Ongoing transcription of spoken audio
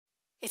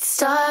It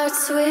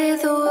starts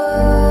with a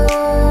word.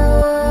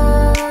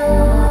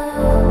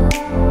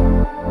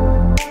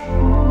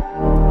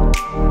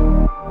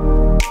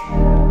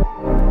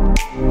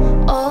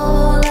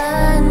 All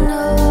I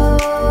know,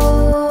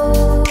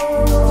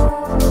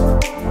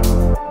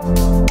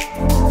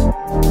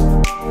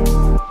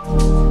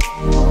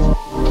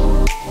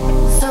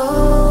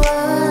 so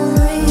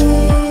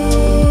unreal.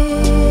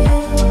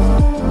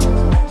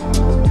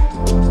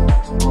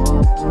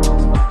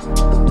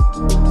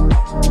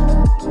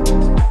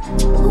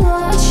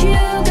 Watch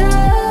you go.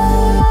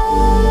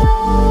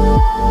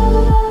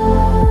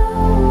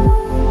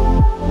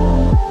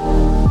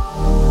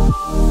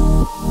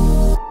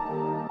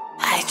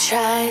 I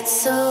tried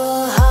so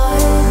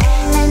hard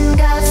and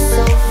got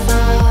so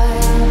far.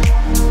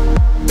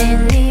 In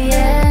the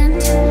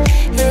end,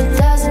 it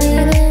doesn't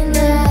even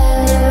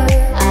matter.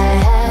 I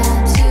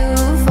had to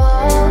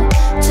fall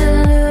to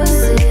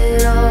lose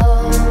it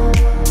all.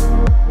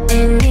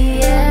 In the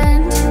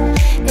end,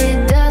 it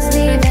doesn't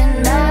even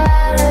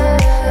matter.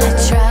 I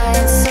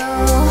tried so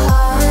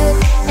hard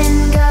and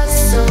got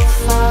so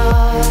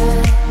far.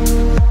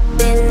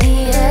 In the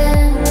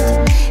end,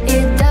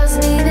 it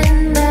doesn't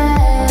even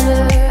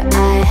matter. I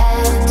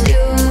had to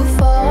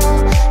fall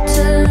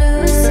to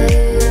lose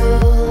it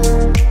all.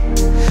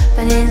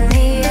 But in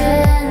the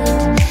end,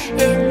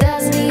 it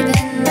doesn't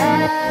even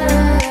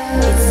matter.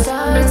 It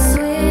starts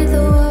with a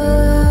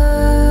word.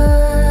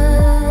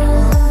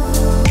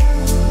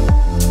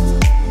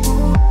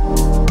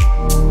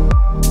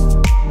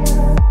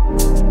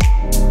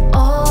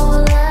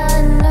 All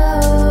I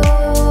know,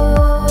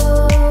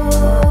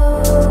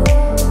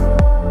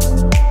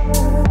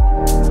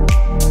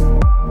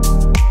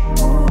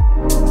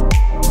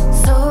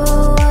 so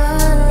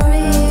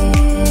unreal.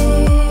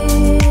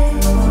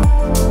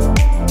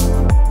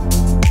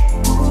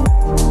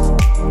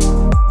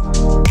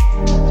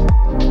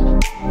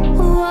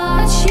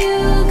 Watch you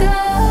go.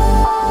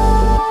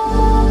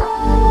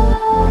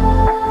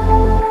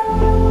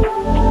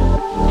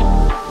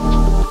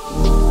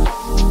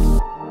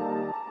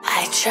 I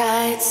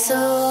tried so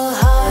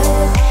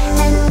hard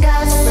and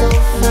got so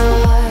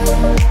far.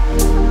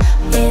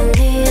 In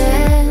the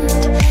end,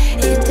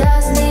 it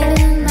doesn't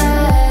even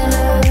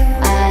matter.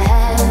 I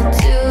had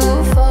to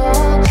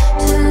fall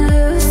to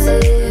lose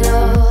it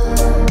all.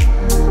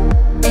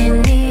 In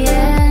the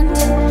end,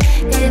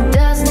 it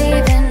doesn't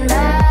even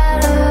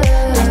matter.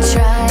 I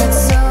tried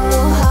so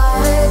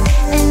hard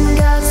and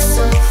got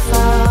so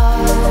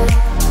far.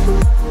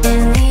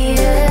 In the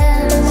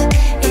end,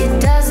 it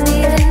doesn't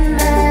even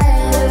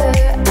matter.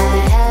 I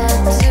had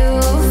to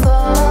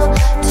fall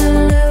to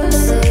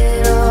lose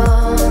it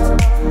all.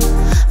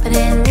 But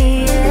in the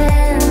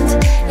end,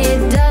 it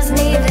doesn't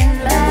even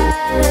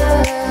matter.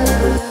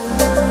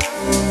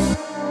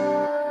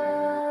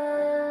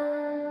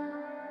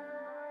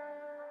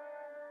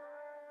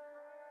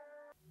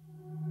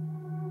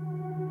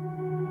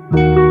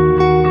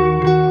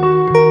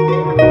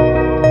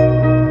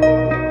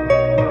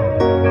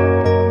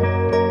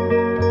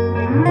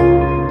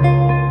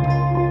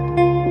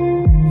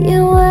 You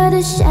were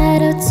the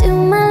shadow to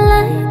my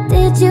light.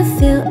 Did you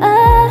feel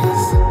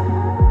us?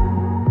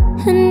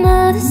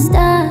 Another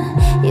star,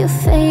 you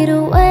fade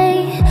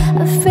away.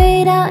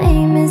 Afraid our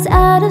aim is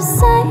out of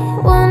sight.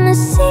 Wanna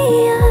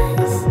see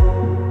us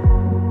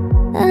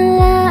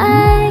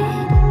alive.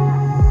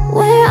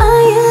 Where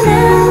are you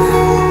now?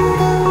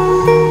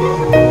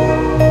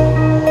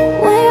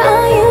 Where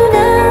are you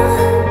now?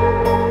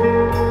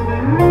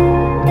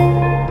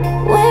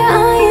 Where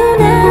are you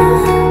now?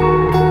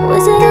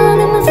 Was it all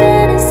in my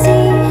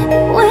fantasy?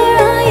 Where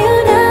are you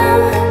now?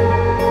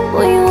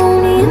 Were you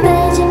only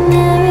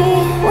imaginary?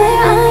 Where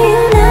are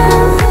you now?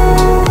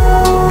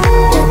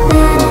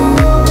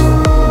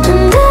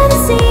 Under the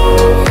sea,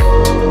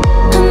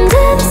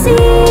 under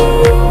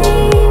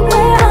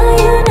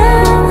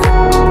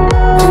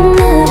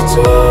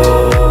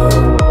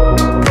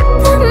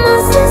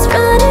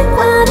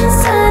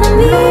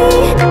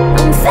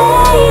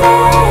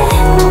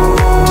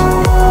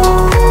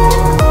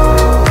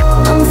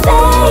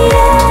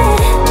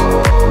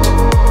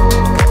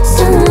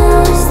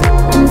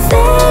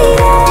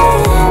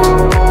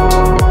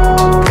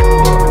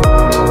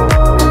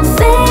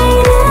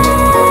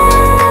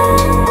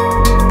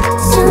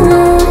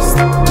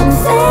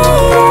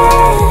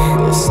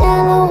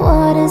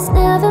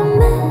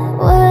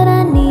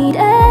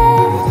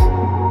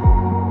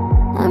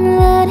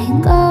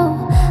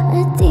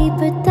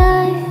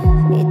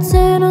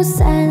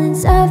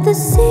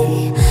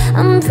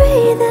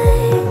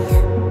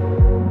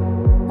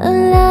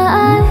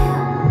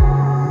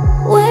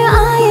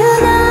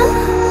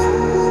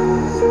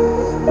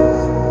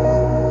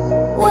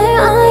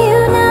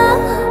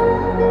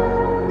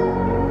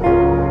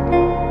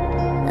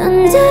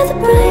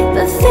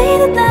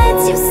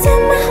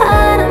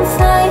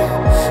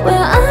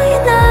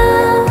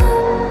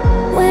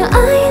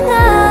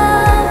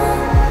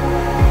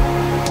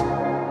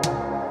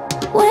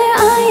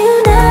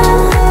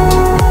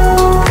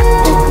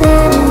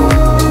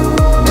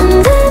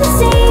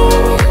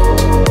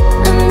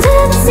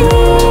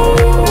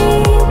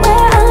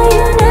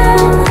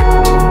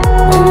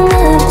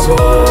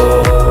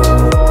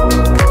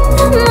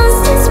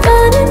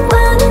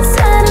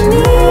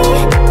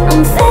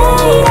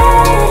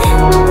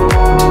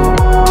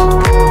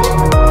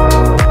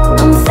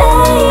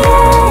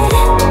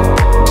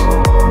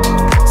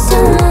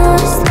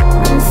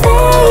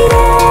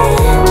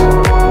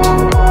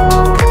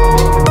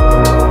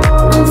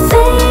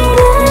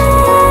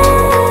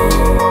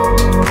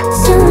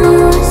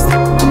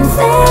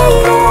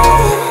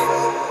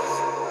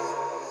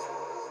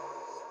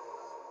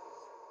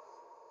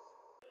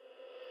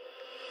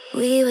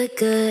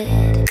good,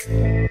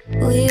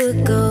 we were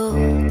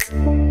gold.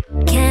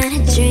 Kind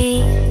of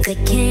dream that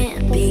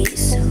can't be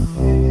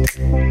sold.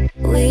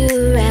 We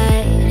were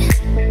right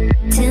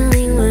till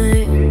we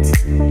weren't.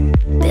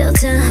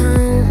 Built a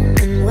home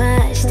and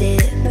watched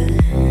it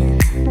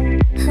burn.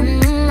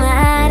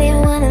 I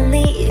didn't wanna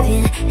leave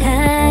you,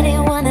 I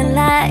didn't wanna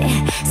lie.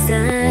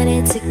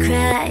 Started to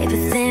cry,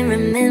 but then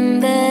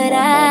remembered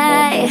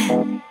I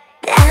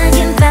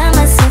can buy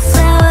myself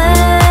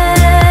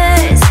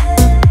flowers,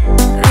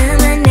 write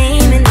my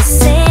name in the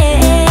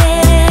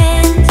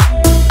sand,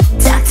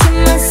 talk to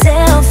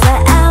myself for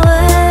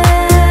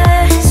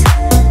hours,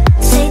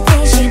 say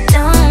things you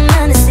don't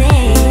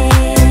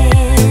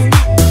understand.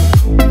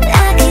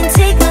 I can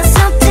take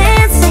myself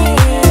dancing,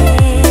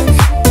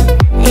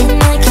 and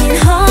I can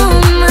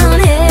hold my own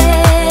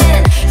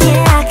head.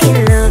 Yeah, I can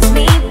love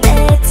me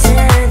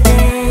better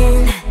than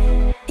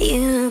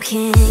you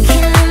can.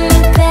 Can love me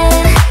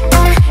better,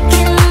 I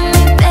can love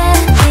me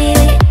better,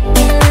 baby.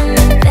 Can love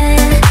me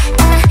better,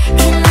 I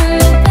can love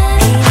me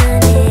better. Paint my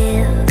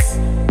nails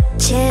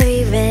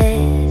cherry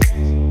red,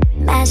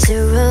 match the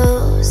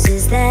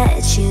roses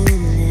that you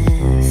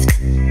left.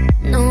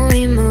 No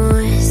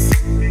remorse,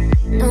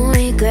 no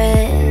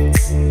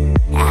regrets.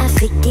 I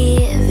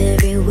forgive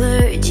every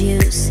word you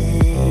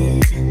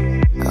said.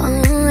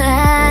 Oh,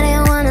 I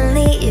didn't wanna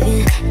leave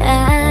you,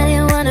 I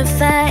didn't wanna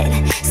fight.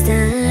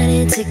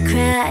 Started to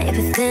cry,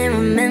 but then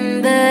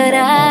remembered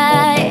I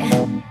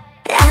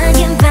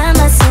can buy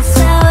myself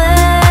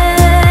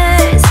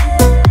flowers,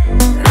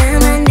 write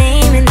my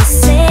name in the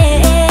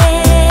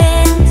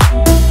sand,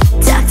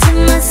 talk to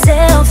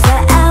myself for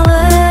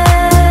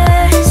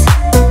hours,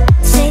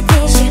 say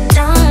things you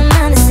don't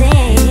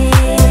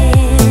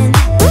understand.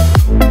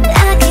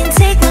 I can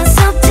take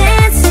myself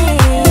dancing,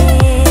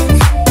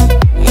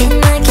 and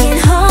I can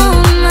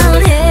hold my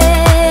own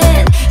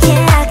head.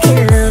 Yeah, I can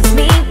love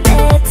me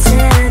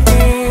better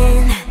than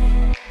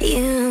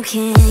you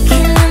can.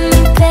 Can love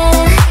me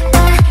better,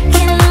 I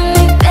can love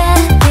me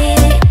better,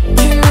 baby.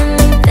 Can love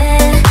me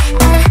better,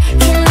 I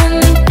can love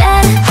me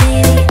better,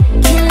 baby.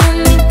 Can love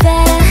me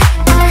better,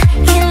 I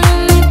can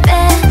love me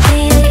better,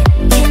 baby.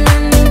 Can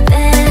love me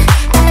better,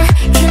 I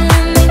can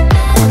love me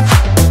better.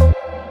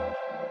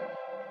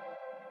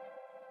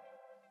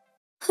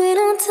 We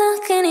don't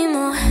talk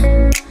anymore.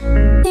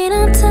 We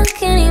don't talk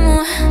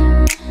anymore.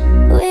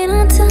 We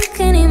don't talk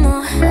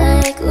anymore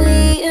like we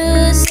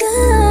used to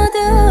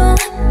do.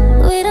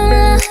 We don't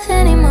laugh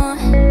anymore.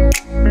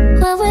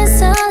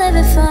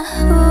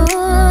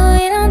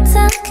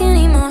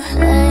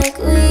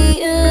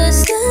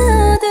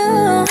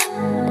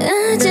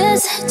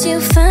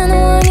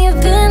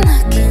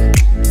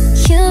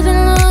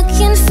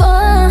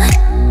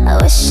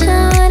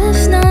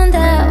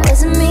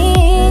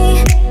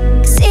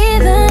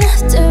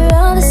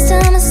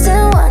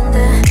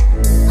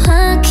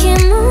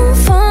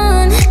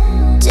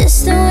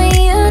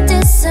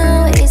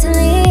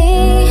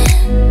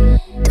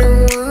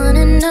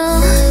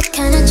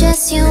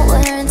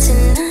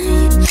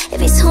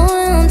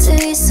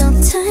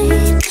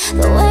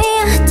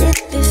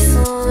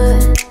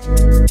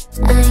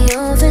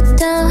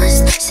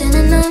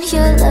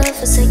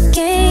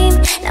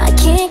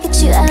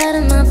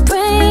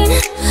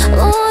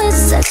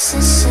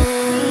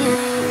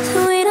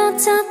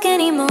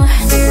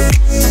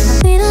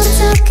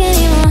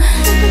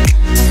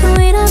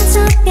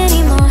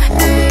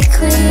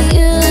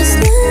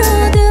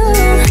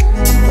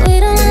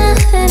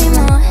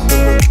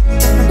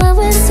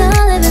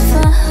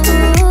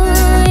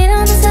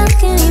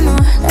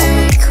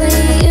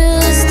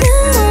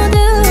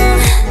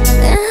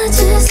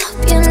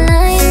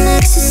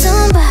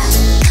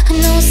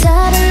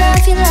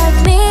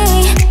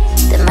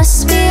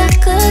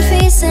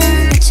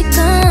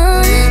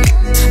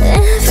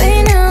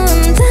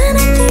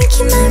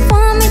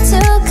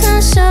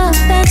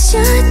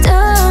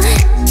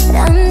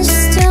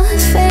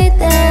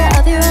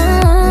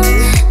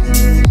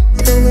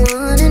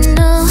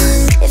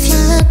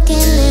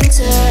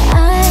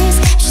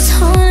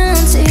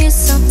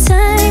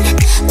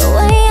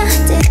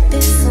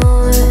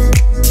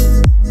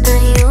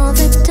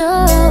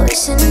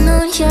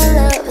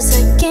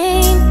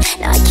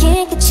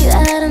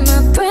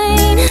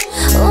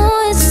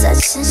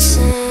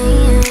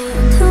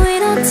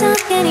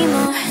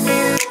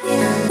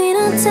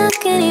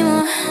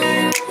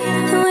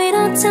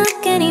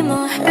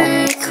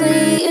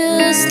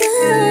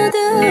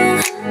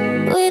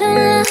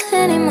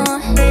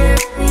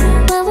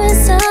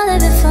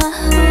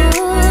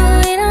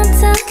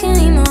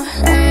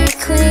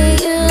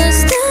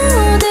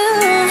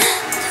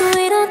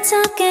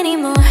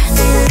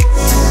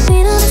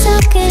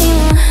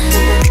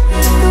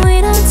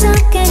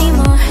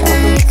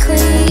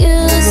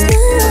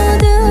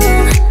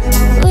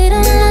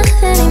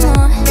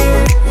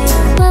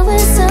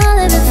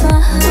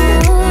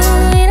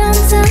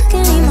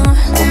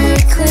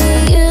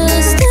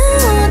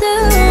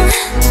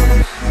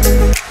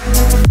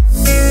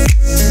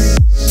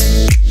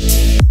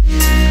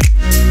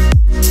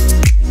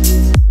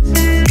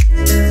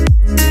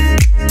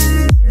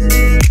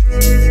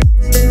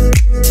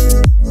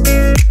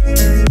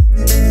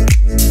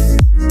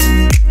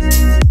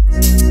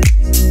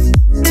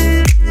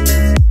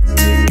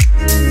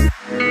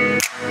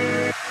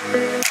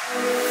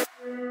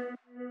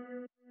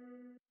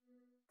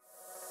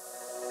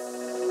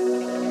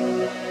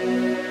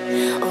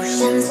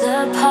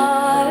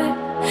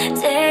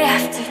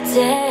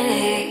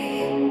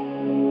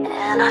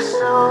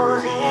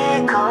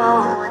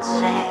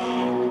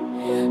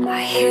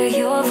 hear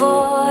your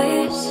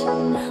voice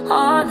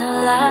on the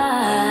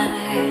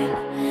line,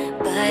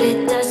 but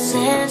it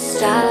doesn't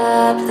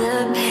stop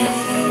the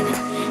pain.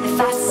 If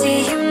I see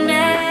you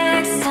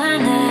next to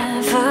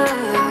never,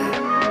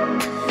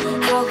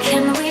 how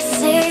can we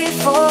say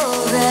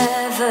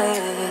forever?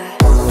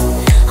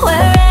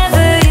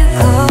 Wherever you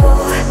go,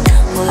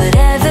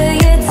 whatever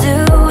you do,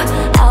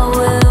 I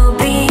will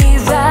be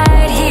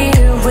right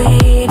here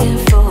waiting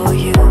for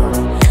you.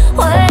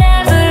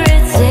 Whatever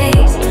it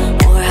takes,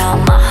 or how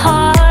my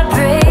heart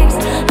breaks,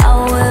 I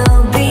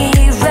will be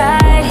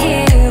right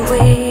here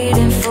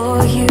waiting for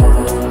you.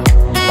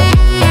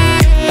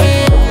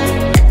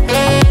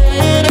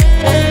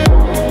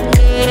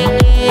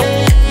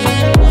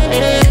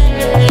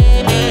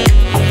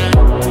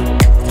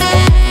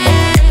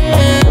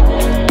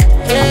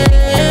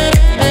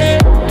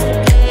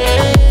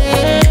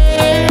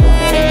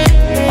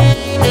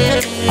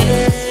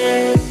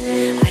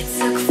 I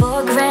took for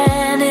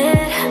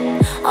granted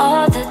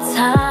all the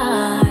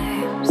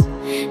times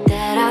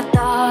that I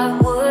thought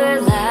would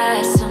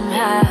last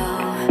somehow.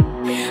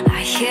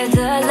 I hear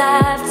the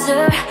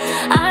laughter,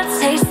 I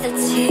taste the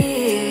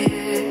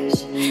tears,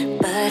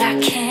 but I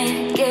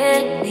can't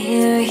get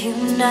near you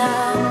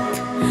now.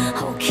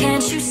 Oh,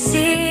 can't you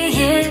see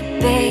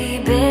it,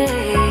 baby?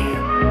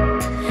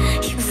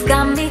 You've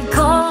got me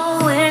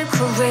going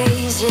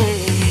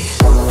crazy.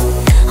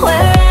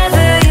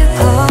 Wherever you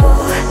go,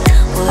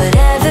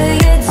 whatever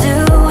you do,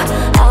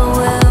 I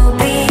will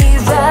be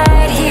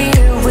right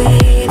here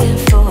waiting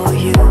for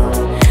you.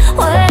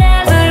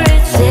 Whatever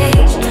it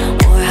takes,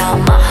 or how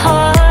my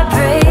heart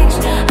breaks,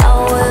 I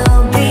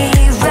will be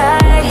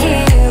right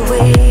here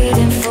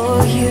waiting for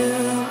you.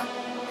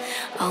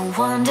 I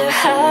wonder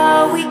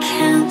how we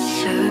can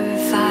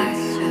survive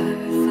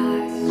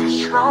this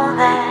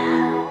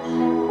romance.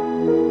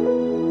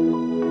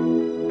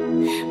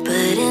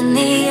 But in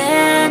the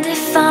end,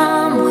 if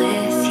I'm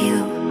with you,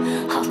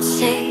 I'll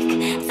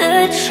take the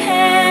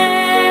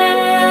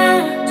chance.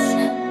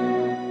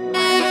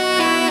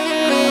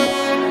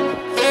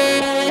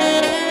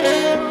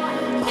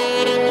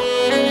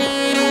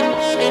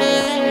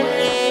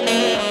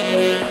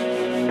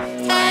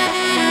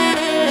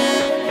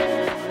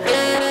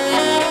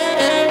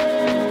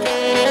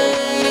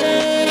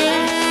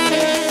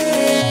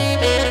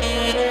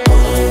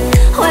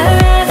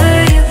 Wherever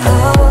you go,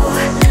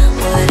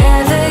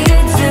 whatever you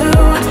do,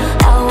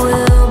 I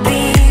will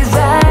be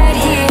right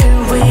here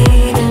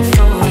waiting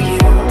for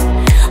you.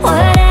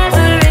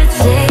 Whatever it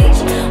takes,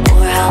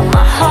 or how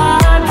my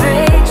heart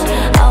breaks,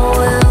 I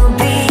will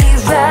be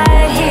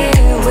right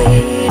here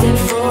waiting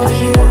for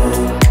you.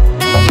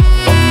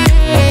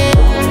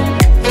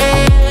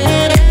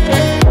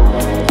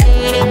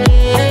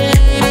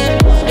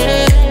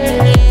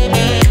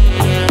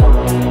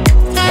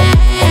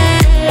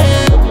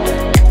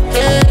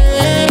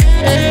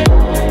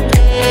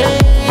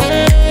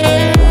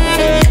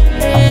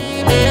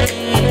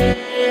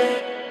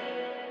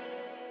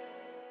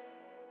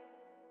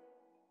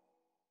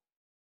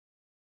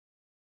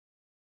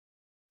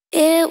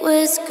 It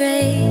was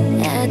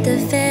great at the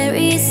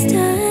very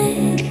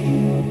start.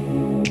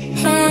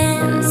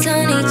 Hands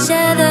on each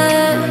other,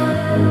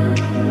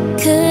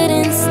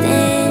 couldn't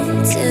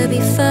stand to be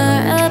far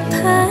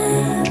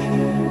apart.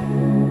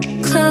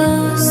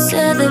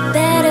 Closer the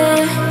better.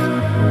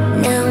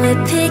 Now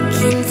we're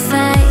picking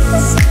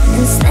fights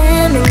and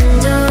slamming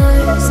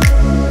doors,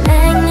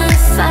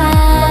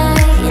 magnifying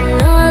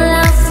all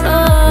our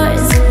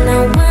flaws. And I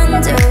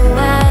wonder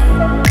why,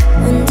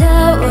 wonder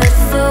what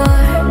for,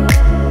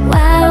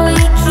 why we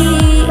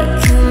keep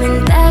coming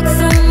back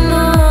for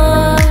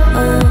more.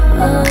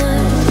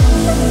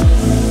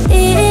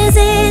 Is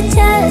it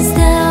just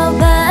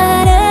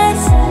about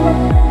us?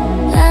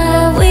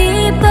 Are we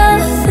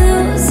both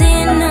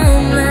losing our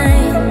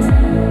minds?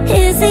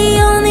 Is the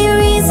only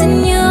reason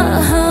you're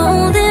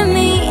holding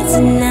me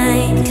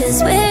tonight 'cause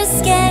we're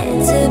scared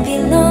to be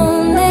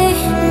lonely?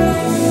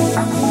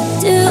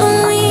 Do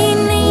we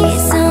need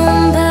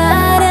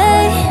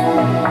somebody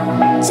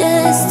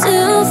just to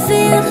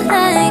feel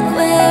like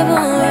we're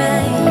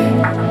alright?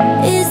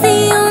 Is the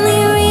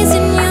only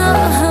reason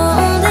you're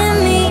holding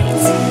me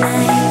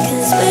tonight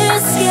 'cause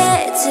we're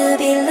scared to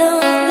be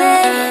lonely?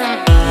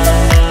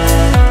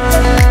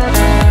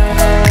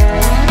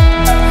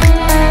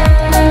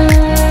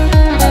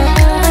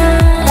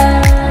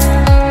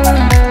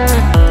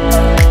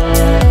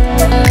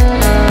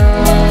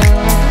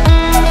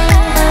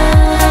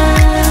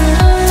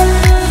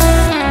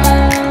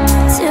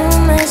 Too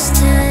much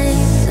time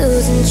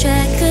losing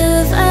track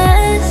of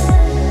us.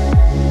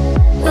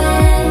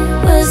 Where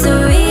was the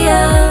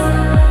real?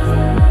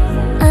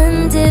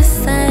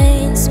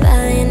 Undefined,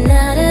 spying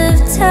out of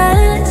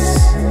touch.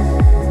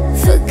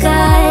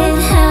 Forgot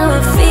how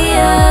it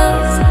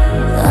feels.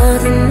 All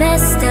the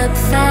messed up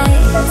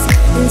fights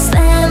and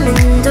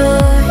slamming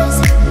doors,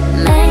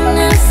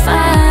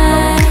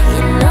 magnifying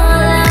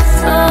all our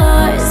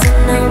flaws.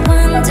 And I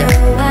wonder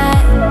why,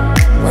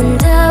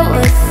 wonder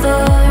what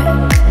for,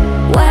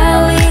 why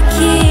we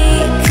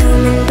keep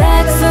coming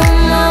back for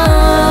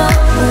more.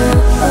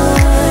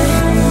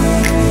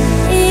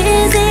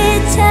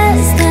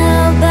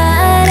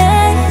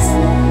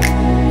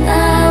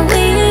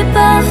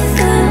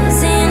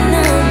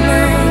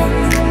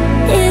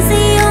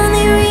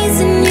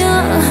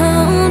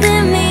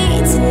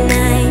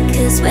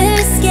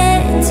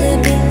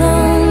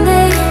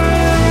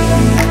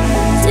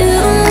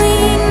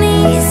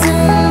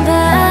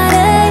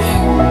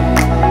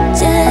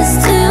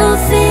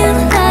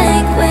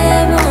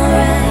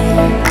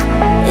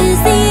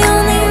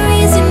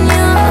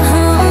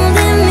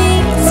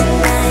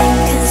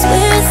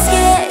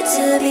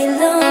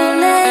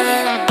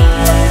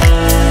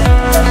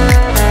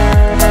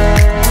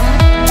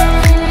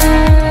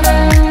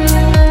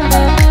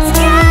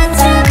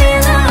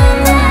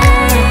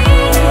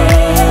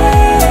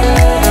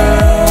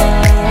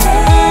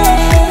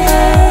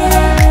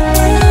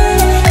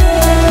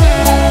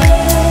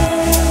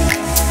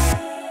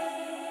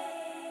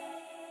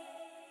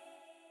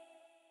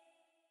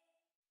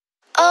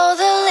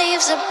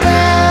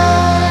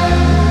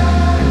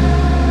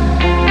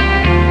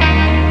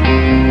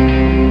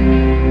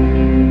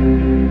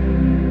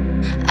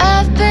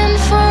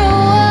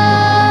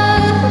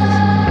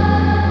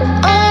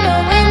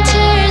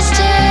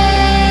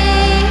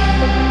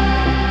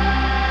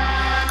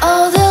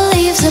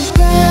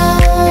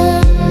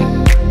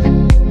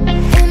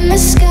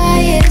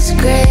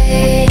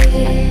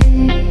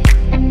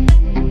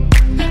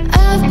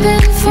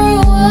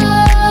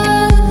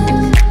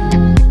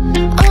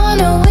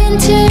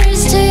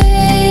 winter's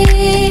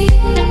day.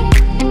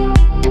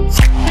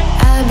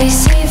 I'd be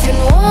safe and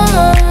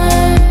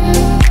warm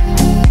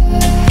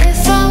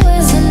if I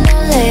was in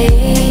LA.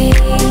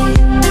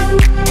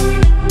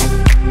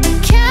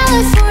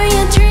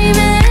 California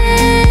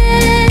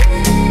dreaming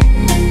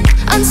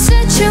on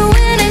such a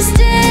winter's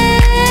day.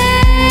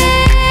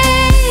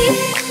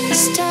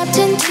 Stepped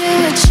into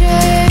a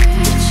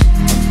church,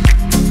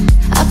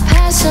 I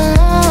pass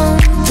along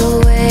the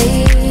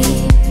way.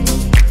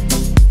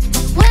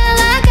 Well,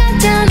 I got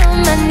down on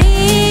my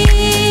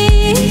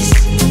knees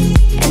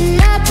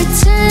and I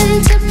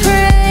pretend to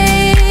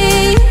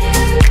pray.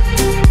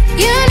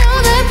 You know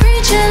the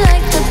preacher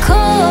like the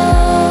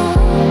call,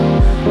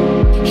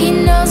 he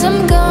knows I'm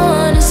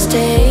gonna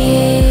stay.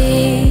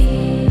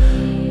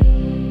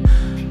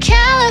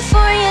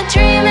 California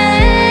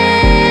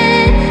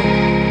dreaming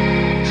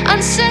on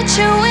such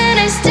a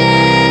winter's day.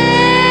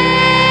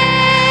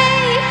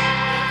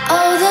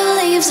 Oh, the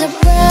leaves are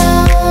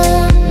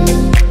brown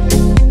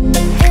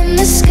and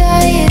the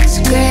sky is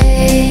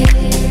gray.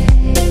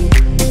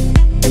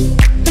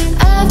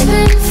 I've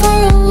been for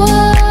a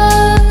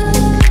walk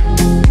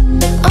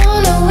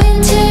on a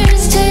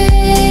winter's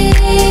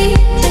day.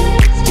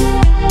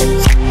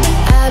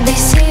 I'd be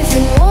safe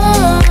and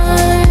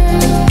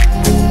warm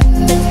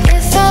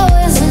if I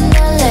was in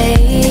LA.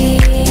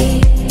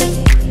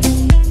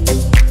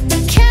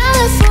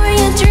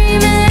 California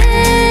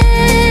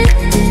dreaming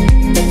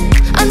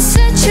on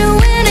such a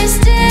winter's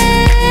day.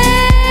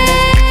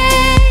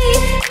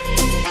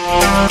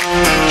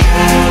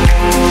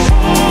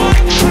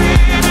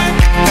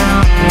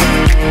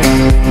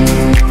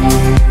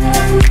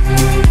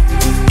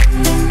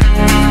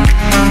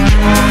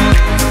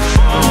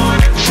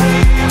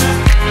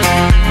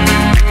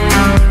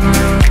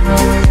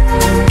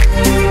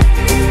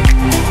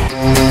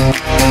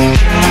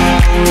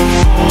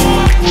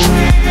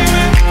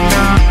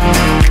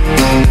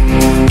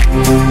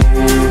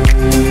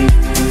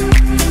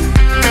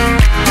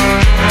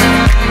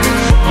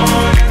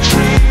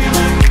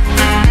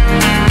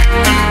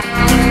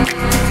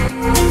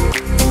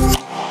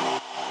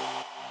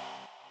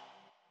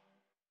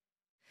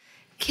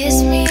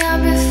 Kiss me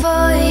up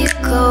before you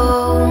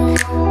go.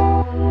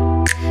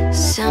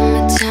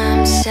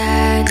 Summertime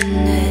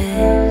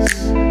sadness.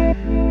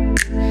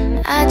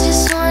 I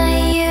just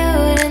wanted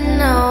you to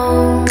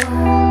know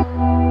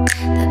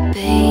that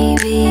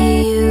baby,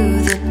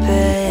 you the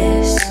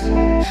best.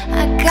 I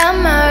got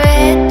my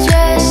red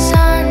dress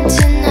on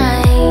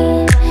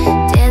tonight,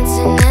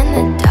 dancing in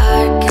the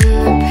dark in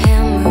the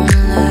pale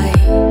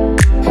moonlight.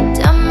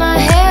 Done my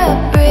hair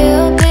up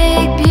real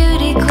big,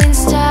 beauty queen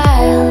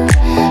style.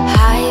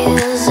 High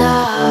heels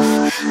off,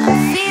 I'm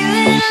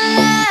feeling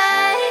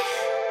alive.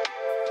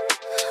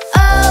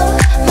 Oh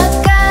my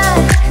God,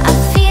 I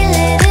feel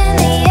it in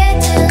the air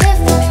to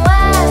lift from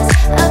wise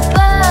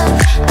above.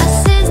 I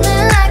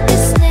sizzling like a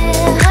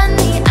snare,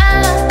 honey,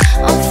 I'm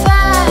on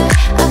fire.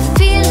 I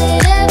feel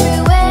it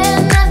everywhere,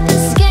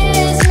 nothing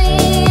scares me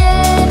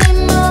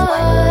anymore.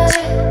 1,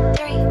 2,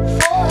 3,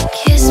 4.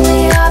 Kiss me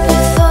up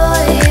before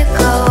you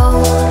go.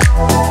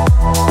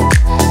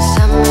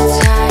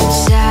 Summertime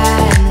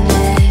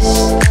sadness.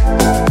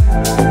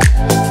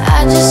 I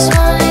just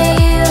wanted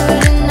you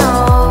to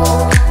know,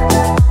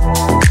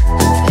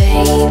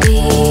 baby,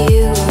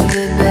 you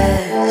the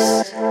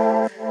best.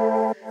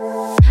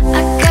 I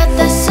got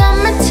the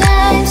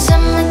summertime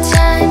sadness.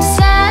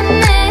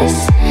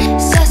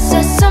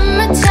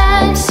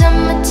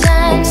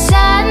 Summertime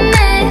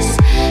sadness.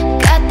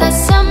 Got that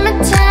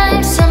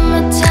summertime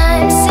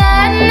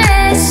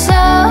sadness.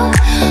 Oh,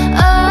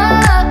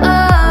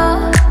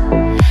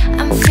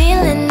 I'm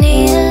feeling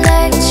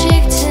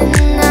electric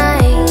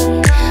tonight.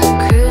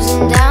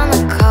 Cruising down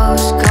the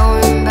coast,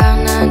 going about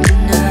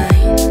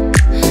 99.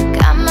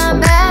 Got my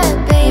bad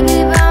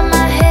baby by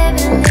my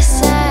heavenly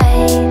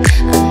side.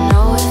 I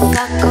know if I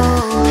go,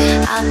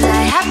 I'll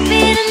die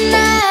happy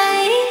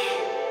tonight.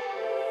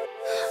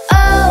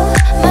 Oh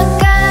my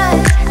God,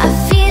 I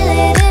feel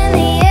it in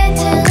the air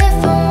to lift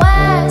from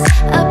wise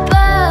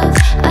above.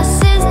 I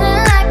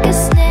sizzling like a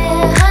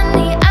snare,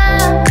 honey,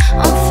 I'm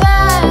on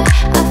fire.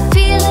 I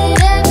feel it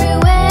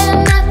everywhere,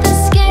 nothing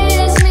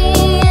scares me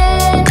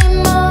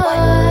anymore.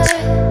 1,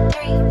 2,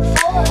 3,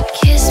 4.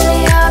 Kiss me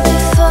up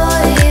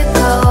before you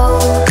go.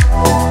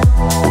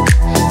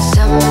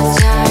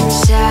 Summertime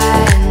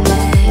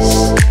sadness.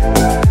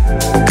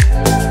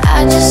 I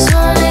just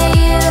wanted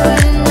you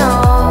to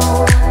know,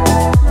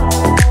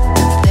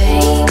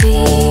 baby,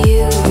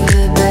 you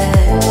the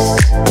best.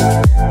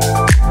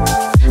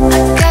 I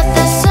got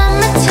that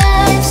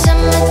summertime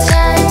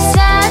sadness.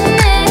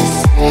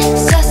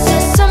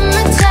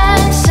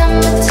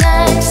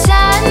 Summertime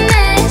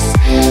sadness.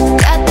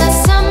 Got that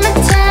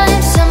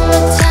summertime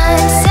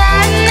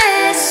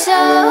sadness.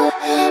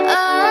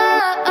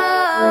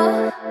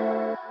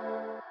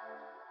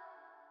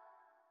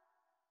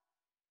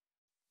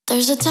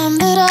 There's a time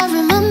that I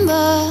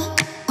remember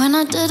when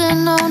I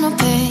didn't know no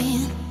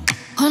pain,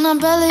 when I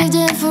believed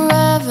in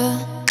forever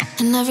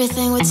and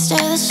everything would stay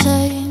the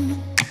same.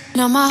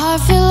 Now my heart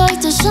feel like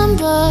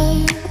December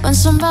when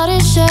somebody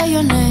share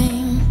your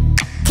name.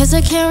 Cause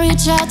I can't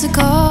reach out to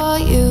call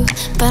you,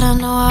 but I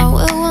know I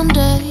will one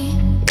day,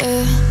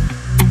 yeah.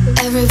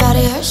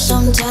 Everybody hurts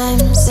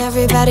sometimes,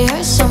 everybody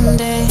hurts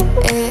someday,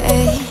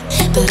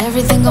 but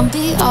everything gon'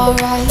 be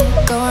alright.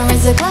 Go and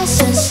raise a glass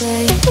and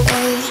say,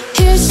 hey.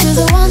 Here's to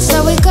the ones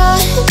that we got.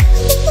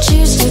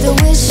 Cheers to the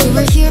wish you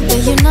were here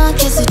but you're not.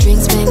 Cause the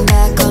drinks bring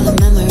back all the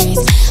memories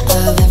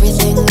of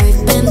everything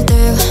we've been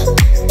through.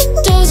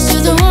 Toast to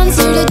the ones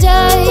here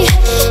today.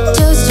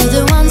 Toast to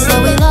the ones that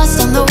we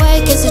lost on the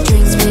way. Cause the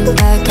drinks bring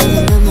back all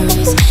the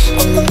memories,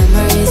 and the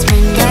memories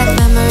bring back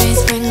you. Memories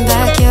bring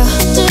back you.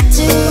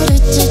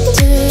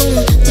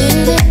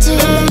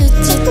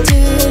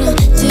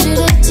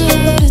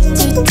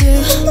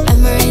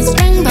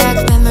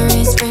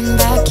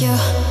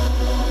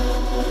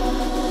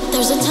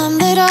 There's a time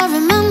that I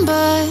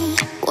remember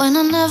when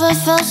I never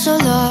felt so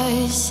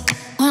lost,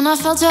 when I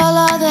felt all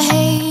of the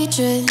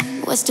hatred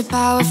was too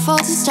powerful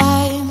to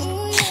stop.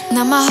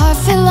 Now my heart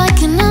feel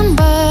like an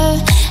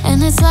ember,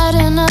 and it's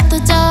lighting up the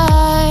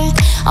dark.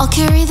 I'll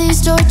carry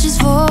these torches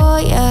for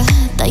ya,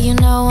 that you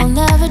know I'll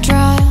never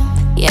drop,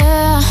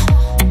 yeah.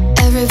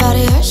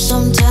 Everybody hurts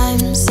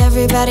sometimes,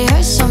 everybody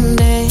hurts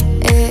someday,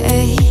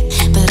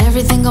 but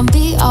everything gon'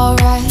 be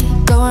alright.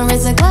 Go and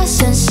raise a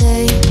glass and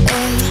say,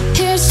 hey.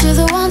 Here's to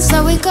the ones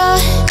that we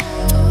got.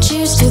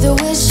 Cheers to the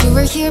wish you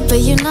were here but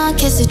you're not.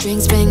 Cause the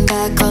drinks bring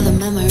back all the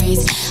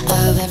memories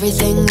of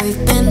everything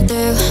we've been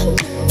through.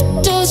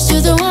 Toast to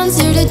the ones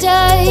here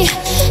today.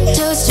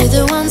 Toast to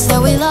the ones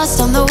that we lost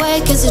on the way.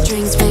 Cause the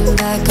drinks bring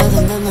back all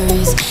the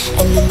memories,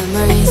 and the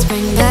memories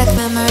bring back you.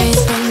 Memories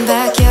bring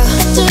back you.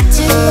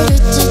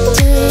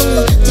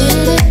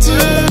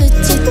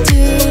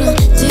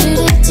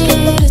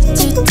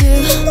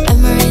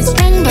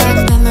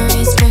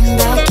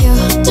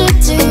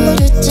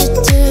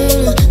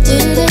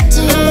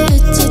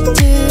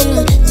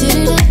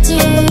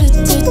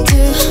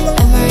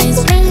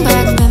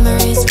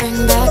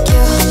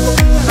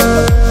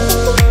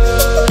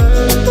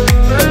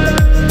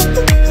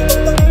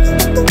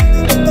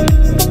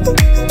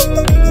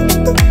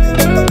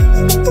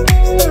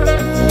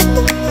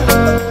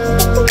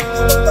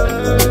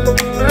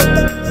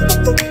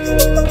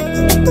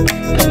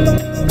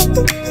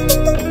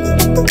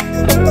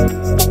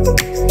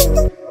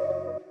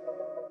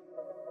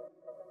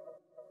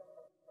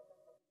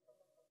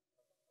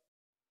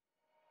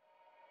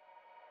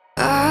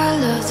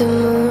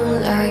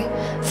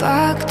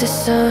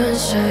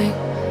 Sunshine,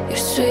 your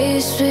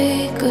sweet,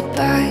 sweet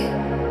goodbye.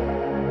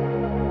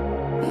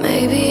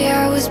 Maybe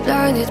I was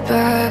blinded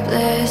by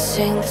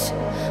blessings,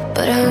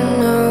 but I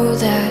know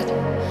that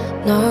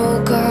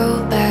no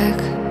go back.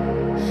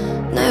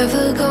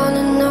 Never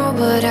gonna know,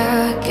 but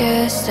I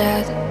guess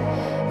that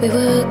we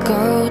would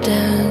go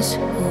dance.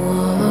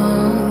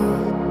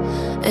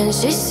 Whoa. And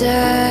she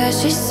said,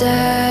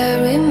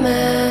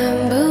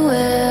 remember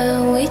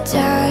when we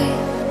died?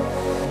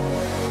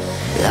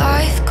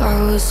 Life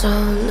goes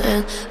on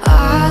and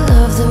I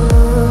love the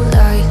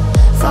moonlight.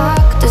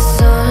 Fuck the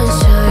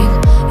sunshine,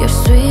 your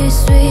sweet,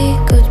 sweet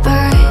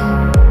goodbye.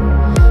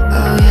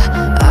 Oh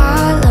yeah,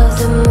 I love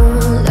the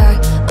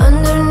moonlight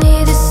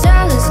underneath the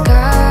silent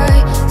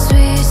sky.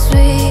 Sweet,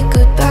 sweet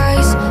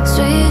goodbyes,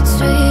 sweet,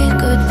 sweet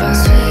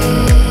goodbyes.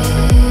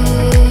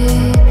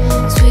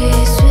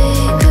 Sweet,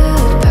 sweet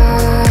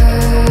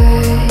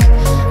goodbye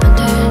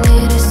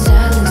underneath the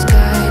silent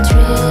sky.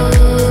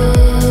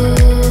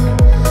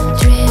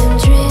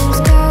 Dreams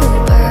go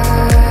by,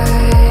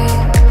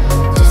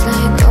 just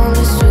like all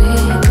the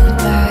sweet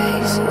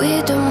goodbyes.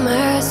 With the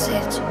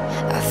message,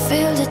 I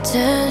feel the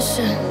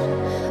tension.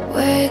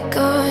 We're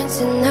going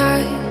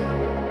tonight.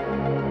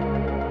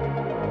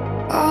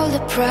 All the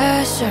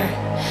pressure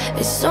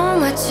is on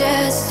my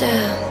chest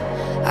and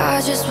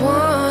I just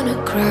wanna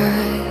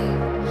cry.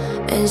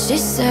 And she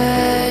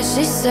said,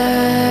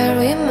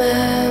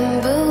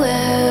 remember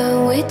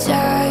when we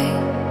died?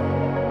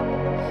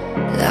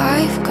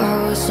 Life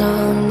goes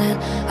on and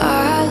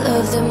I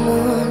love the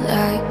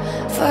moonlight.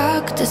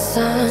 Fuck the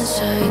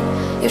sunshine,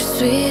 your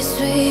sweet,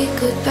 sweet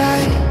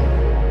goodbye.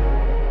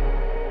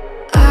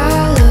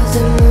 I love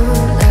the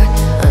moonlight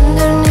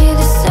underneath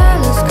the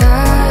silent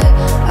sky.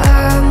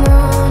 I'm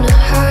on a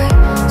high,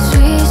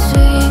 sweet,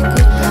 sweet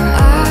goodbye. I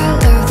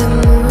love the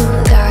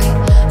moonlight.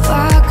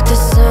 Fuck the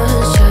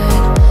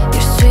sunshine,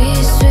 your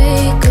sweet,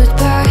 sweet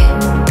goodbye.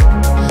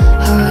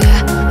 Oh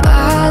yeah, I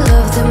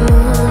love the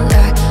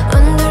moonlight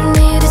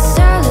underneath the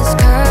silent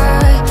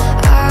sky.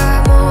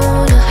 I'm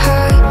on a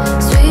high,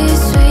 sweet,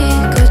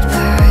 sweet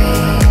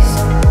goodbyes.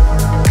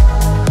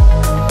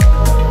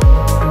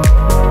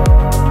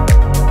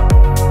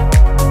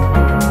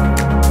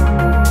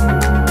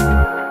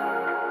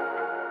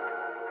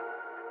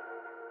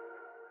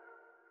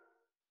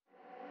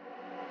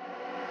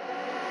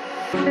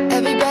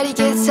 Everybody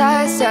gets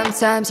tired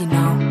sometimes, you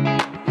know.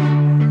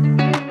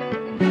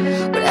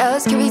 What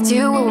else can we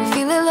do when we're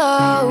feeling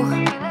low?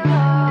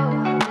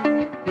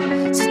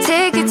 So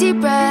take a deep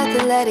breath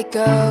and let it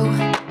go.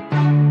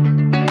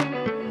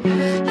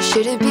 You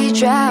shouldn't be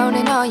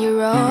drowning on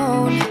your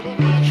own.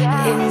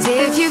 And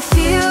if you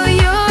feel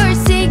you're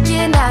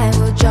sinking, I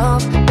will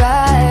jump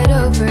right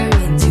over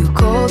into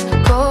cold,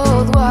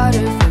 cold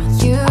water for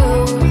you.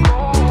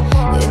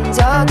 And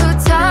although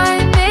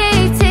time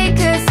may take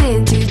us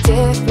into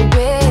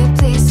different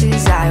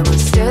places, I will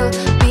still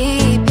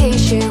be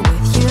patient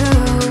with you.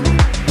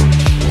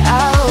 I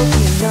hope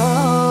you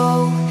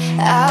know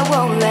I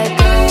won't let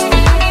go.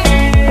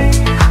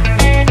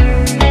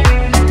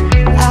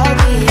 I'll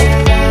be your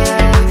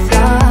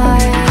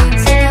lifeline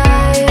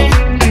tonight.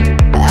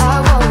 I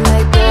won't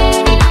let go.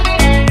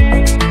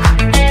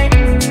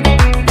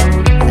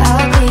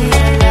 I'll be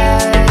your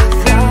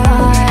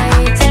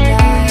lifeline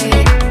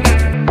tonight.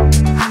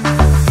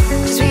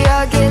 'Cause we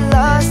all get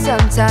lost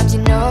sometimes,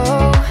 you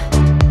know.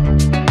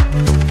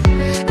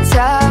 It's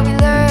how we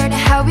learn,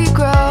 how we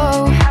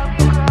grow.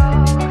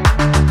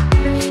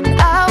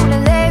 I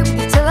wanna lay with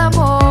you till I'm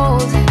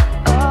old.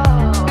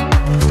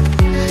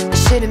 You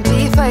shouldn't be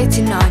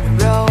fighting on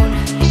your own.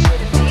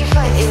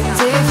 And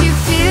if you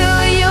feel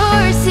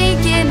you're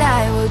sinking, I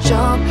will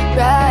jump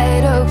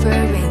right over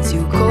into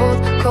cold,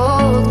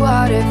 cold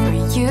water for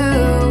you.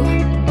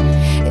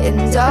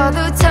 And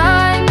although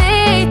time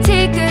may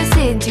take us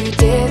into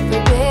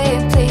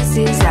different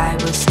places, I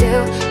will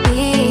still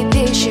be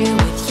patient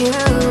with you.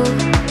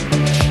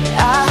 I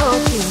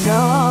hope you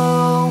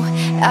know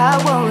I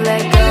won't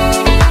let go.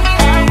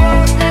 I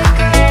won't let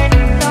go.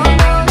 No,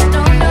 no,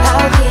 no, no.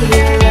 I'll be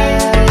your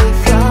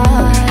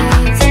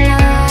lifeline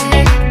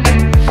tonight.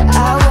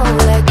 I won't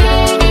let go.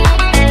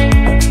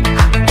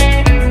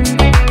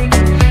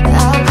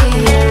 I'll be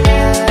your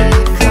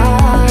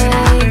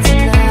lifeline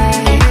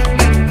tonight.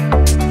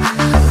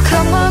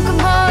 Come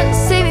on,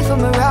 save me from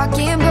a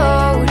rocking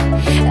boat.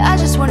 I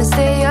just wanna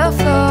stay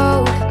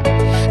afloat.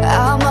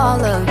 I'm all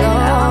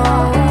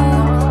alone.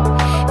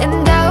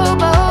 And I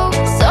hope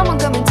someone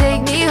come and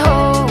take me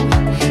home,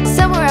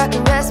 somewhere I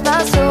can rest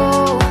my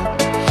soul.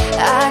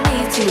 I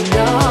need to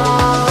know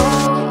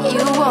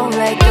you won't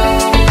let go.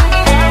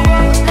 I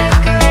won't let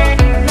go.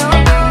 No,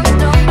 no,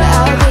 no.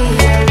 I'll be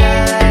your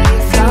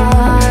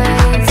lifeline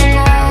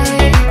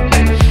tonight.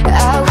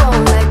 I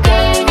won't let go.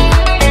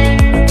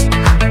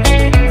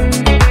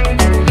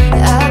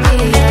 I'll be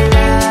your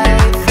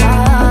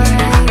lifeline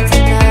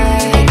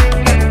tonight.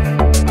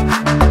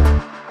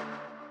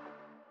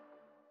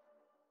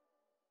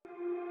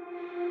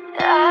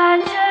 I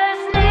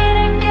just need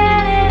to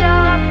get it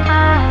off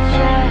my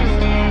chest,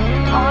 yeah.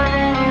 More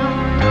than you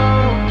know,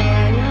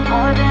 yeah.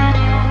 More than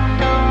you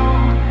know.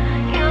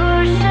 You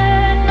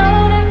should know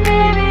that,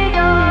 baby,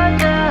 you're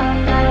the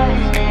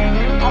best,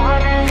 yeah. More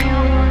than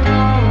you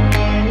know,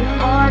 yeah.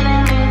 More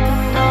than you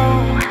know.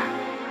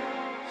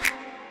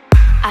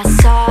 I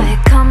saw it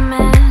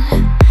coming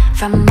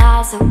from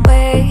miles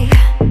away.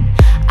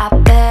 I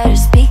better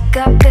speak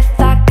up if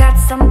I got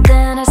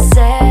something to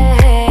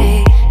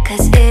say.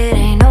 'Cause it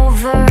ain't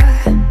over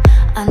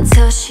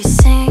until she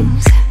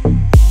sings.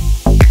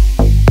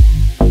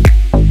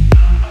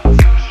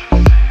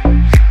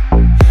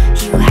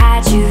 You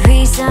had your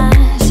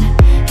reasons,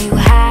 you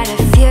had a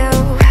few,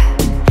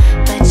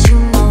 but you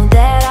know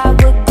that I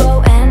would go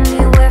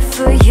anywhere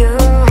for you.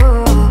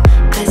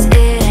 'Cause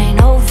it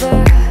ain't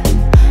over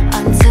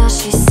until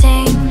she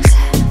sings.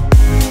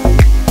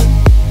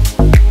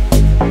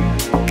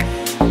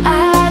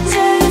 I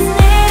just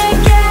need to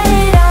get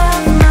it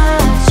off my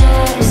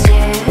chest,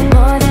 yeah.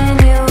 More than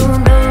you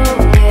know,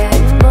 yeah.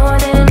 More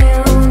than you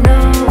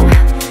know.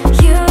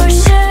 You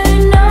should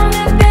know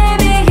that,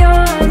 baby,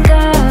 you're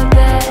the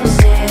best,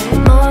 yeah.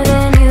 More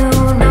than you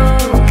know,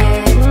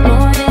 yeah.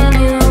 More than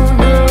you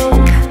know.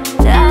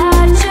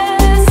 I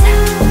just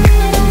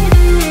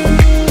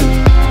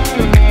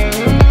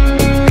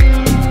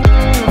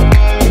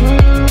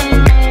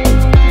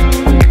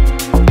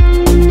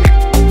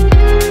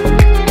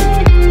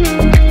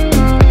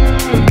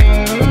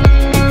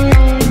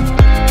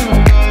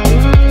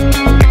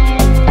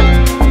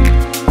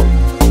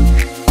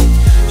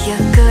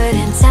your good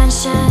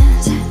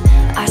intentions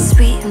are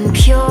sweet and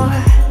pure,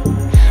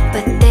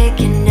 but they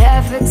can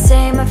never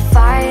tame a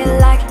fire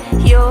like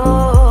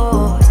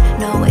yours.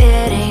 No,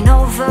 it ain't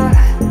over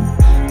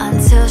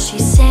until she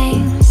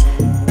sings.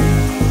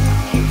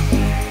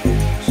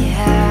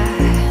 Yeah,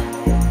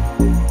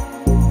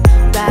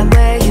 right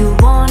where you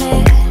want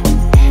it,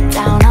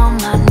 down on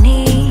my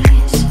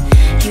knees.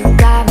 You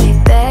got me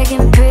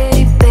begging,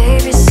 pretty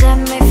baby, set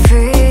me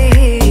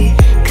free.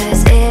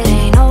 'Cause it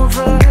ain't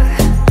over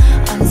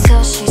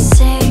until she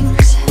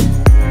sings.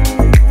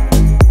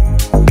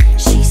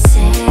 She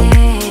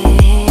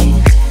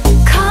sings.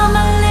 Come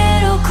a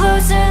little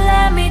closer,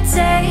 let me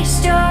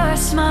taste your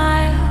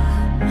smile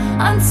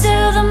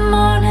until the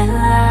morning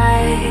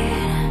light.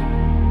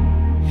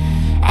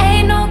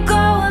 Ain't no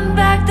going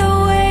back the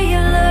way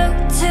you look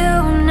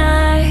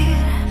tonight.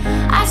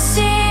 I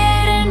see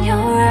it in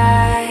your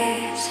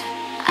eyes.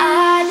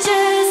 I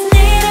just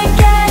need to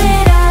get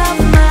it off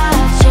my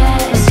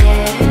chest,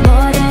 yeah.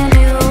 More than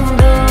you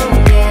know,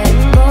 yeah.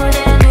 More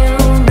than you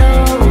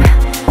know.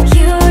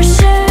 You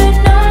should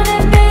know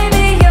that,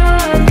 baby,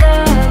 you're the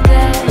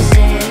best,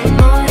 yeah.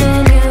 More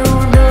than you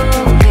know,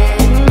 yeah.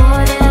 More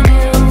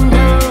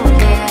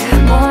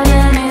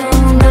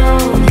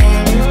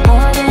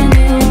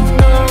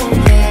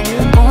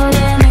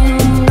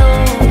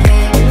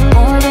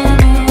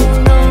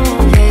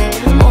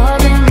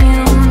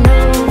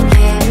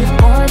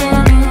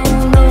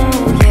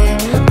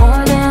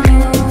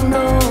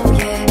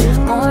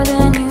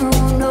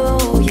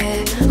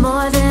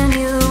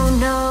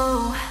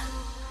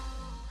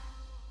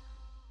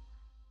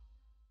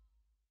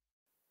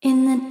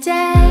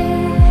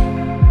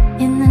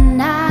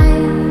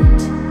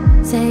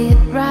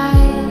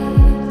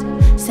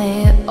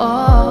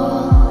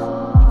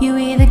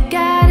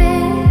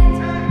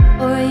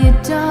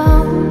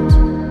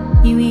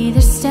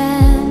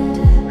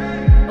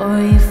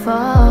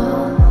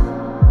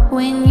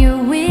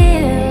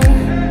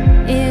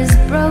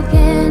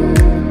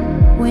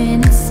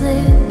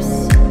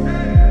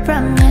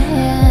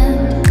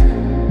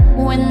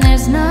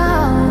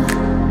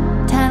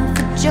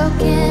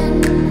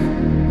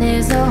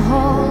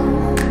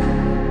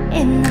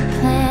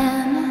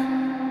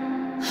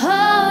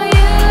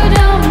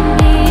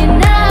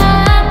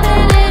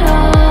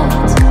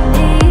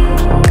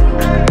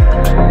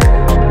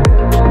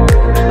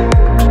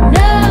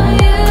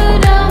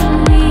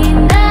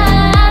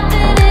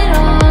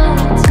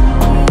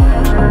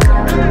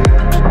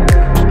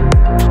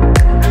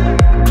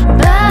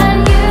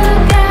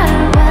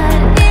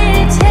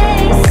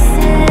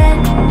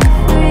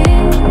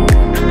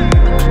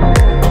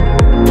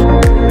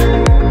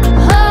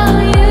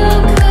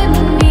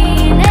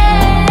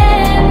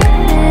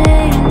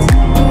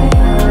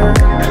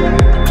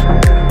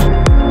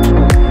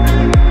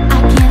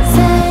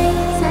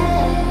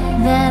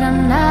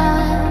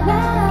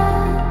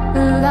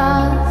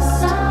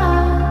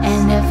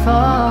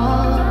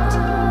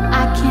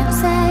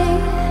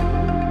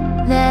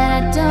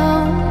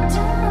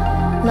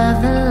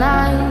love the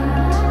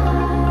light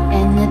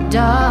and the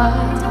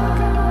dark.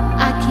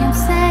 I can't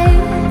say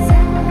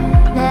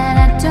that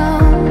I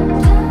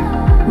don't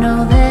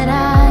know that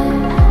I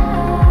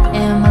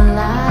am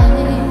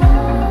alive,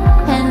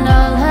 and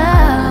all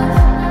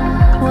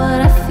of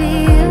what I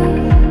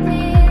feel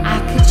I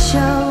could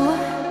show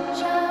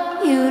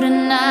you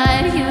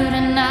tonight, you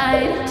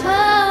tonight.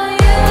 Oh,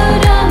 you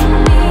don't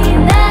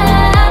mean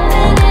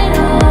nothing at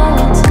all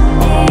to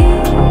me.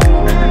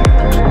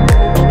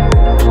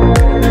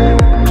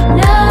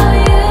 No,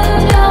 you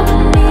don't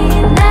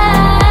mean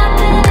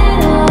nothing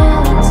at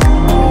all to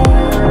me.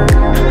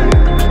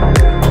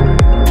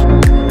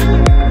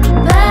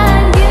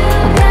 But you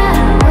got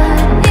what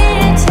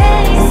it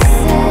takes to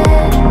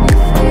set me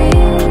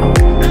free.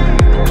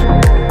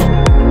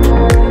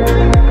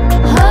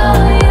 Oh,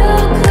 you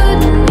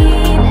couldn't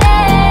mean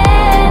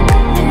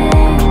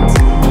anything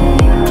to me.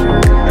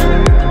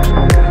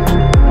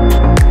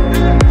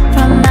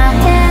 From my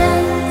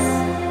hands,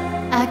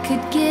 I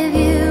could give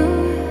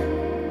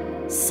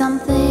you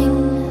something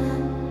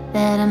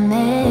that I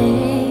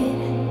made.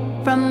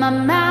 From my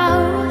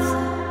mouth,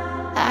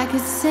 I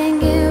could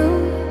sing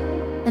you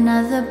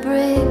another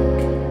brick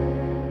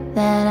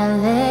that I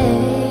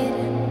laid.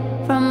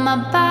 From my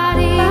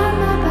body,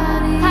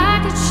 I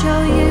could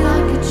show you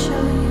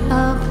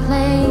a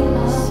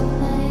place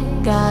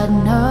God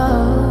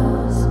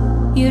knows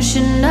you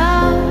should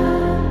know.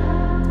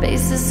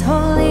 Space is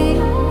holy.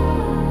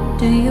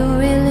 Do you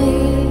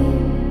really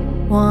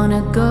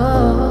wanna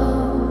go?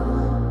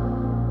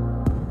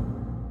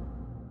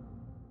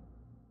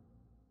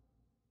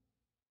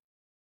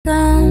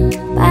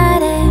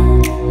 Romperé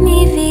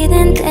mi vida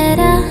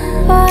entera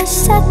por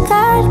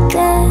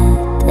sacarte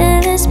de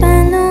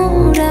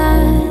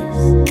despenumbras.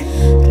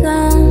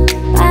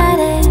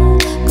 Romperé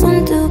con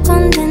tu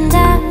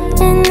condena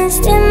en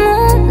este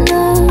mundo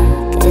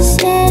que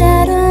se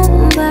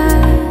derrumba.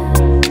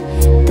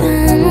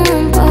 Dame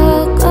un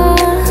poco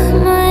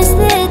más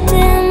de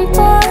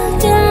tiempo,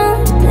 que no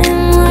te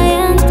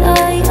mueras,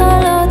 yo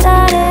lo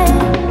daré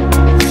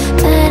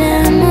para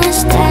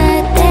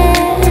mostrarte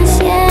el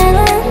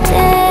cielo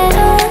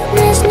entero.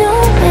 Las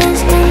nubes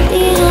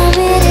contigo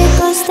me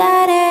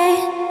recostaré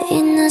y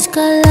nos colamos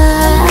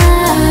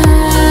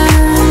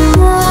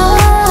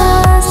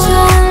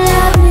con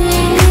la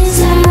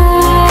brisa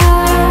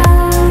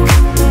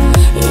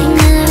y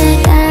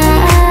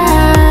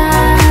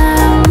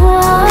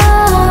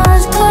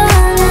navegamos con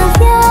el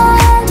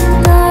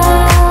viento.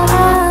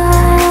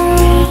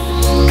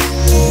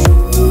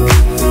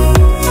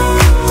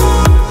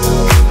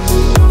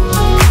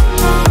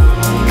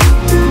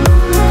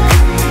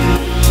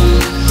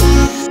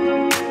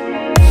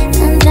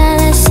 Entre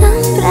las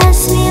sombras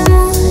mi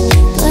amor,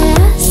 tú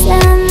eras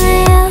la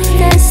mejor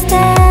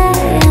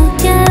destello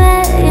que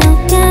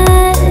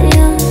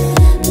veo.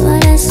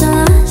 Por eso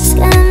es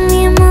que mi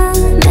amor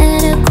me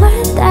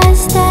recuerdas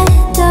de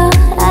todo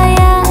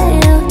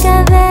aquello que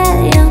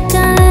veo.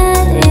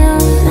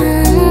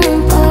 Dame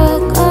un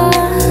poco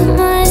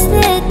más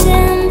de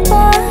tiempo,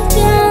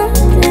 que no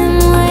te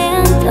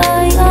mueras,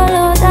 yo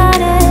lo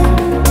daré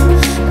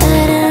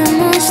para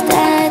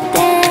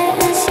mostrarte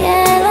el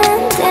cielo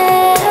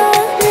entero.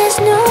 Las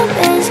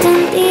nubes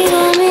contigo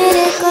me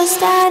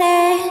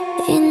recostaré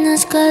y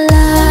nos colamos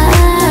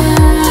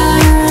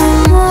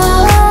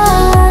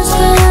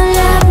con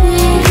la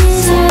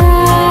brisa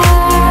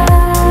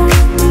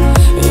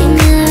y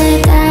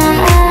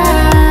navegamos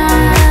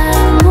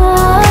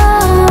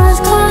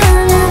con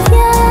el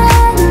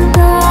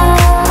viento.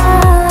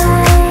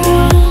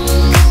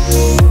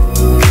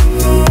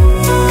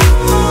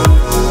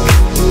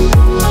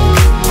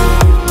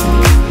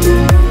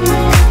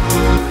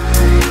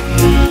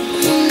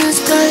 Y nos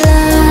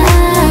colamos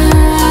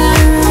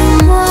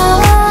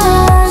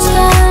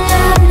con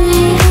la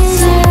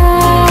brisa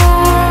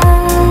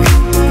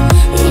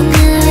y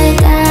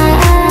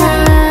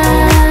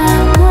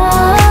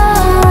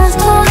navegamos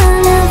con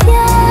el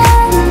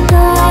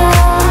viento.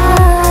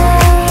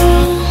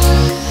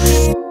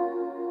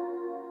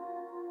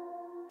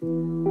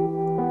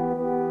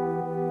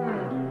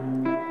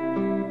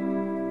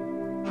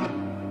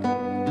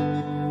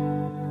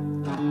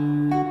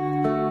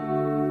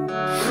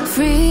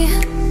 Free,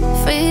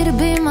 free to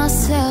be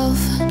myself.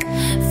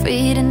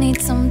 Free to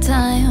need some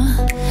time.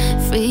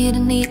 Free to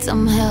need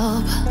some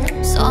help.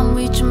 So I'm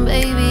reaching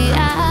baby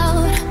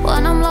out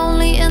when I'm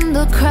lonely in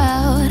the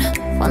crowd.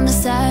 When the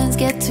sirens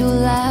get too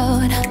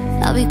loud,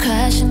 I'll be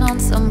crashing on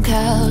some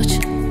couch.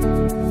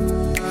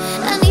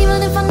 And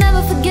even if I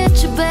never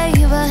forget you, baby,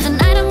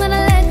 tonight I'm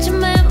gonna let your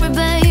memory,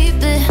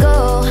 baby,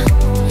 go.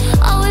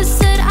 Always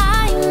said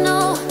I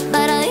know,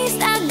 but at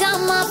least I got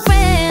my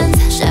friends.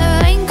 Share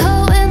a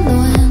raincoat in the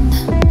wind,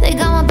 they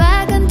got my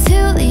back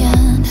until the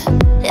end.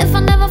 If I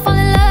never fall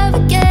in love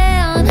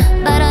again,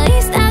 but at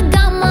least I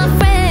got my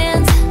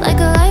friends. Like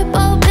a light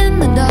bulb in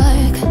the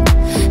dark,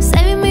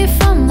 saving me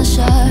from the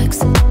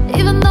sharks.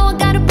 Even though I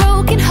got a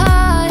broken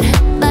heart,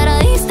 but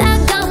at least I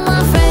got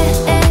my friends.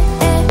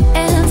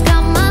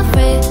 Got my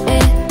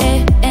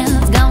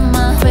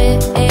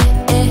friends.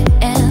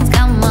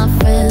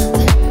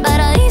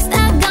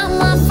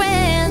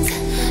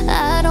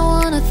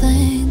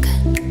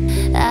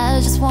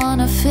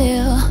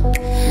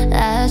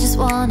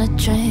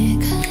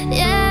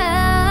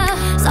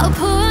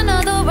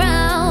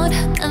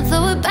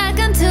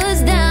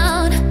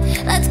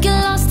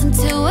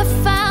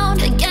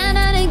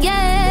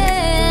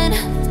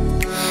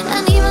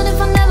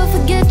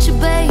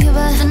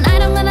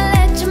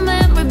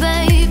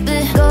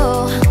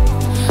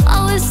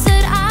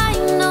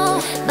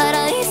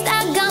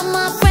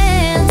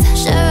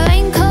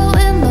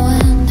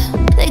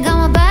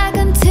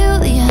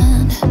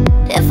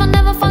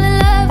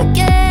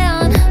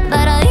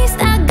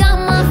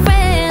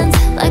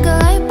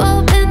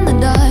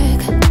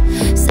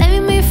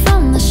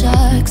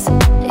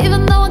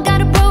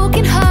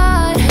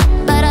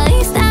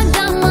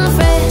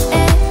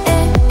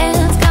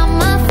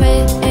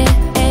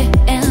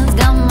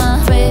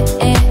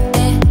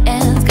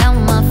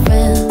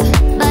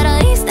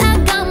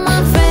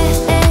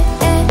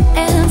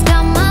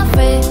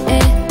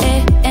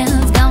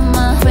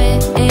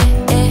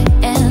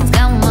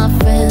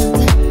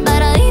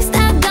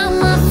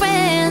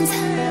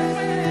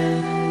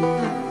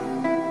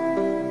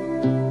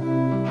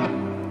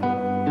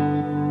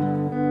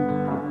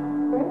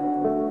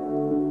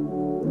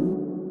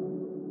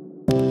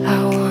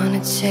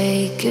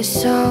 take you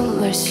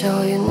somewhere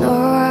so you know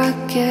I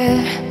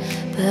care.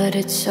 But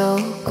it's so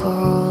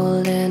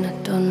cold and I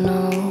don't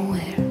know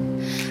where.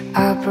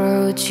 I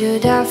brought you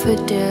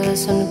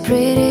daffodils on a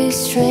pretty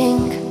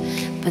string,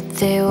 but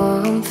they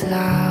won't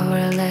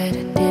flower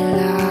later till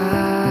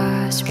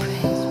last spring.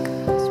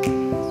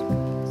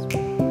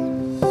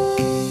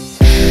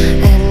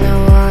 And I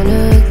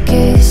wanna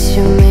kiss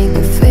you, make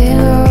you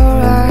feel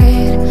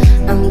alright.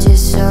 I'm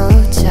just so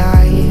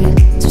tired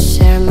to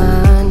share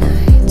my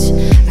nights.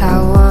 I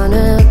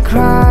wanna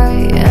cry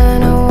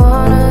and I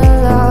wanna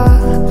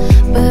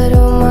laugh, but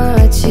all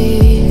my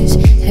tears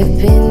have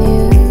been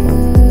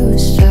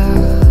used up.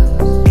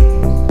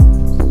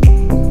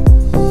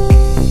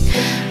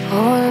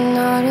 Oh,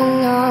 another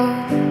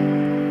love,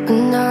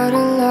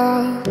 another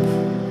love.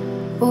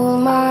 All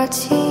my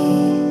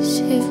tears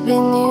have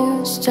been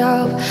used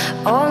up.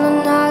 On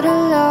another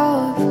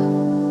love,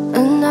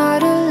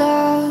 another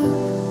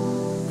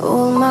love.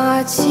 All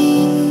my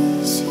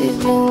tears have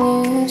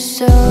been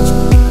used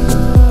up.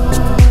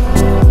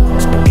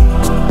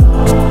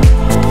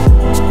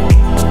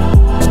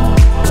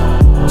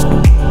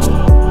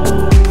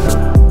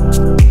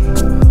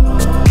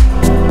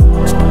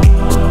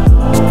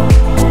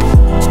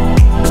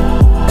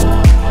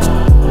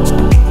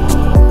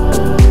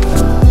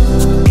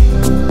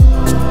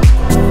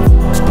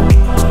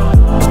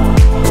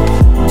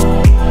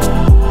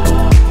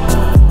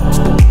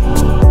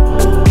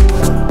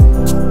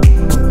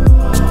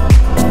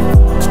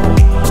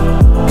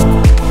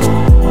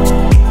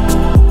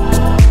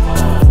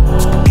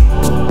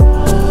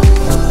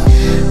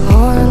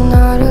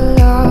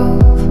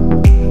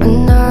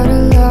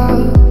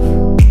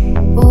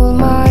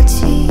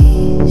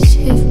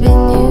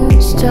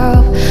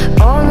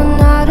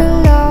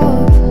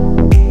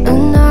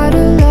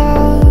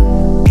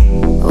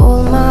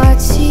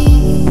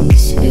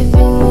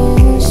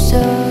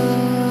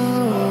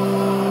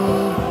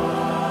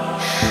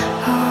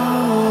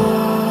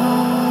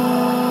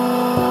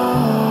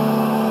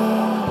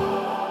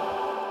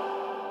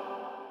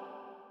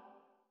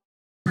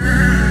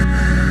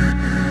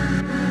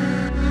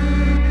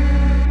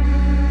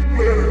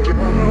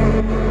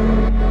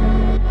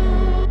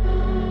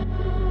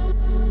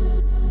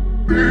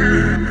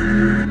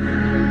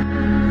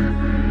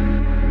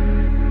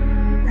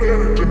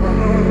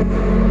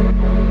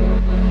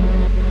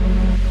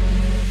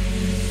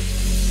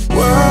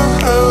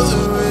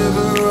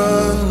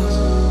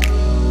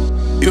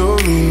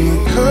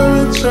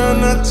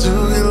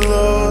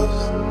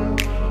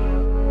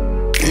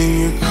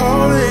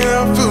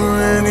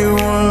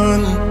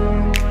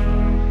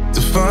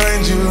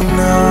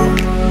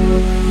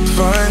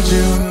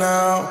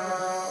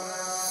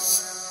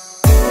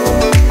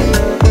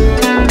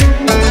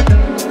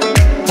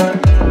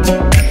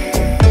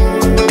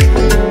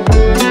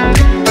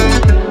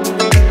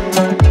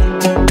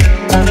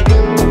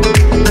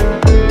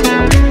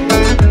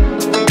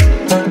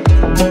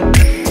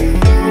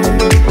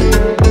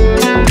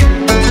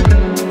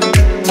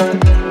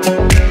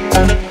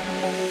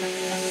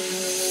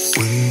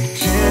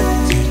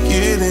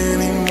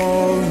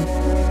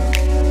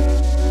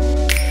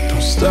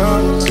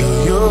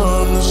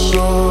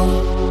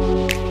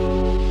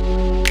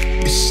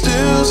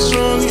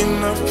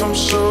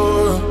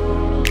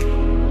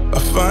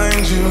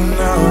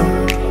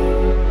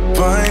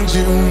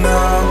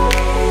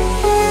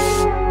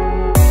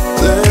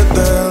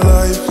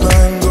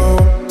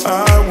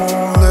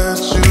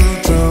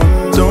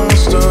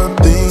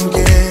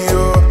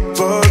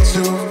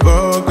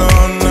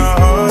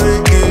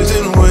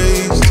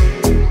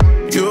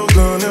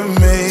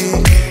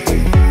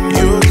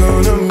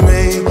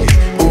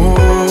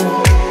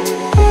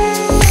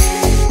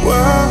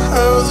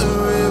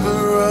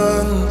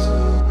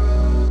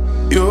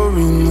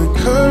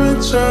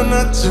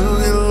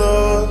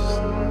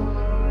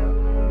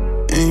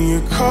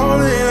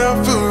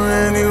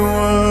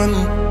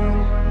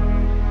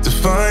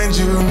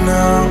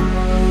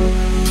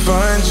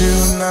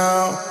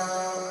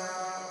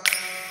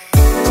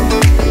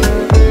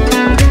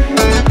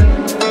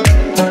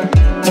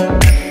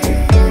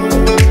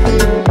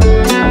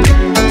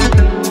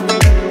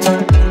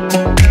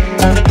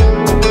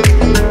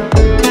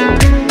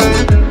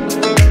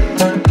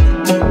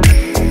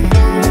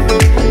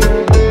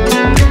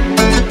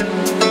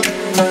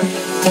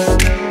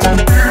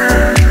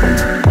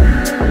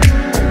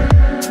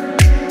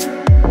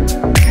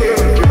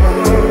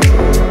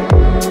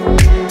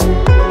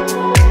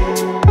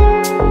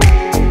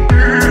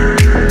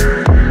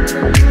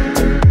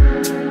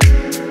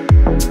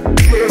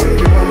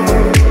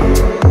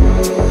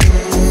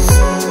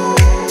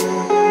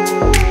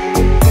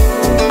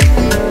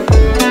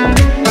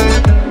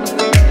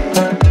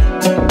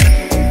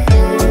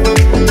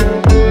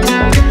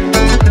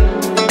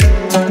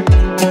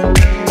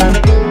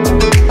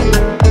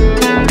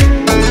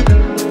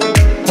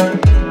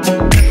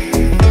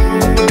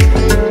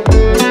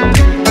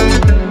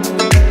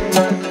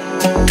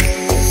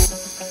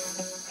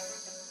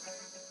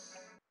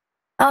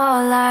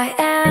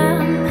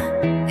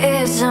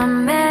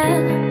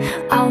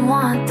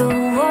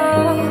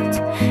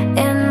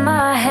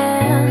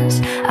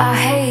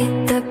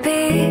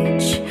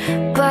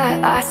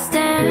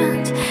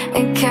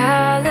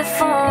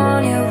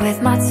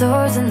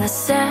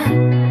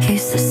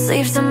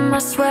 sleeves of my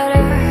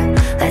sweater.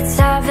 Let's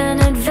have an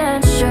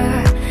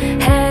adventure.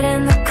 Head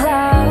in the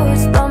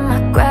clouds, but my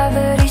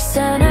gravity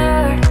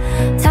centered.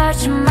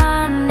 Touch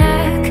my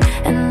neck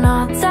and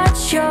I'll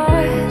touch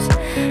yours.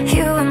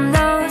 You and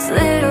those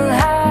little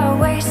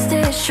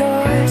high-waisted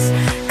shorts.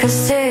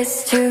 'Cause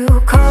it's too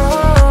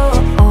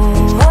cold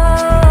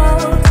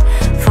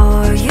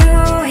for you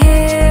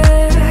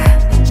here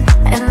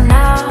and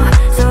now.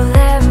 So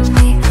let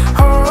me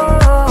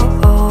hold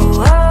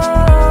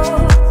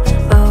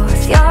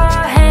both your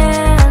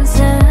hands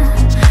in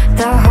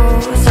the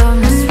holes of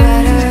my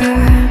sweater.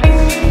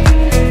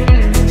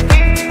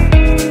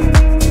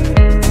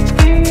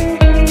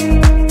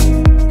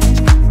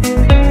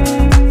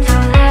 So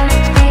let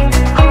me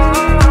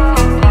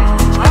hold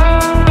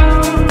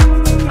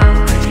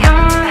both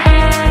your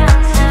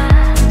hands in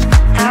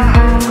the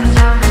holes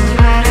of my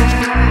sweater.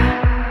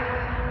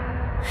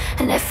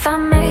 And if I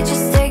may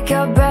just take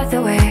your breath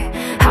away,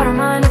 I don't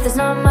mind if there's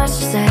not much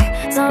to say.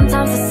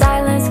 Sometimes the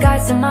silence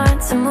guides the mind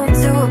to move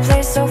to a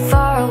place so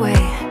far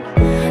away.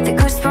 The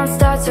goosebumps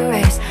start to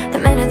race the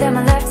minute that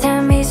my left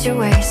hand meets your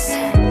waist.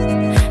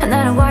 And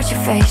then I watch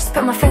your face,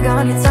 put my finger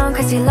on your tongue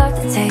 'cause you love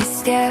the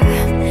taste, yeah.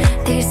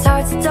 These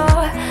hearts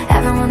adore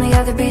everyone the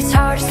other beats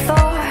hardest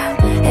for.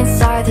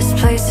 Inside this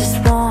place is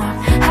warm,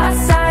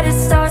 outside it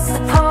starts to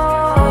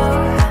pour.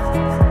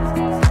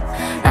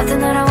 Nothing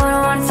that I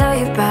wouldn't want to tell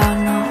you about,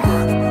 no,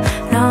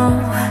 no,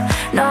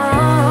 no.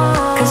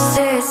 'Cause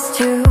it's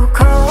too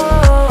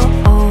cold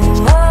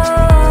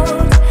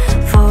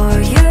for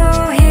you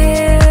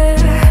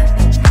here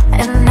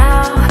and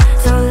now.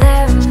 So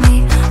let me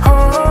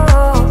hold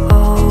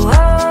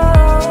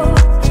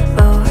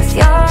both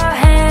your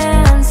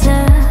hands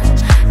in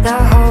the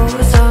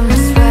holes of my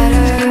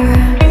sweater.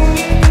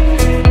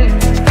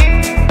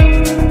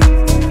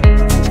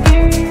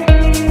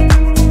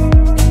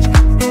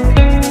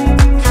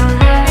 So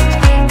let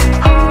me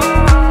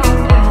hold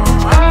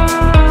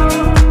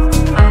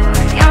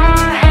both your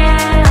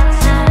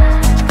hands in.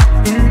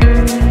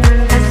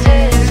 'Cause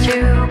it's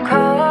too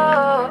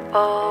cold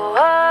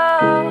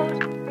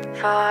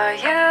for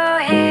you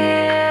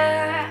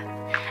here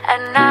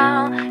and now.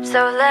 So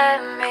let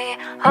me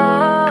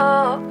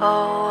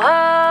hold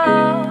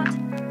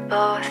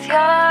both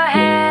your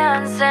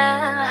hands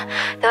in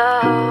the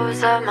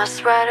holes of my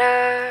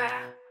sweater.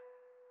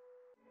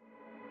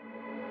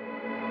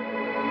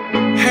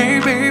 Hey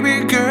baby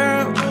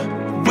girl,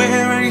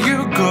 where are you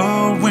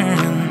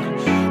going?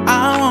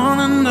 I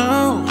wanna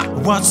know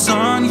what's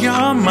on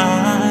your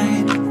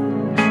mind.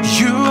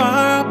 You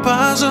are a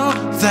puzzle,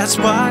 that's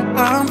why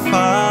I'm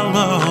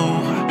follow.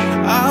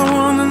 I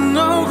wanna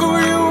know who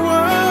you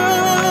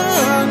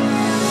are.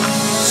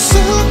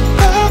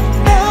 Supernatural,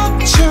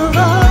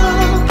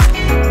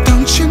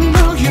 don't you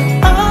know you're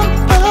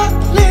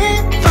unbelievable?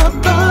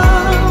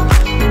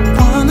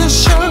 Wanna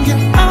show you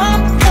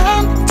unconditional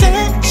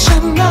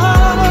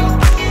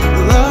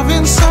love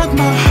inside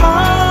my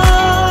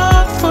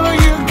heart for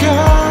you,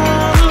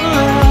 girl.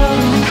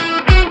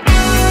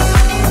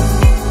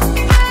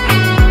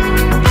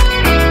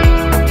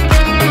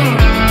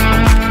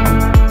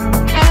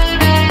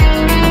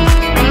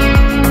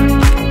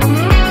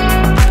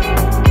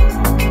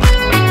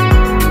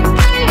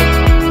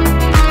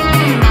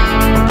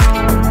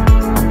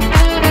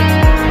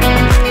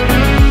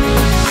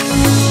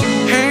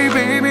 Hey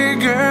baby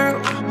girl,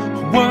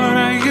 what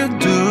are you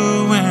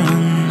doing?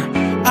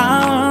 I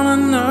wanna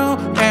know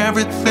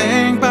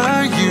everything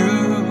about you.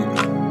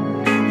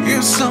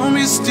 You're so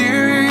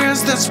mysterious,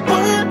 that's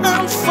why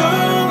I'm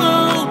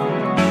follow.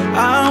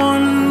 I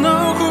wanna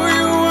know who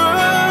you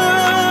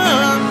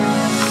are.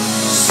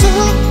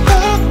 Supernatural,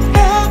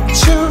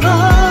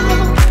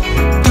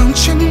 don't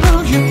you know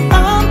you're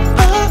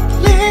unbelievable?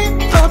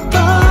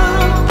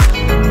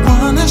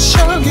 Wanna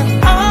show you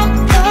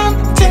unconditional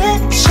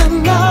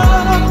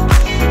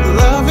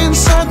love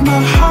inside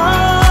my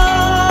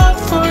heart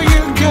for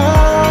you,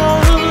 girl.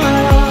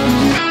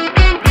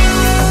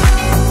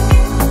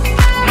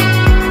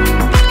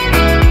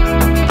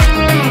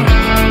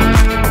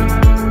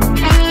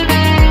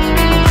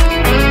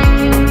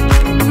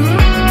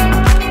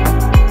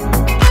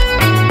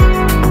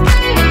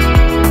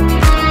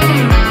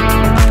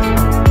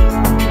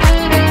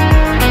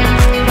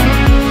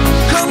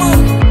 Come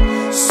on,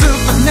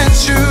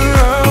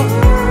 supernatural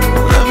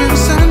love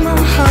inside my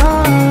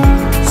heart.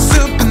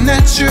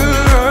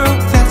 Supernatural,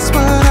 that's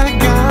what I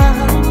got.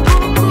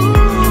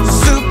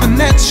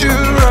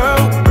 Supernatural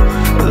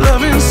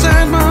love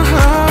inside my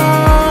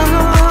heart.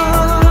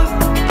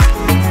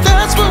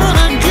 That's what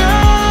I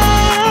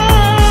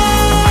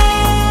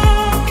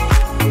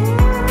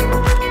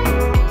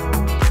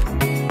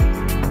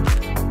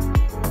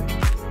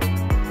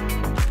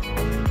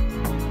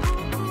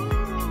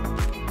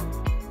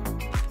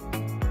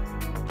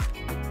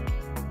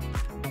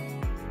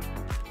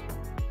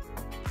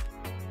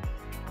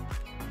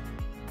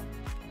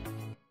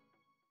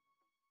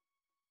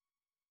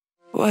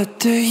What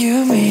do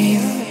you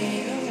mean?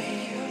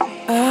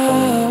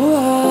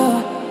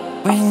 Oh,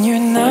 when you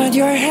nod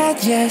your head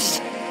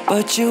yes,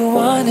 but you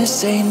wanna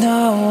say no.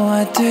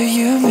 What do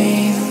you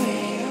mean?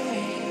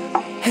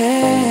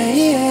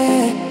 Hey,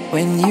 yeah.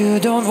 When you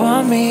don't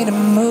want me to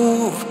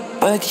move,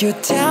 but you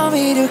tell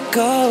me to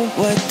go.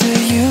 What do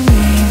you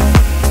mean?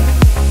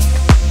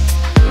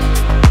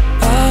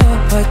 Oh,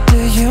 what do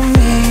you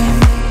mean?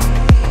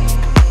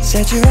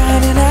 Said you're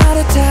running out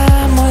of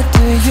time. What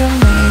do you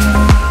mean?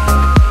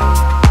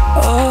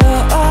 Oh,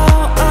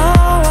 oh,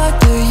 oh, what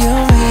do you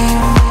mean?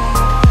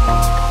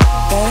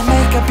 Better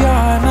make up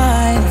your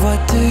mind.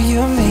 What do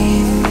you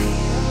mean?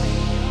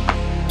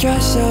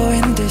 You're so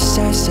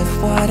indecisive,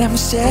 what I'm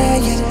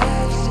saying.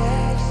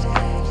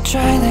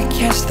 Trying to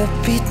catch the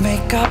beat,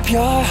 make up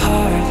your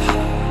heart.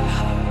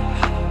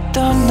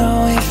 Don't know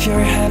if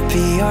you're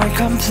happy or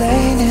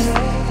complaining.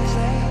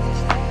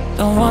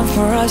 Don't want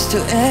for us to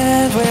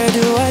end, where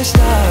do I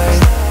start?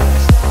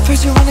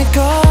 First you wanna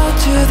go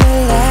to the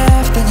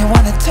left, then you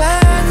wanna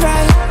turn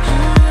right.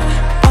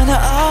 Wanna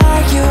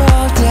argue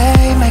all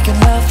day, making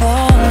love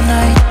all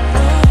night.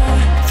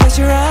 First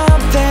you're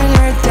up, then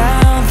you're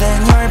down, then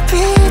you're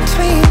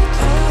between.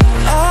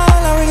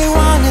 All I really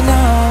wanna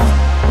know,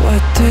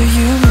 what do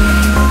you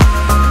mean?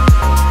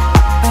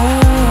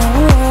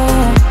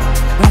 Oh,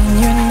 when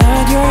you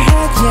nod your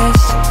head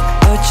yes,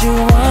 but you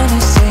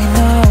wanna say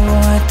no.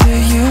 What do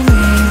you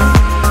mean?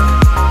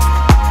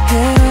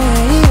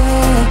 Hey,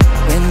 yeah.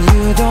 When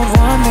you don't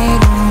want me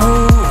to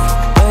move,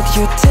 but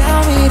you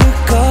tell me to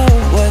go.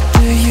 What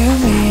do you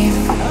mean?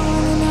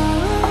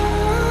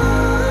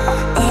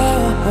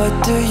 Oh, what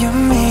do you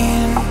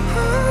mean?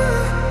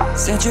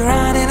 Said you're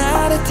running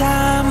out of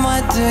time.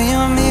 What do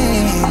you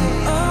mean?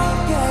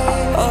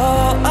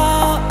 Oh,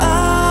 oh,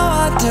 oh,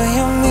 what do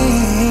you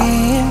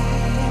mean?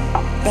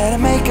 Better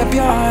make up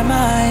your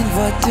mind.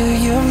 What do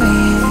you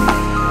mean?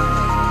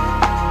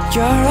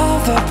 You're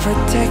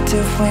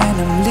overprotective when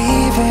I'm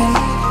leaving.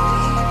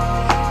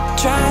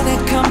 Trying to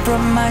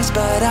compromise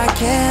but I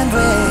can't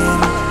win.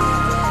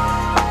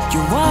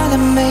 You wanna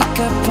make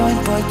a point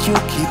but you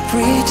keep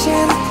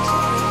preaching.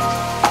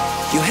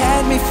 You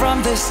had me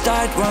from the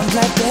start, won't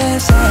let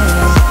this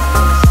end.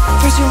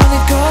 First you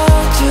wanna go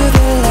to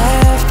the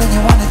left, then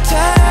you wanna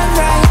turn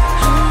right.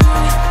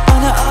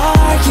 Wanna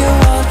argue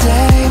all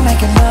day,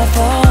 making love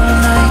all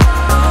night.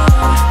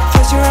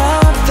 First you're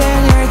up, then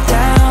you're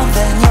down,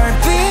 then you're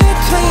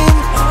between.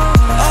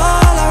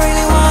 All I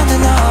really wanna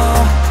know,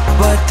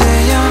 what do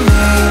you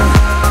mean?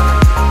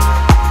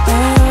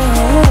 Oh,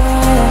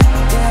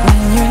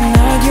 when you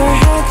nod your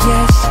head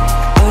yes,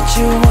 but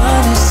you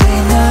wanna say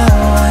no.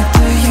 What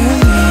do you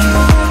mean?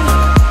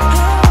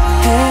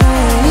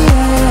 Hey,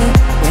 yeah.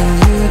 When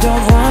you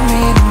don't want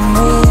me to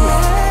move,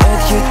 but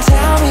you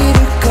tell me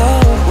to go.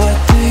 What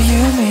do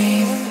you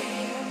mean?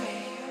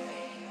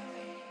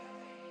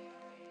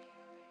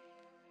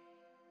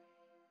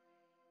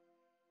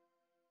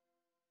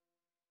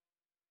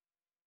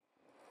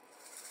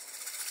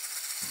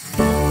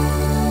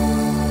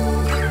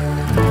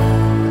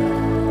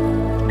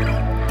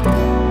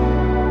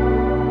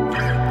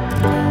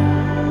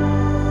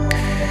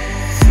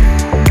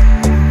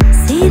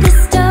 See the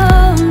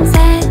stone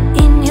set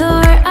in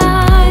your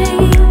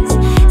eyes,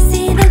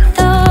 see the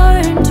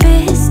thorn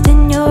twist in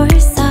your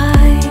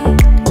side.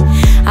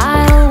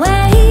 I'll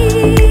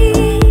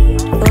wait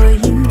for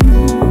you.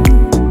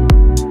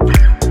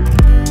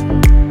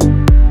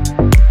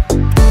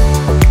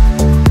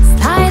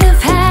 Sleight of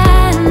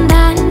hand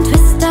and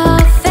twist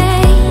of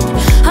fate,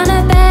 on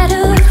a bed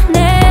of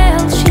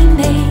nails she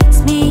makes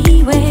me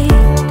wait,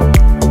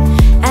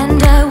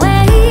 and I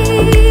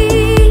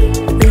wait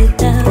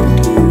without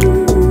you.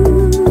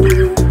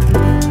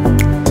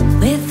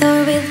 With or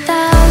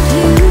without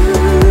you,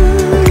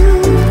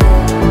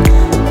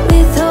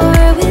 with or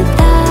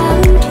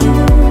without you.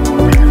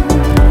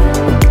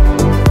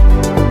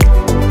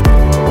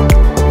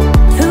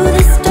 Through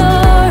the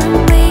storm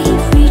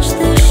we've reached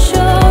the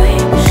shore.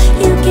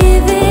 You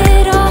give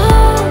it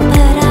all,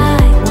 but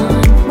I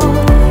want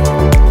more,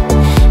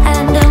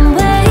 and I'm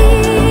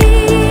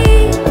waiting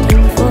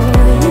for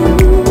you.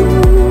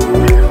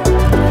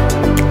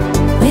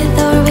 With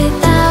or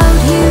without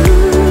you,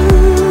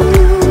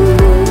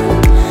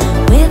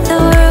 with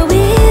or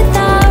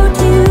without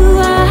you,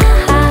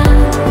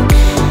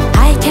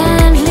 I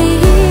can't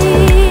leave.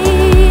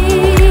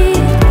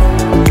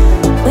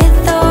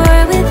 With or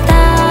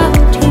without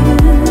you,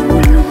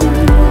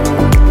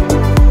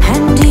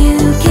 and you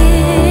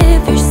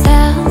give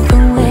yourself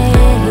away,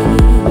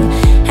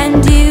 and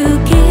you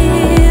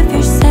give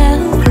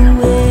yourself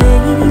away,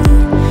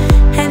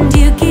 and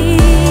you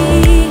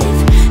give,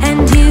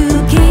 and you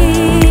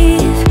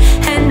give,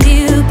 and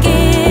you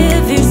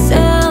give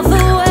yourself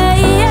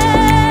away.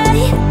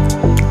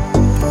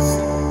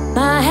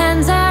 My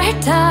hands are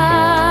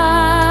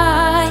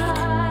tied,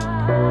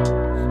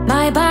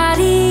 my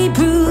body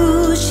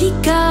bruised. She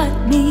got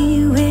me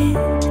with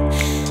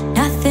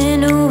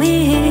nothing to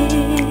win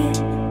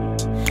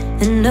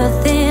and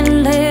nothing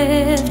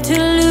left to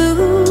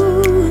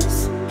lose.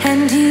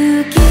 And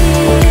you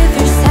give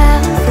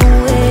yourself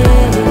away,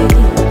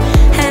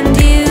 and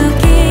you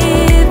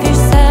give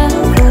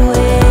yourself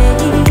away,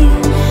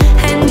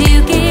 and you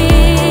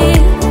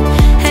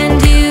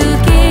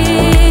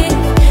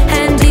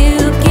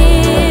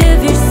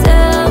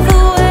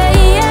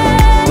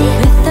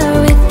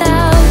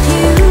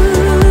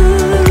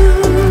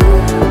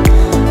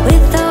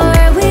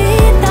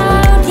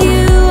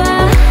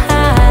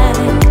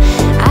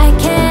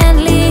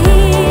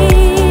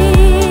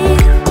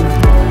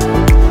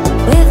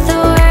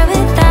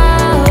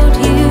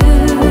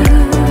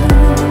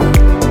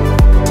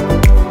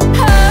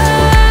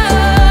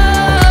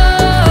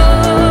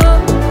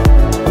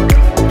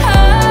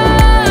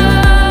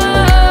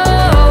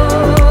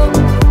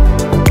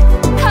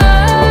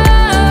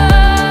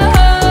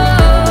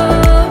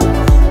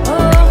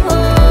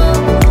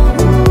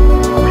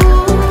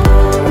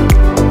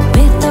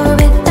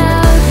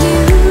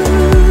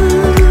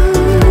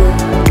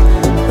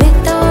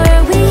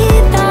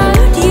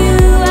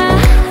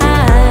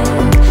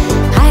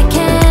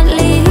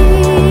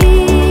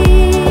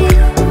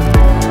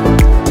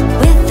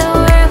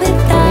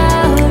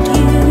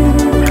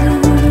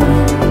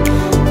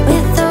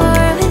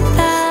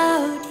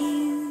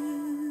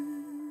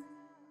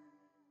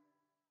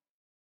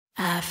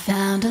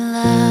found a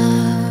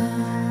love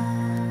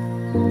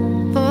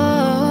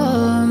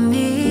for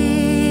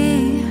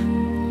me.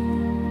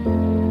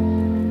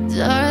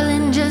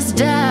 Darling, just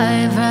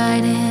dive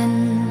right in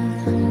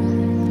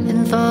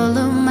and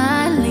follow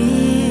my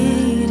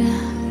lead.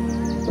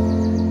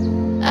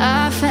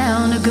 I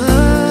found a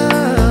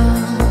girl,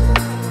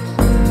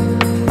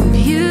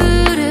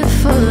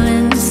 beautiful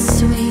and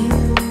sweet.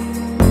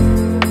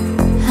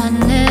 I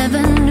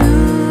never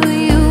knew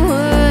you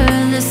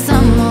were the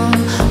someone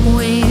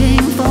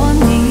waiting for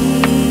me.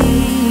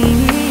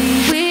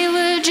 We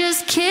were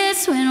just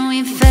kids when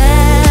we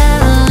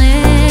fell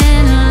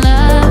in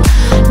love,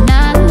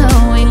 not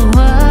knowing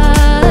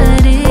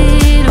what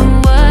it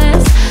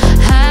was.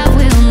 I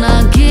will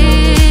not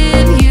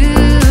give you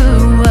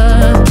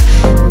up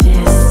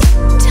this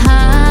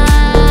time.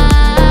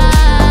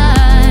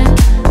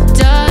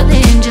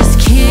 Darling, just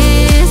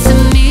kiss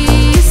me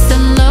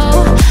slow.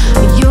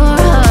 Your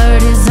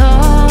heart is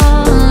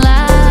all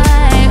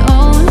I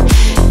own,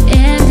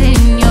 and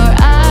in your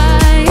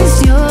eyes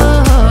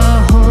you're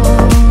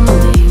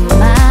holding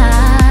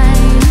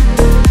mine.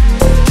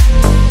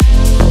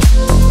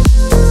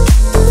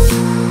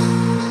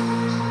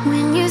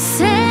 When you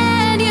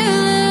said you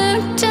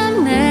looked a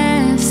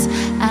mess,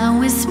 I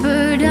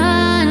whispered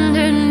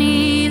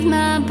underneath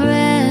my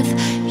breath.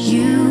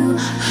 You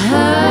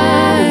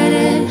heard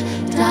it,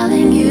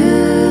 darling, you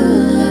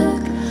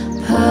look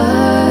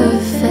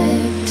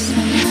perfect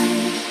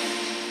tonight.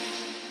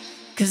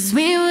 'Cause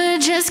we were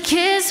just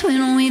kids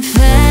when we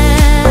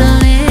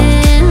fell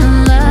in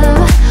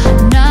love,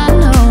 not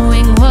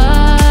knowing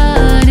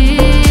what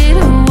it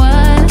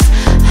was.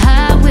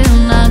 I will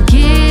not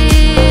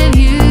give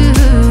you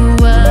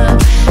up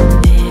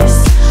this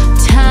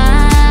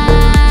time.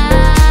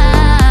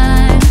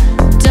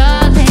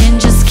 Darling,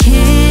 just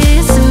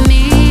kiss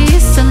me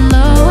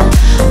slow.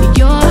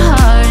 Your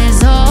heart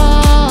is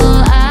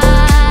all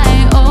I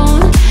own,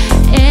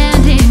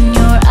 and in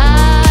your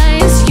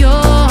eyes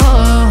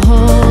you're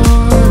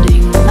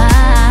holding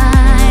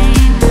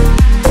mine.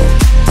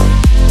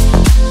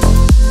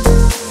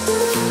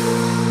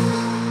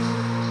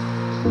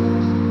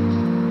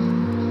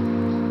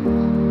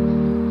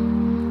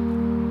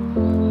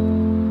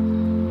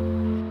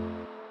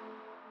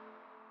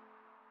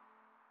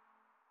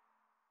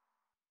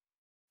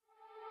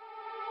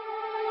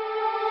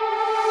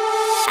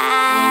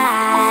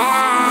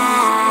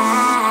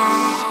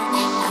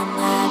 I'm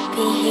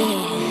happy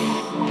here.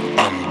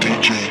 I'm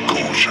DJ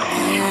Goja.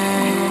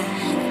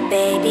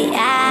 Baby,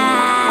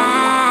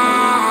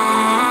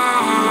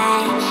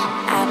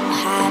 I'm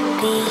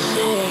happy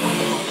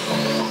here.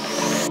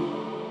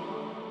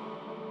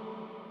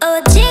 Oh,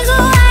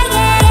 jiggle, I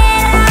get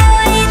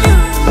it,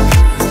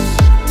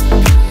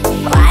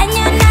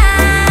 Wanyana.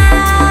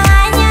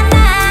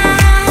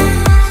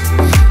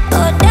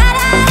 Oh,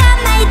 dada,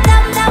 my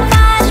thumb, the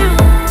maru.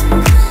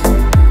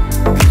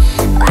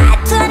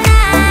 Watwana.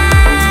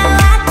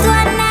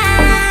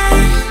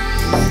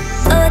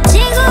 Oh,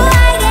 jiggle,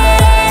 I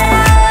get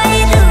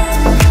it,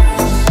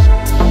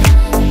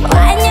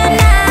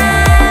 Wanyana.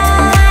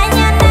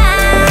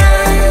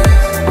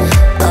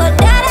 Oh,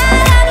 dada,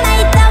 my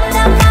thumb,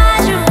 the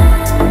maru.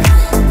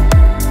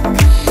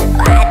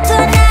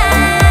 Watwana.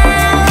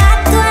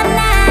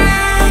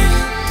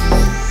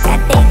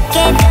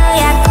 Katekedo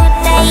ya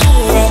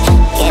kudaire,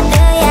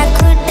 kedo ya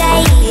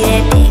kudaire,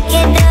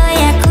 kedo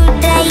ya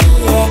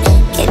kudaire,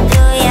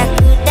 kedo ya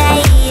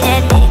kudaire,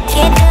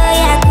 kedo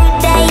ya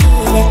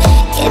kudaire,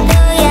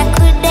 kedo ya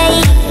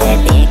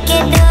kudaire,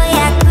 kedo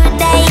ya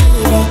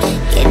kudaire,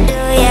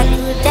 kedo ya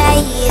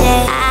kudaire.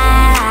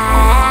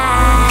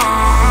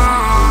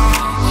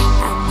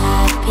 I'm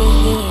happy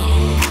here.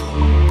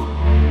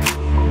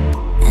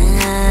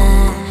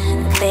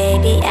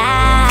 Baby,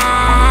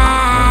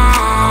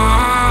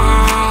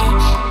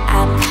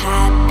 I'm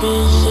happy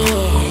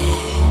here.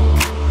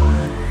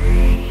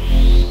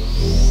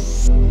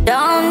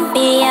 Don't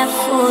be a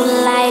fool,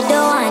 I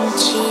don't want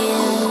you.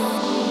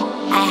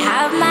 I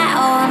have my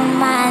own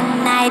man,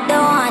 I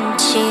don't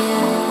want you.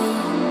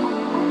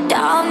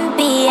 Don't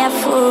be a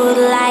fool,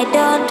 I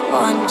don't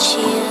want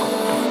you.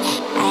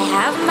 I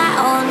have my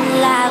own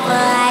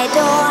lover, I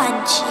don't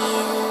want you.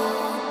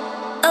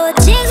 Oh,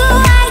 jiggle,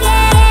 I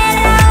get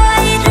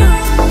it,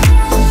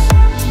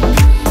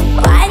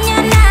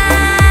 Wanyana.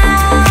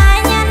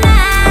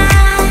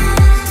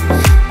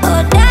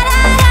 Oh,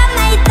 dada,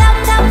 my thumb,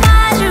 the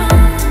maru.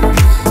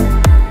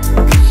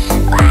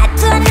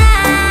 Watwana.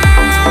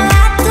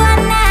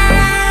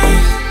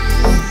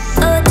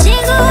 Oh,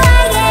 jiggle,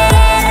 I get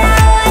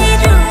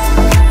it,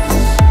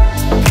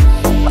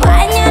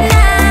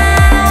 Wanyana.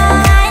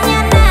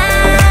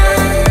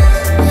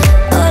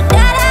 Oh,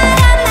 dada,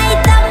 my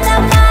thumb, the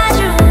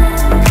maru.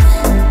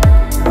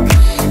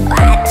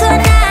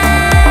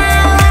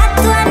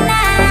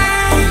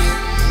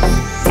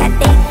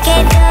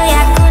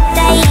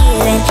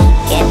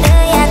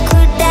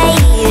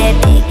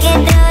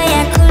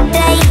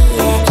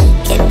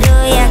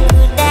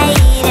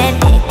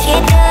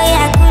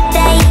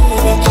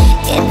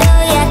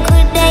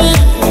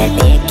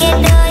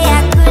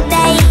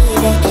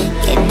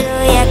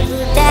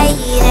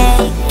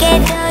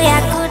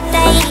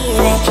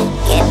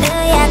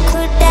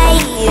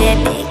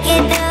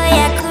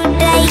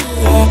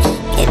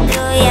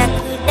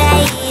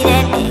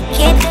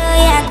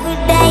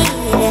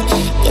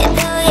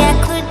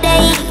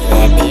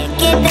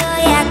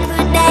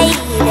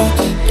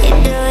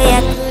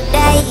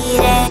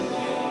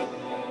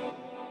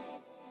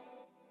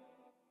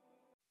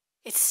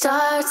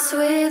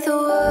 with the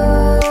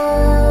world.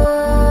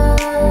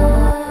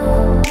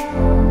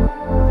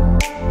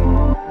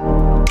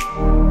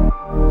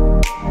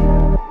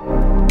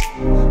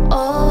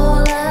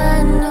 All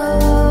I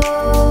know,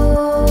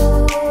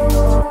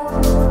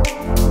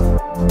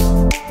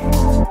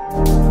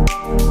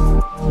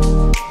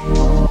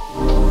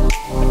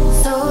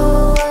 so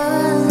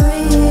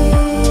unreal.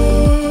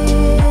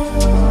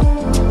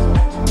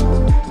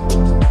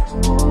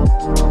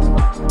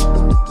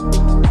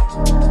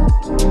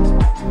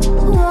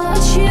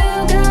 Watch you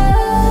go.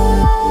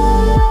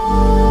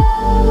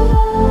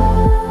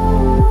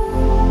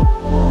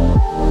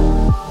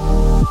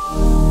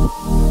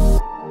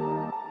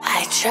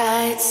 I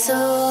tried so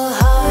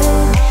hard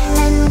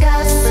and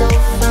got so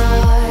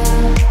far.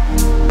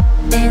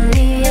 In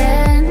the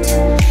end,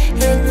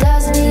 it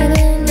doesn't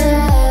even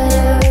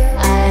matter.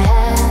 I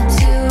had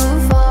to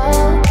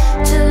fall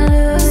to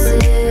lose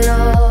it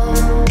all.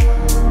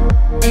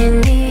 In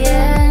the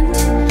end,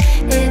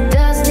 it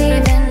doesn't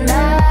even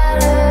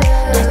matter.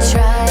 I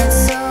tried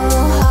so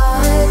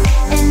hard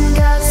and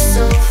got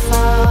so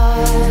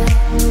far.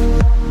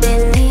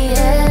 In the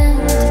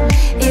end,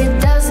 it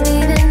doesn't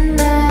even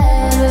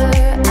matter.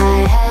 I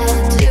had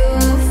to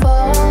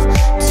fall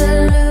to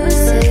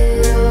lose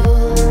it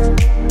all.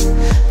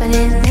 But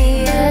in the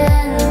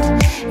end,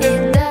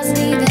 it doesn't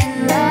even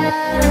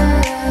matter.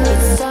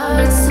 It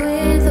starts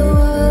with the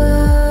word.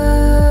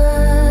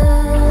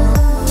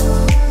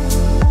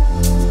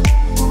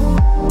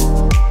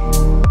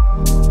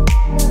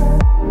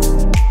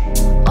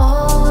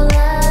 All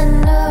I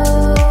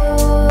know,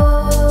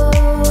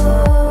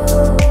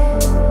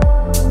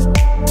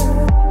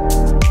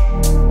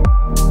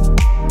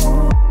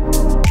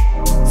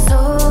 so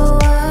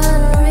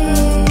unreal.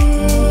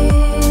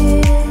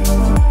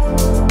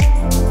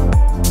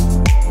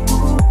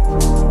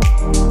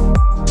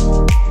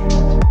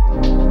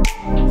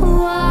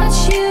 Watch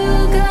you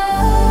go.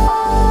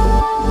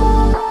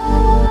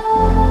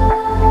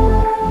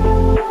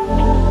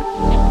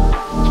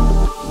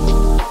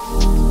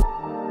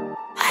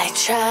 I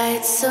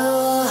tried so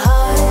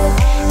hard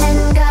and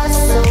got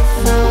so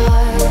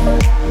far.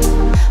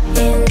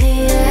 In the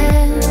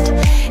end,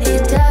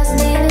 it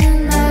doesn't even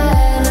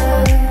matter.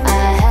 I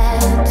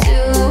had to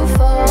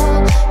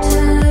fall to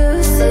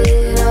lose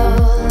it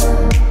all.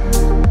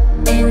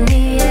 In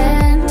the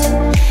end,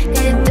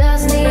 it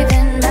doesn't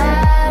even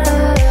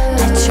matter.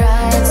 I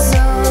tried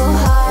so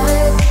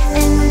hard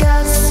and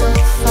got so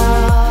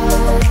far.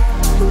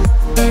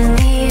 In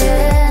the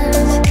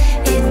end,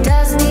 it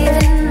doesn't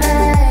even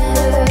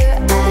matter.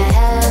 I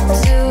had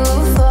to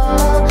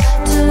fall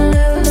to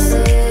lose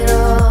it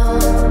all.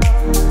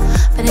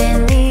 But in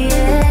the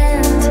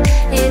end,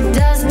 it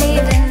doesn't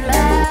even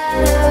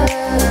matter.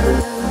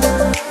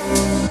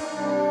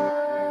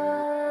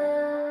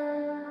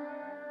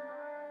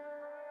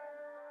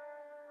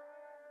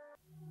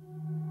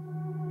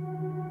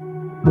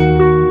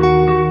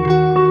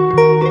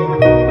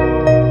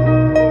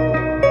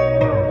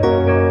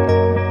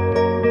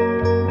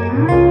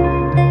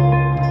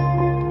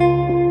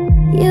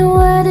 You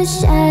were the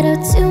shadow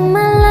to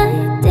my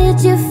light.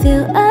 Did you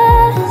feel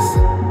us?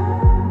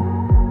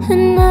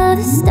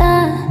 Another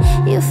star,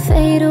 you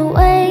fade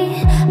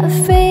away.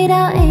 Afraid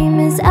our aim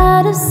is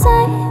out of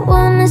sight.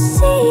 Wanna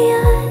see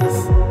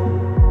us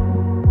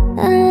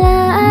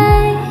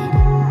alive.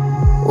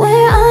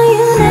 Where are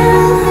you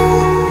now?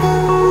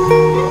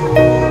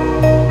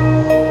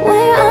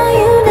 Where are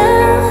you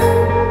now?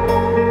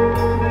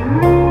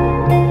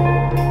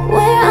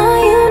 Where are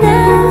you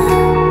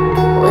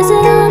now? Was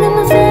it all in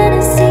my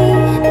fantasy?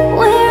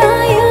 Where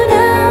are you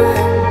now?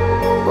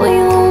 Were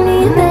you only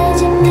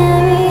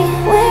imaginary?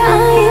 Where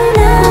are you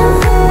now?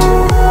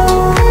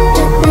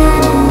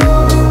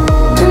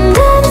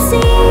 Under the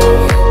sea,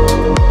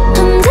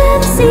 under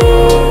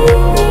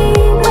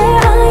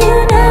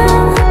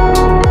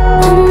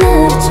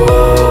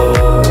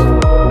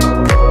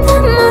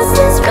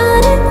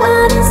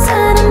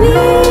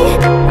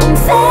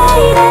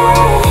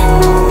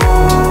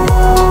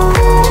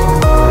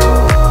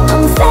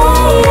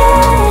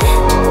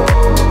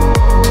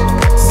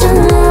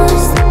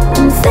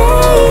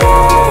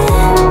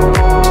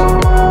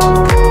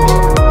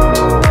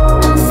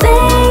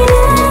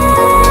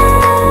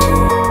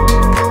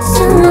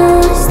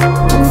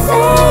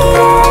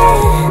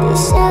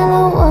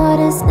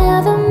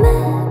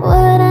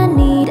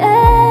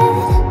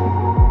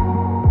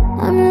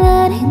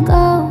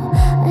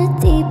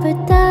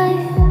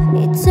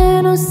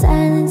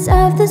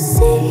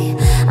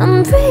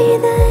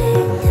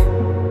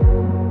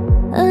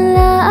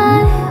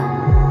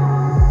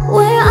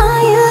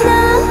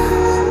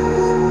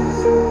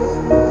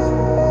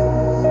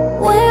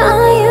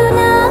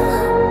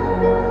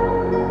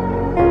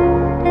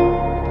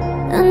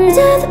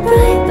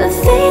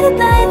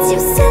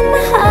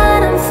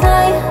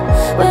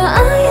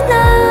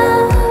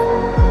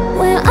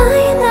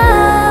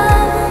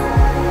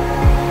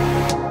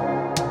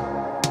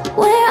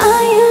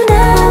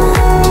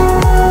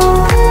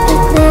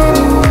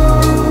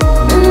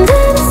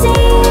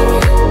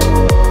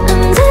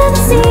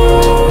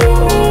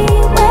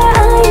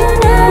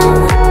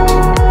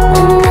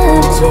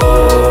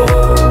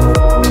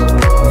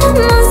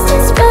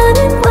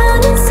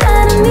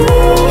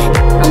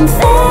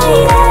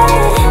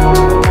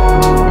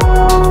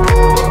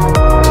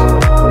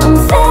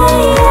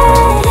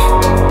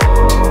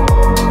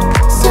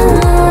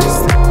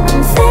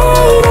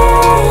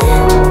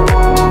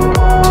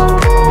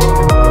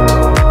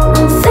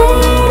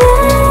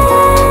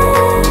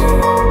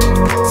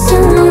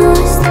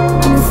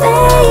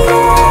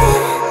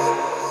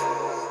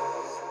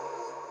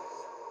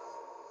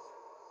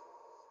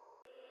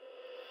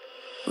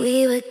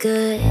We were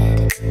good,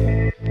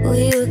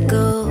 we were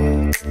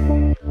gold.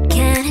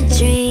 Kind of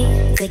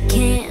dream that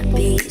can't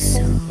be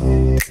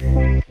sold.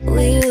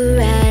 We were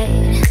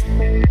right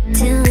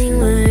till we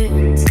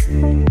weren't.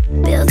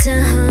 Built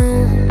a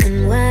home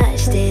and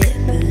watched it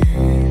burn.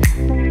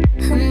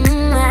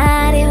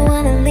 I didn't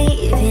wanna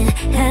leave you,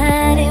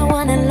 I didn't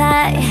wanna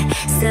lie.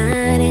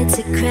 Started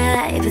to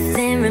cry, but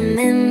then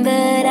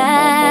remembered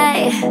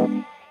I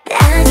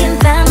can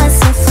buy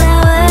myself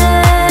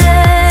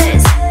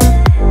flowers,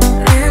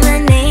 write my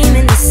name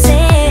in the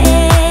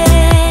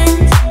sand,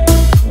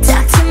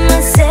 talk to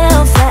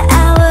myself for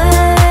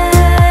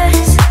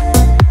hours,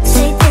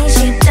 say things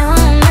you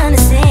don't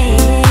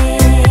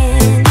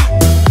understand.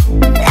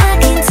 I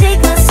can take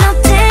my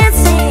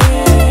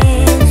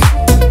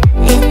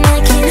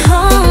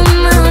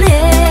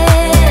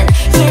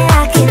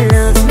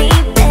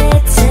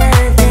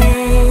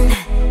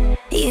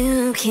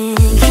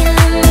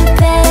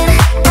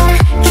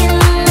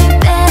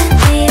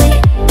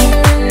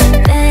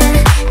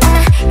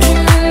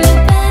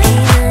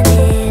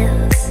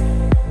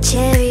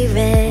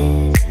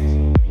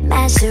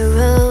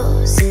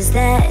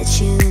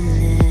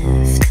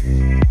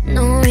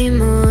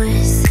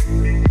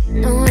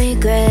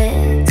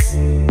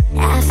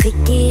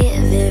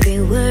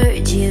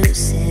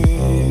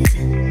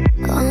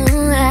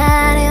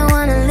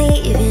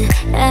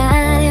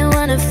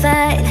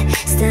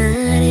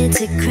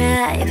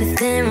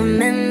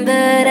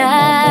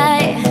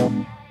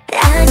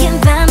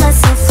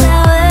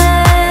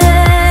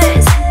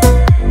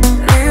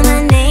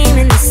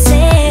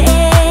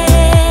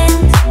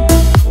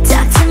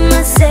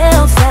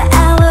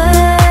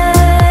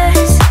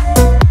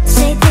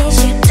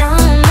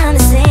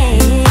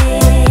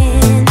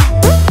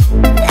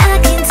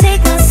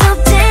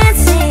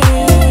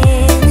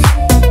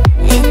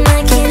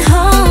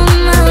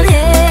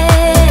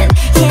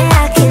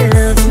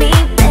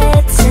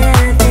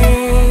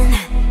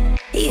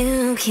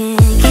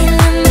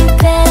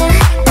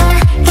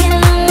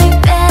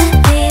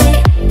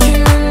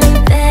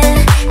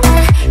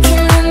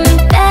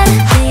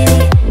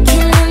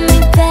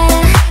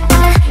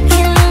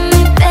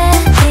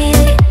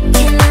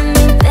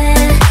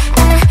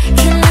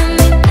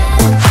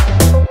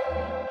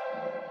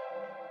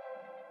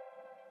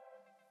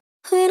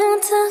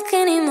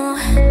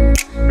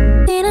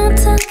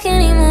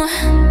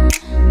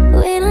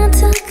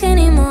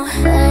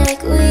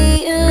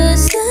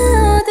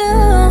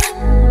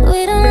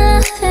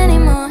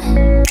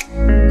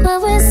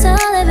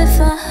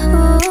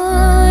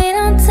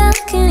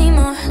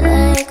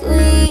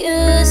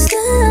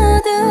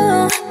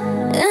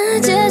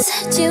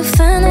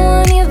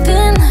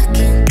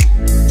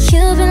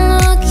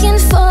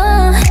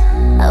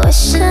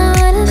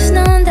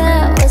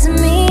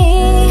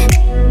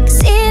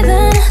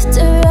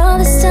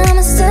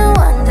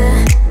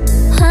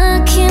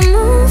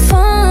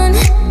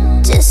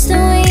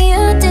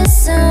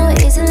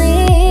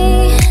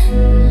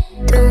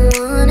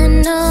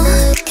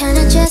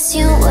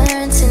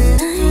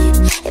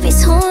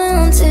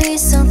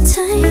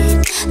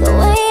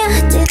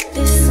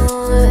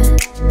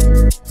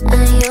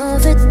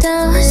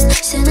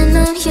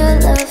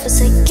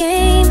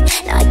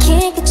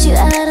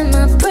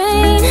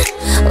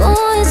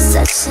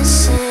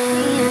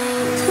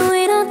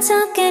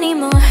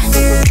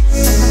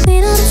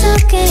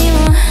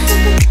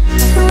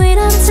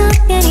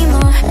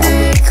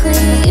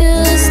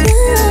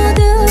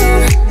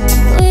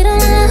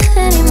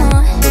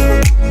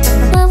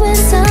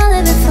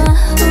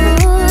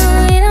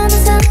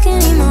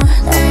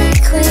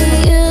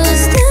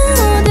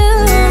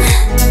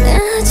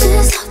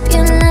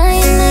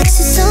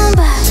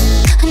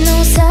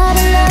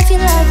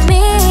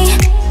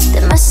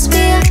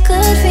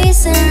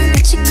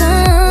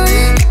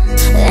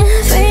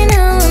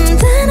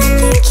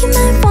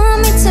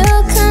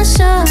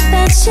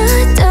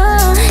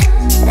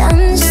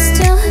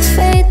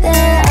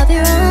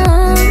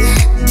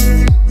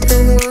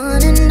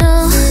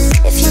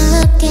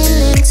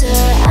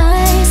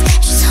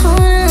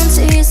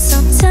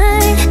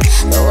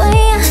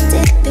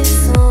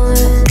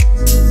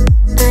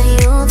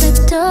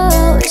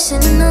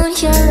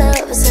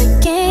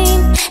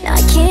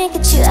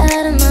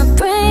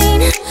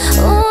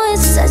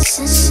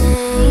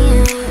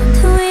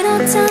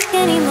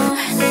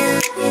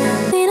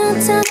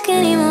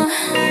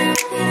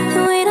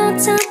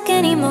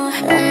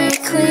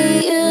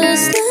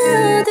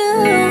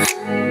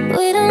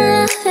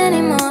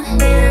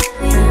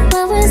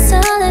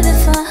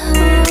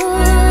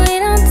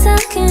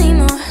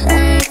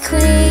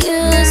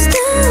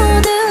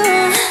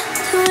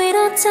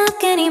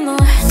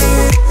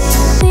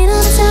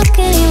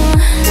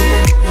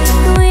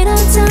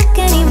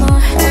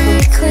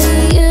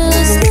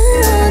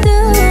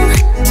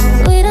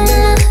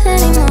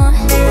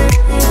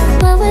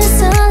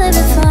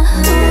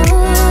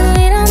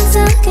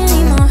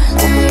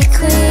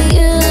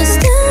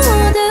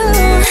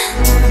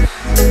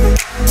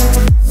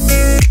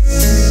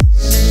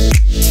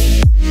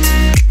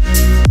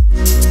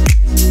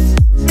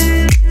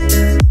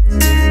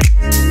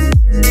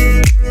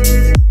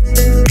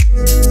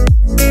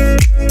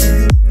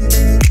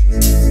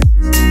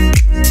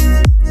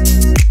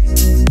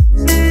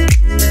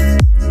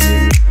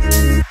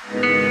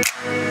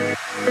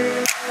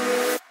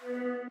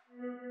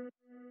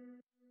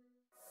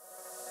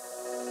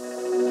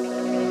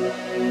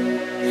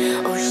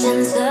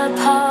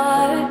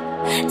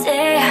apart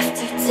day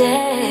after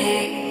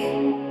day,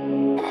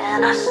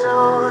 and I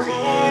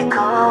slowly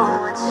go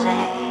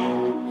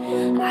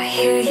insane. I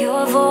hear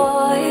your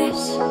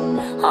voice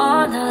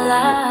on the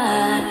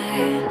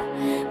line,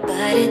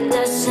 but it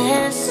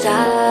doesn't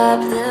stop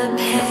the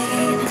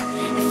pain.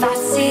 If I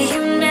see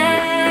you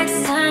next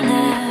to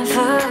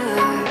never,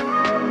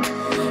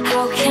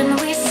 how can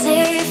we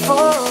say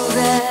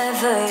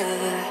forever?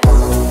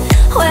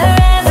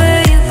 Wherever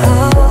you go,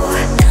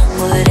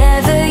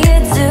 whatever you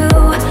do,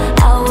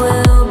 I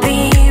will be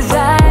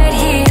right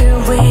here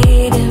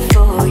waiting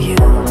for you.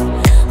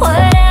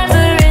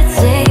 Whatever it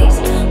takes,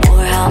 or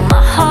how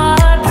my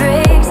heart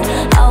breaks,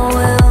 I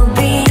will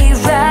be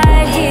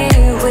right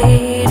here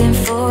waiting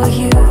for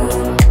you.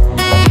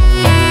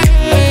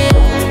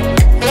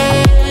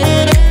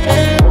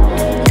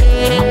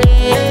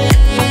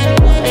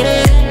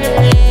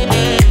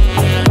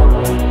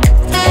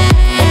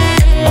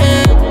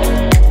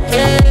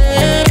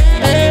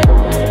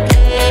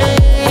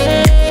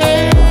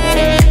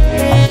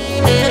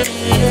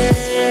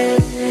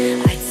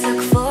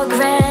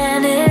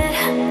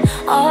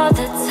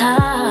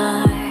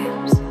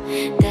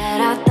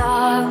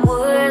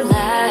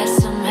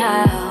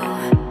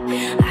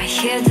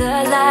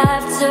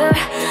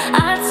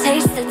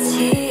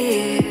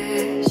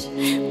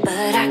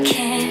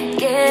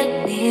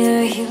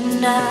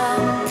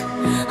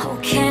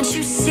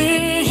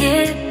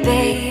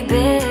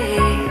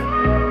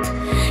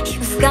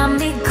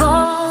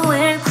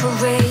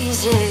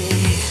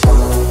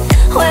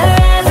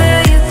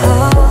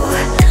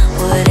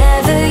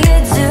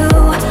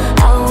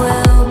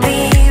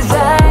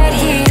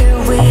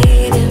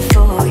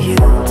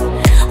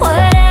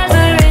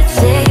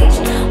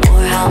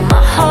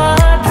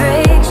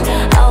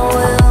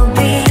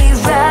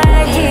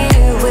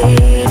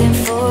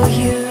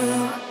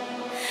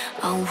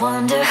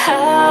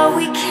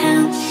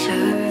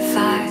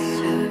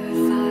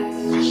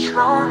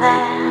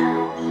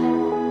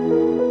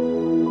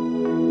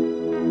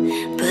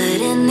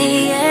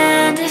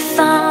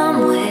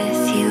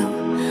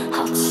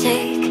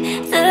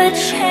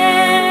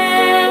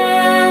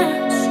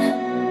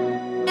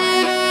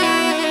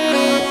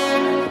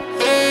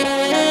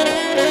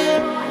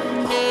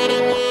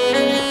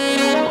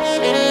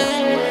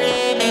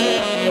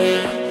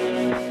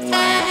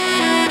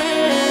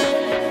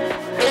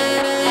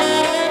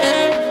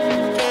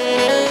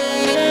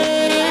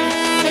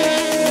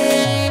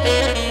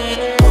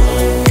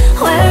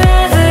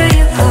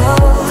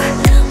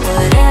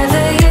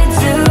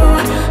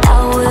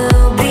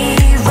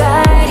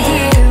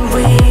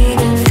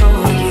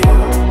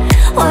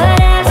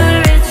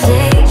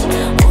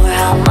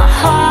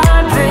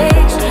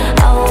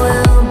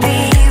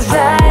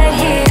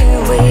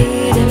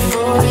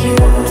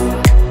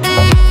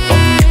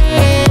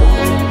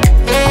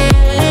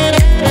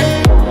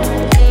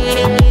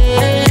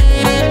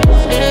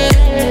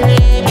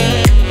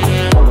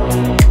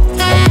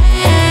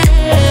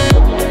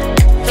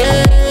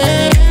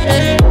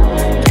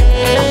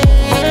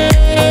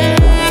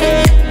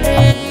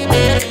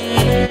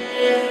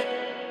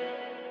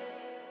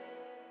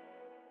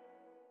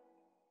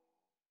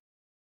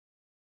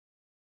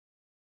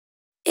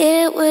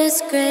 It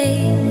was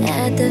great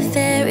at the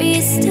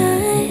very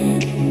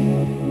start,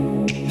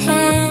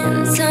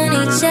 hands on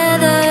each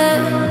other,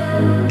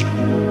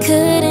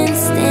 couldn't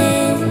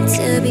stand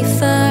to be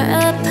far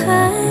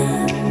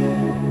apart.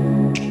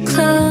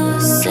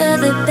 Closer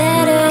the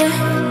better,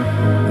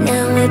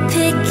 now we're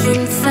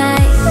picking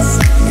fights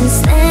and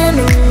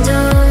slamming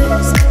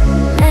doors,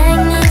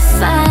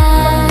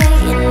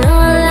 magnifying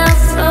all our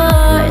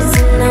flaws,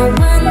 and I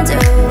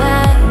wonder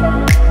why,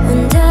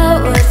 wonder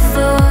what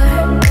for.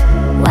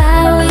 Why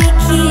we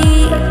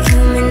keep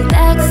coming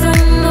back for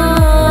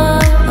more?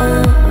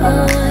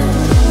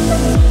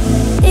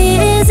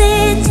 Is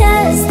it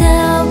just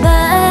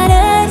about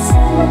us?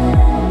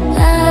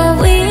 Are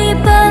we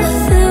both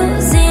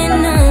losing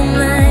our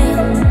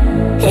minds?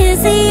 Is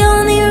the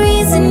only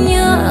reason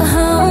you're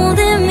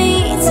holding me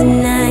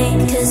tonight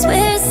 'cause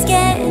we're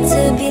scared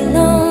to be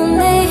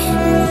lonely?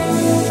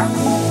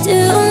 Do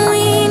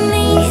we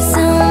need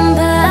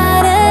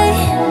somebody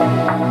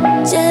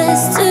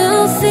just to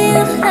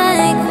feel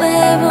like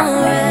we're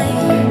alright?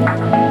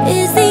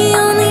 Is the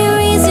only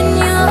reason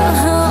you're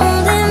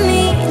holding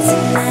me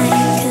tonight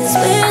 'cause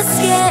we're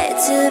scared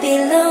to be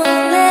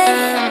lonely?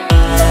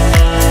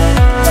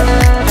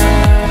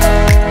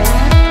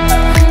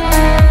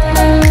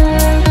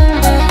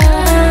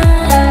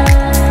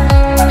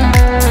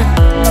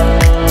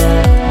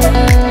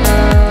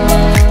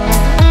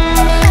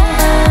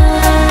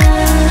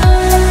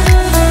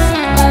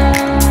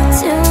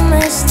 Too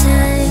much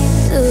time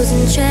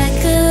losing track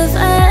of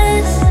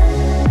us.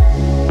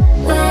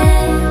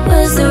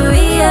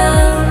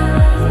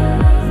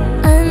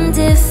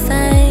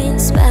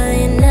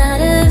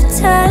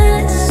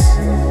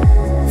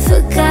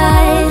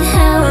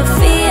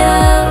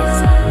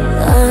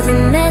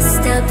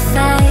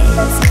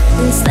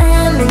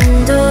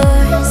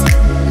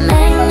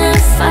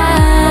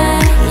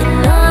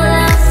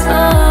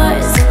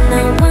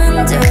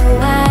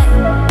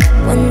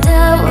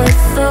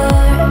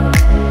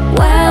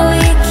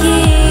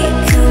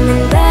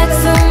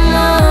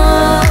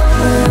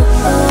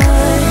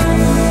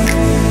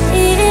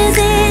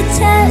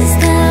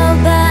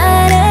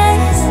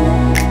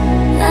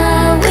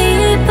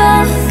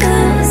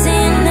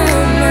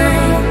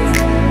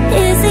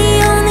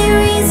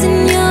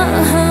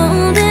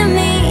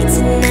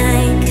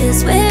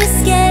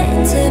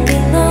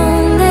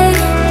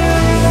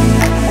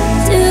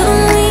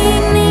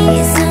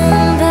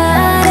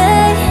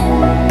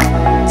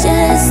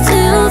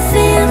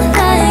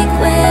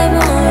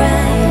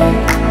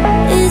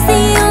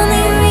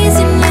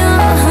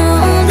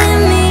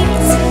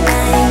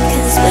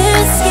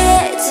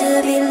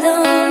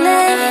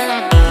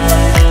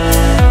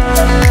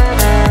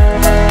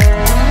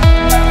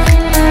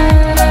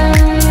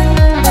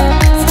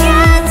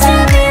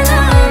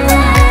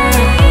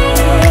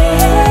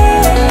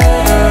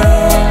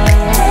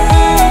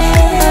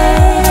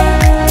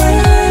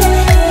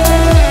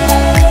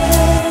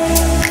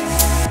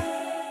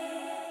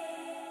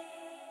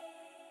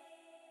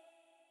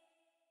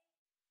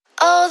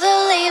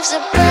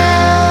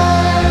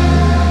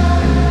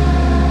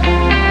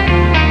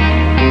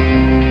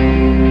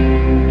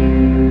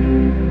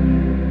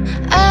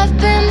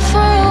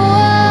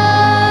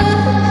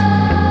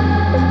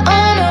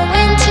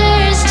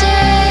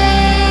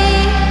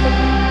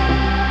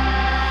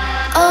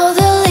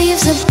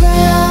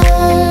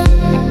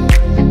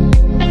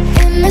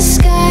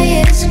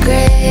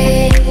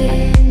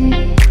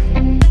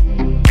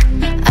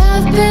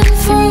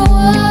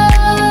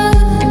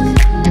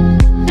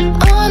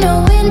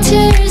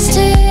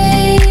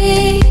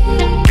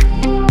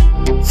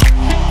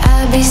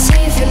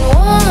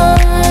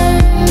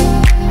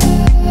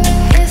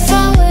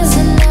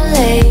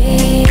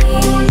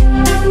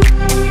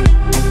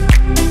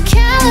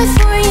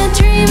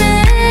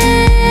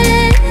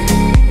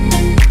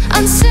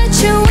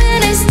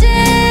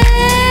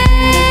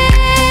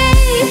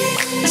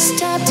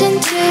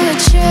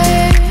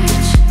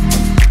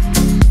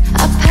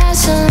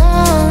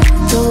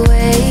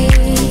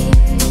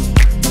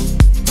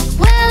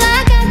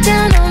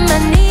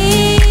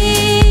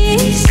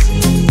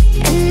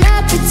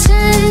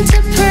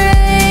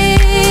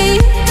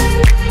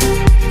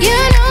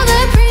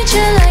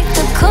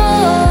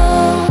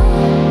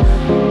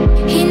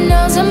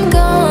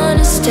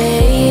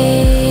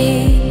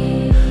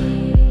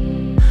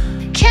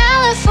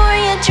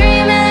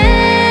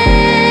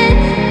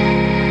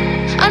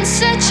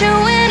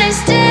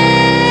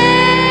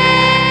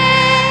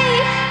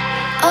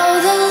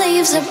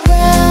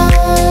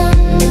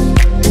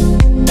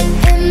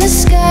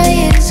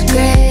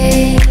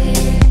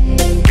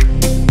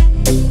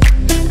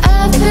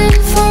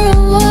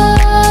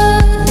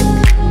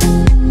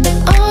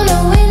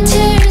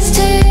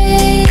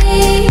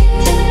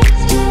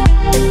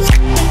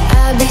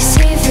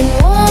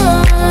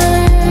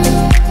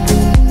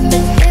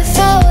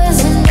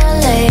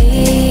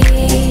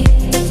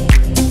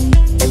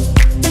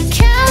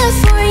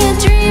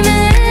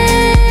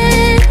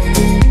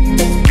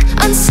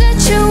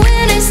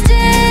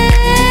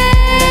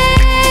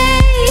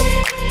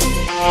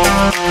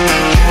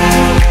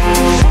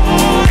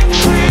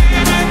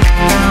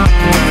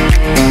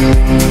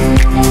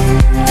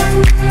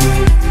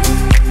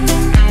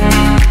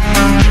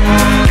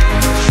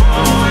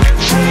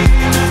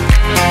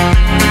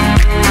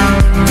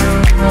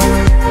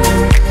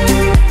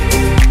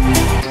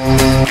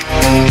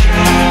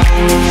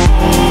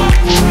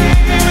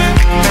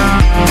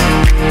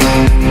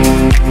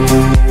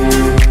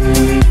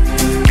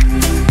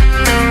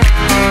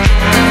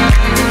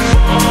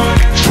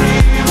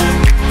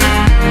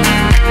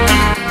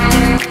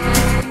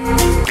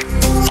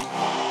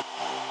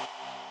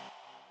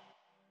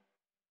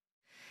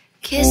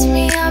 Kiss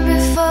me up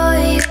before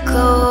you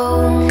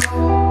go.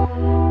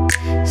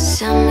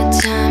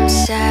 Summertime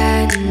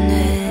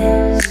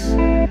sadness.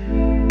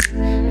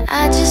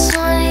 I just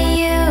wanted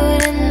you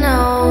to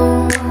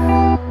know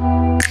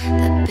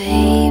that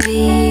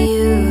baby,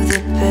 you the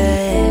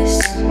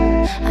best.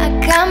 I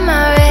got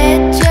my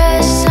red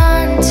dress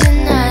on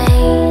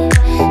tonight,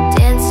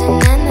 dancing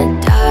in the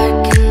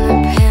dark in the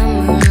pale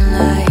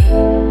moonlight.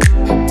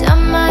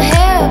 Done my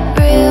hair up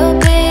real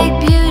big,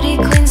 beauty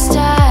queen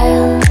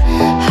style,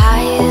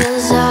 high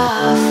heels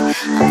off,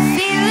 I'm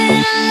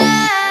feeling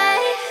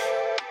alive.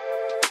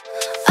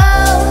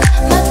 Oh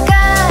my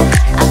God,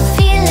 I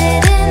feel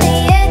it in the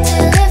air to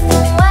lift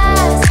from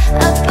wise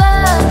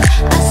above.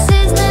 I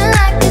sizzling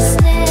like a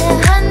snare,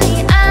 honey,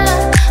 I'm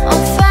on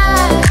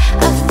fire.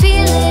 I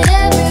feel it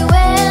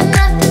everywhere,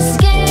 nothing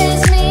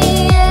scares me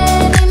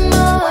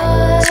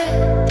anymore.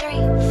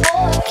 3,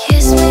 4,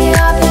 kiss me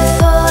up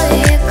before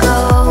you go.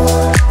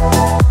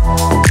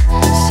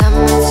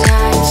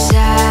 Summertime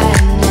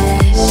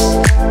sadness.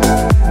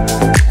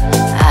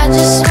 I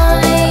just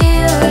wanted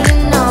you to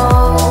know,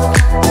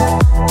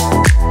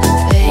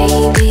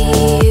 baby,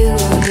 you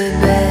the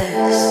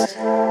best.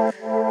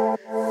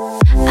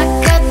 I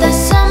got that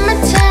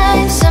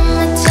summertime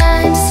sadness.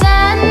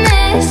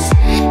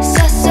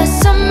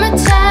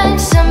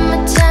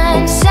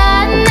 Summertime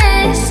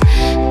sadness.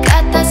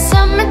 Got that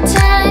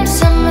summertime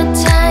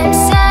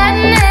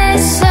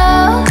sadness.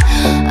 Oh,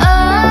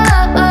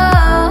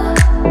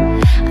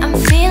 I'm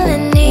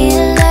feeling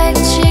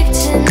electric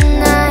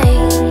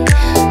tonight.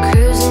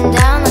 Cruising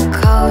down the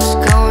coast,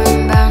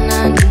 going about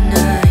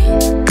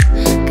 99.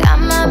 Got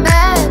my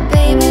bad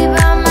baby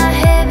by my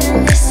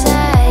heavenly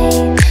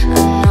side. I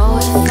know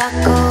if I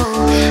go,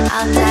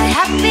 I'll die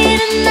happy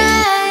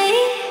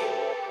tonight.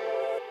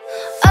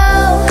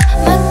 Oh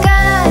my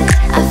God,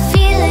 I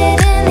feel it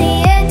in the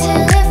air to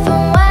lift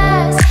from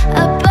wise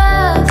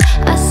above.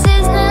 I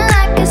sizzling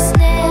like a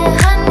snare,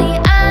 honey,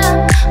 I'm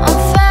on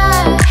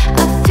fire. I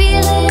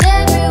feel it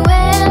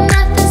everywhere,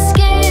 nothing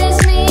scares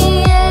me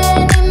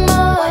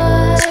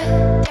anymore.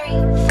 3,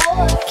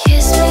 4,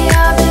 kiss me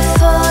up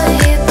before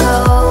you go.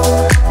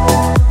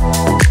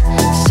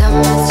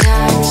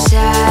 Summertime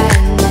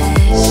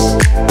sadness.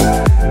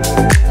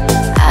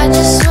 I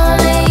just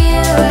wanted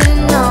you to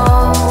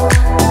know,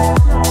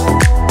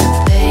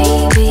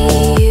 baby,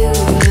 you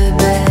the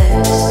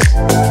best.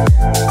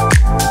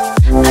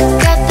 I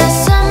got that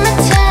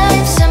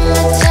summertime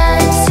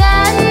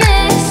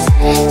sadness.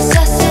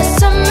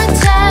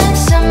 Summertime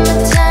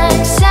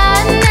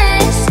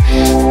sadness.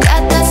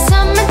 Got that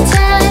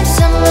summertime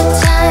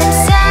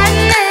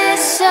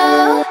sadness.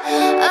 Oh.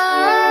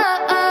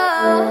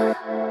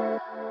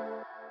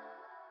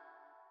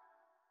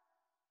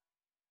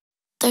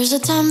 There's a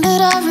time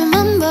that I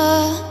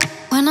remember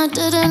when I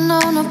didn't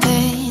know no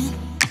pain,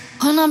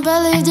 when I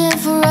believed in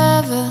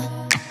forever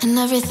and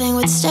everything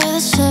would stay the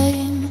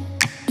same.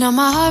 Now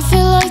my heart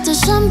feel like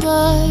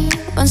December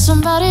when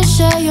somebody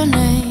share your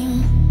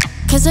name.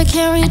 Cause I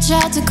can't reach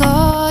out to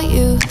call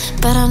you,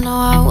 but I know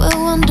I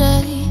will one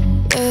day,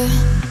 yeah.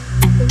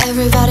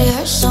 Everybody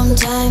hurts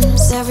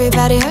sometimes,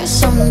 everybody hurts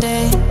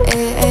someday,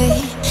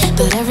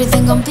 but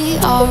everything gon' be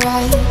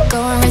alright.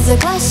 Go and raise a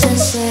glass and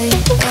say,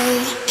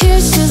 hey.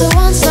 Here's to the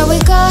ones that we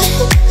got.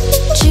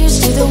 Cheers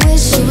to the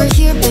wish you were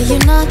here but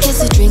you're not. Cause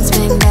the drinks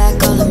bring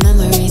back all the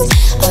memories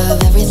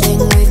of everything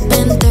we've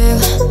been through.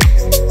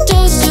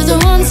 Toast to the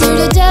ones here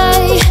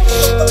today.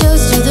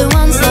 Toast to the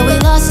ones that we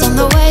lost on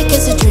the way.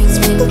 Cause the drinks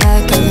bring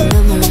back all the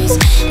memories,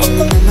 and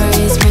the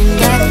memories bring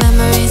back you.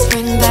 Memories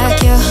bring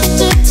back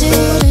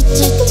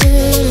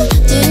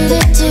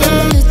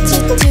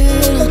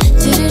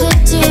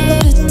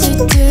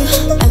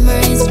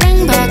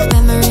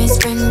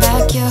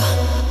you.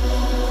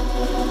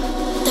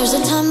 There's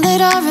a time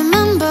that I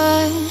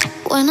remember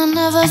when I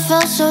never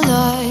felt so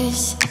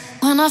lost,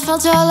 when I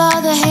felt all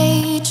of the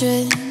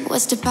hatred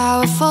was too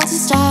powerful to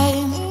stop.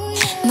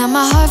 Now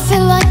my heart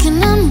feel like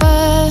an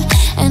ember,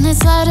 and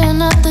it's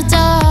lighting up the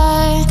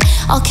dark.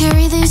 I'll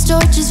carry these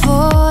torches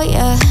for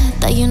ya,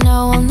 that you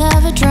know will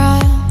never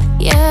drop,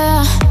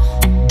 yeah.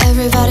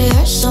 Everybody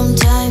hurts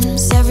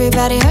sometimes,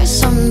 everybody hurts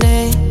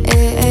someday,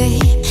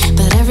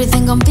 but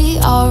everything gon' be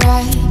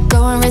alright.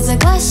 Go and raise a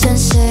glass and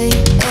say,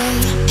 hey.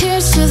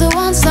 Here's to the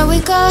ones that we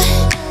got.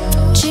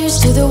 Cheers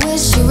to the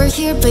wish you were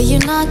here but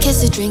you're not.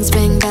 Cause the drinks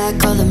bring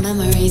back all the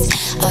memories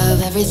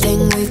of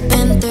everything we've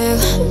been through.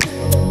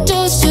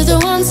 Toast to the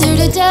ones here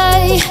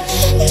today.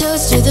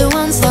 Toast to the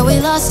ones that we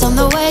lost on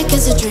the way.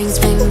 Cause the drinks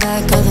bring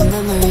back all the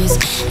memories,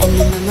 and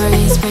the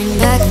memories bring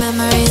back you.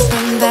 Memories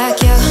bring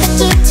back you.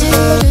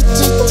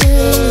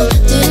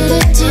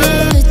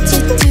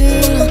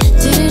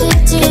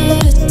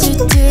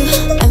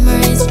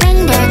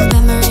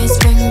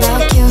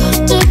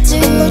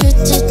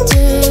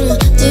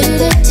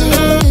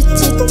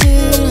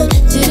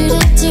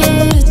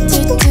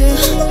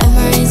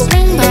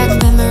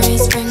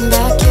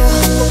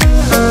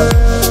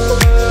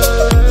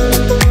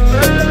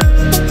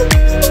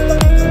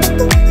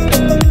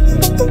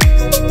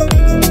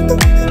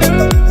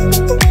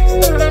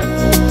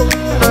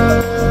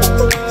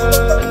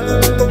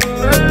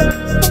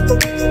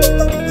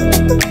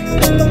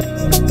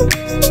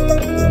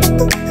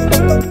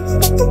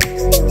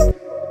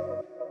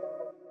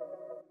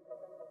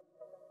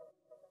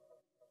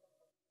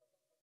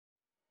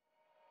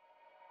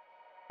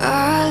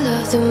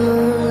 the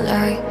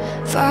moonlight,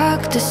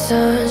 fuck the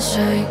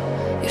sunshine,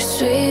 your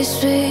sweet,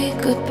 sweet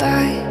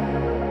goodbye.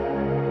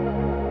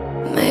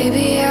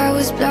 Maybe I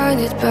was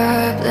blinded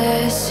by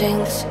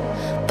blessings,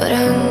 but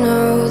I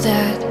know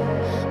that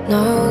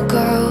no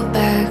go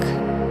back.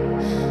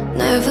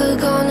 Never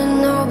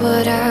gonna know,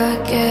 but I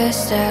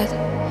guess that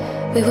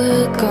we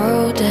would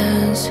go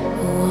dance.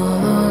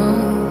 Whoa.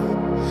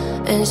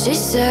 And she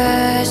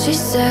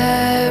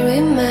said,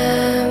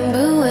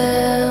 remember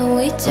when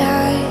we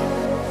died?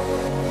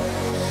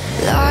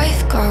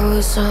 Life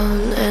goes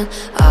on and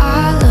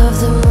I love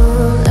the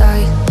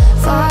moonlight,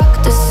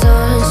 fuck the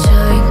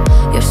sunshine,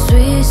 your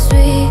sweet,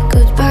 sweet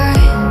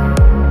goodbye.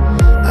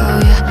 Oh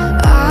yeah,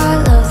 I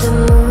love the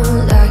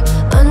moonlight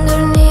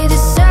underneath the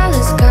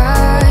silent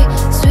sky.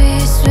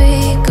 Sweet,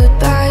 sweet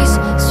goodbyes,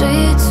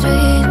 sweet,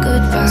 sweet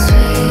goodbyes.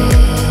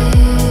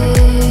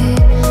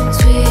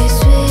 Sweet,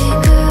 sweet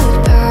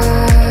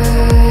goodbye.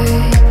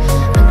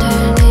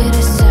 Underneath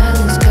the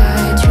silent sky.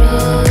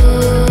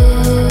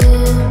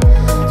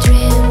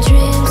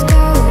 Dreams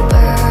go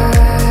by,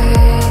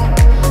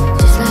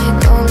 just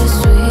like all the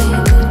sweet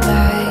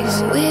goodbyes.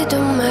 With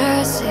the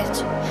message,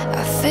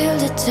 I feel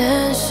the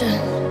tension.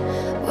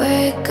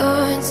 We're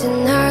going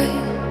tonight.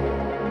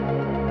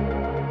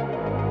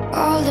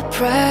 All the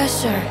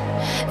pressure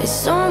is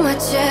so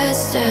much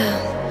chest down.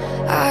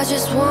 I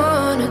just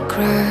wanna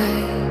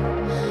cry.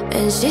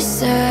 And she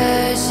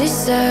said,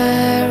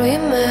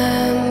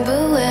 remember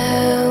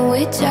when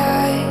we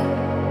died?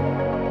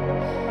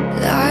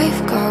 Life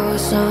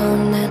goes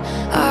on and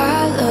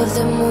I love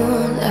the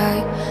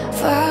moonlight,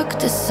 fuck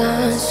the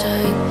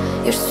sunshine,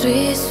 your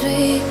sweet,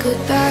 sweet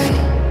goodbye.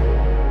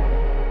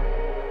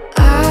 I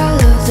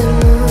love the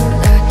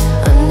moonlight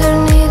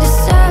underneath the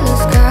silent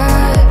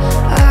sky.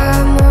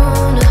 I'm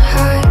on a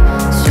high,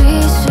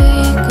 sweet,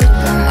 sweet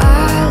goodbye.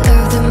 I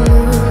love the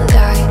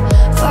moonlight,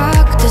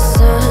 fuck the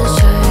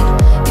sunshine,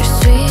 your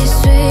sweet,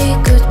 sweet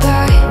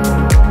goodbye.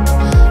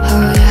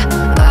 Oh yeah,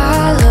 I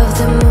love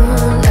the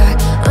moonlight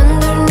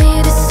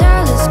underneath the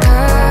silent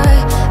sky.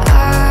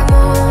 I'm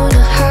on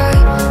a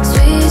high,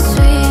 sweet,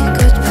 sweet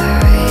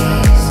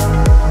goodbyes.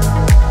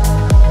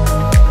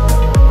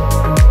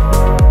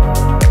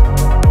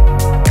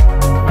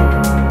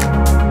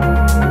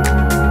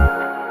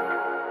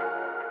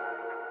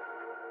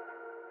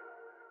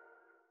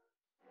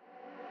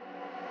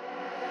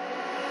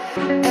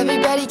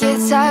 Everybody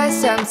gets tired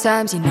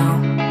sometimes, you know.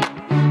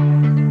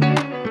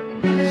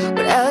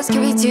 What else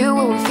can we do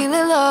when we're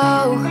feeling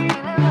low?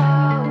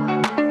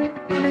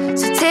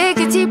 So take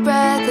a deep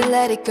breath and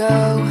let it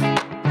go.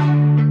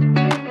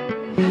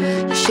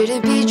 You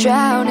shouldn't be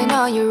drowning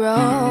on your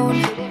own.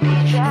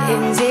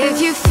 And if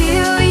you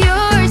feel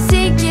you're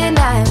sinking,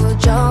 I will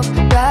jump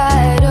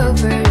right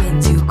over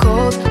into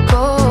cold,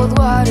 cold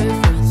water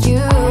for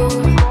you.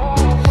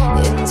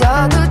 And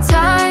although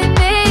time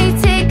may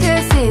take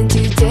us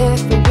into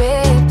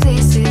different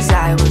places,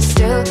 I will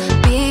still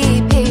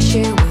be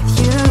patient with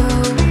you.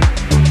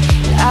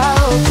 I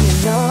hope you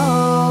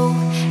know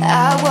I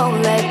won't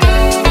let go.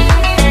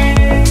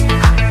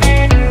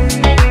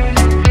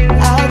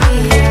 I'll be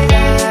your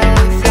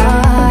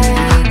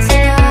lifeline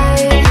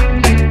tonight.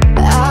 I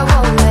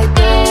won't let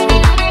go.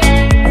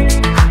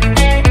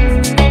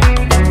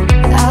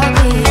 I'll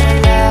be your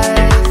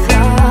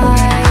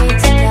lifeline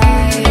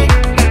tonight.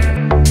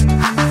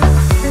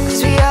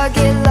 'Cause we all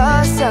get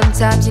lost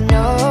sometimes, you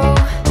know.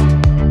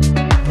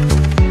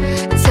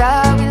 It's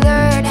how we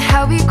learn and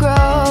how we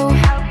grow.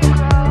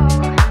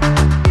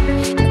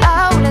 And I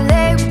wanna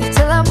lay with you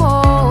till I'm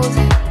old.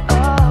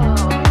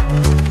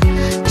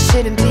 You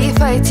shouldn't be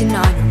fighting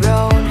on your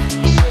own.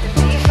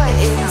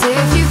 And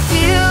if you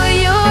feel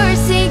you're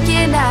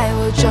sinking, I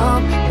will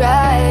jump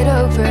right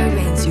over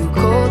into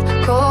cold,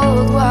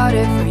 cold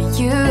water for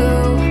you.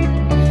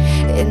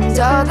 And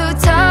although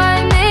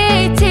time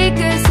may take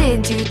us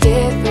into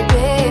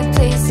different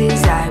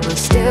places, I will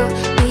still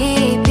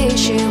be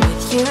patient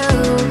with you.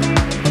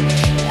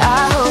 I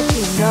hope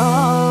you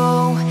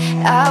know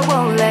I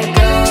won't let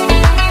go.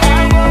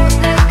 I won't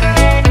let go.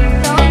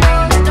 No, no,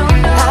 no,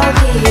 no. I'll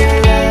be your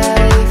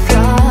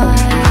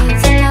lifeline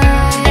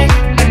tonight.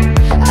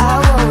 I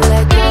won't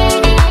let go.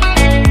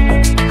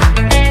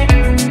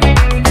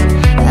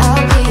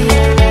 I'll be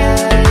your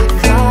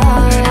lifeline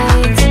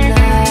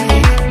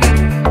tonight.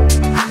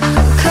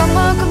 Come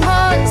on.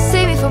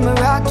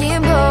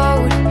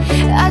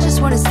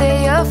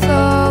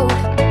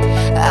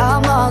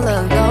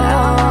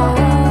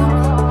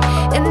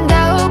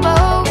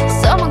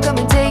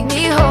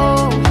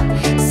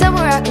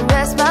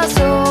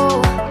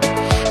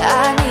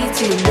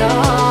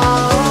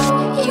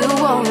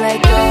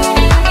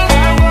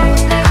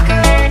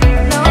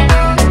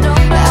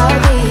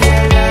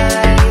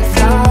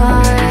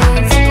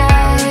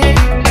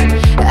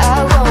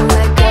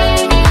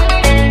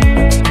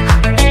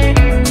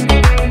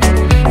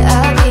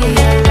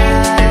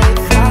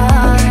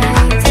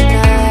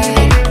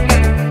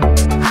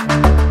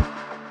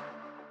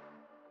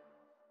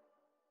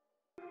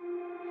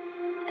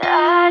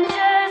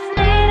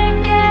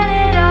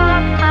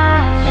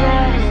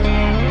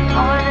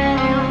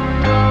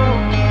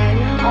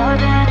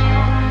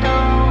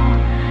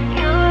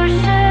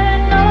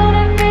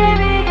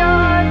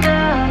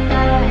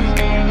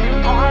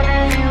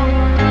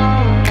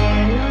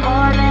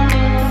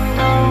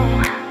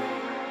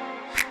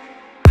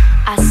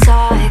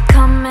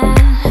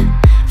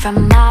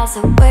 from miles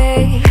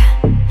away.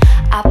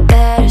 I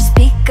better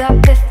speak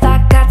up if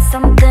I got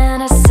something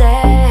to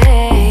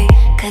say,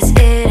 'cause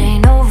it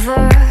ain't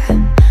over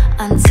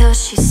until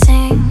she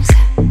sings.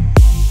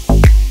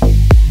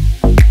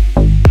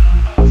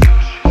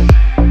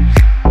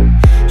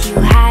 You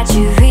had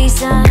your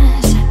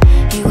reasons,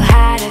 you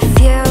had a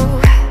few,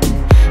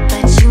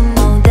 but you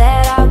know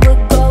that I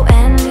would go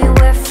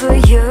anywhere for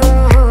you,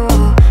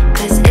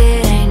 'cause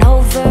it ain't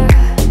over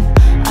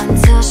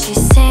until she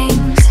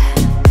sings.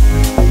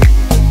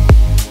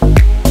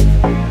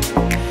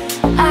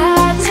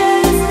 I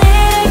just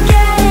need to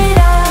get it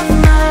off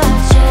my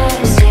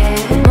chest, yeah,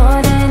 more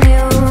than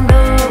you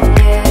know,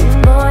 yeah,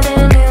 more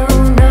than you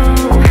know.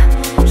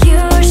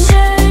 You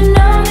should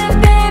know that,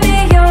 baby,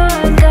 you're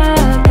the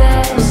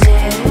best,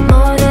 yeah,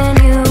 more than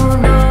you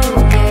know,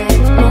 yeah,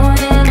 more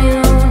than you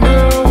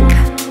know.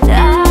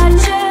 I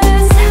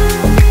just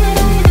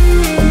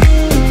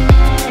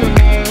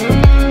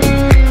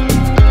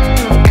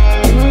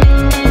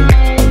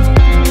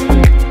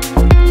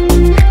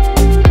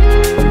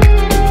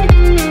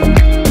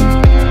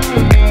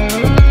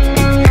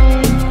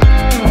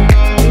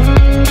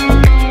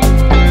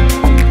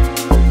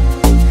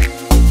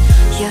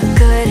your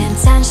good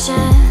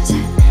intentions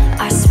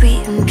are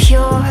sweet and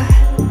pure,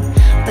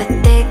 but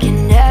they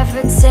can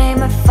never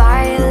tame a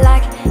fire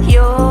like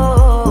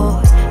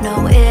yours. No,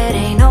 it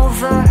ain't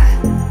over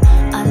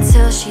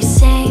until she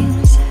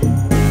sings.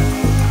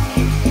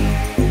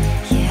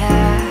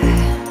 Yeah,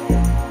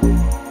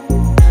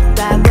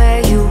 right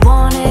where you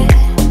want it,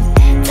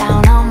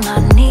 down on my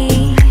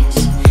knees.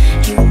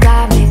 You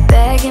got me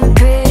begging,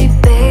 pretty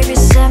baby,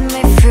 set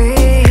me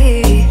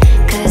free,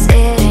 'cause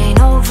it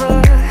ain't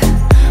over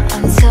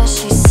until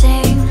she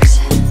sings.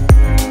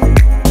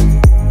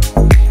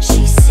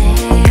 She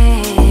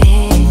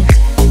sings.